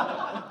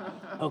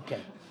 Okay.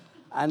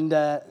 And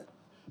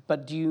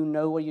but do you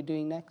know what you're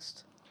doing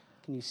next?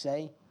 Can you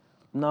say?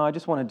 No, I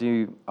just want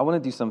to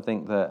do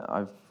something that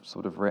I've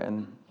sort of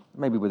written,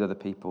 maybe with other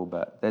people,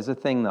 but there's a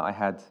thing that I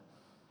had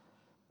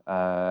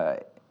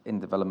in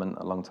development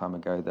a long time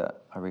ago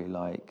that I really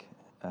like.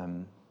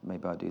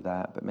 Maybe I'll do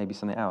that, but maybe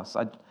something else.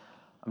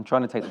 I'm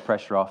trying to take the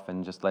pressure off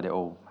and just let it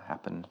all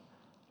happen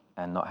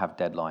and not have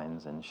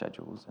deadlines and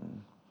schedules.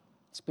 And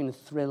It's been a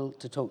thrill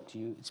to talk to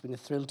you. It's been a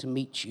thrill to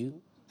meet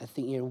you. I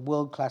think you're a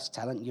world-class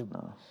talent. You're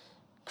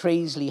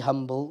crazily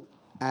humble,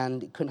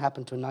 and it couldn't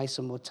happen to a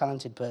nicer, more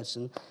talented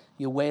person.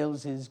 You're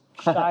Wales's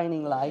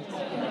shining light.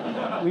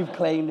 We've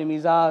claimed him.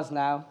 He's ours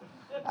now.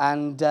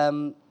 And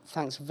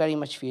thanks very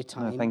much for your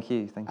time. No, thank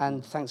you. Thank you.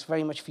 And thanks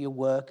very much for your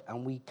work,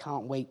 and we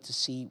can't wait to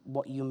see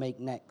what you make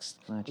next.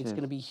 No, It's cheers.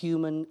 going to be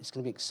human, it's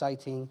going to be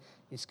exciting,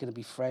 it's going to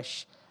be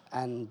fresh,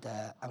 and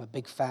I'm a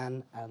big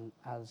fan,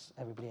 as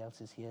everybody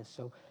else is here.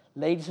 So,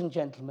 ladies and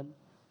gentlemen,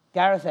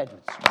 Gareth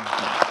Edwards.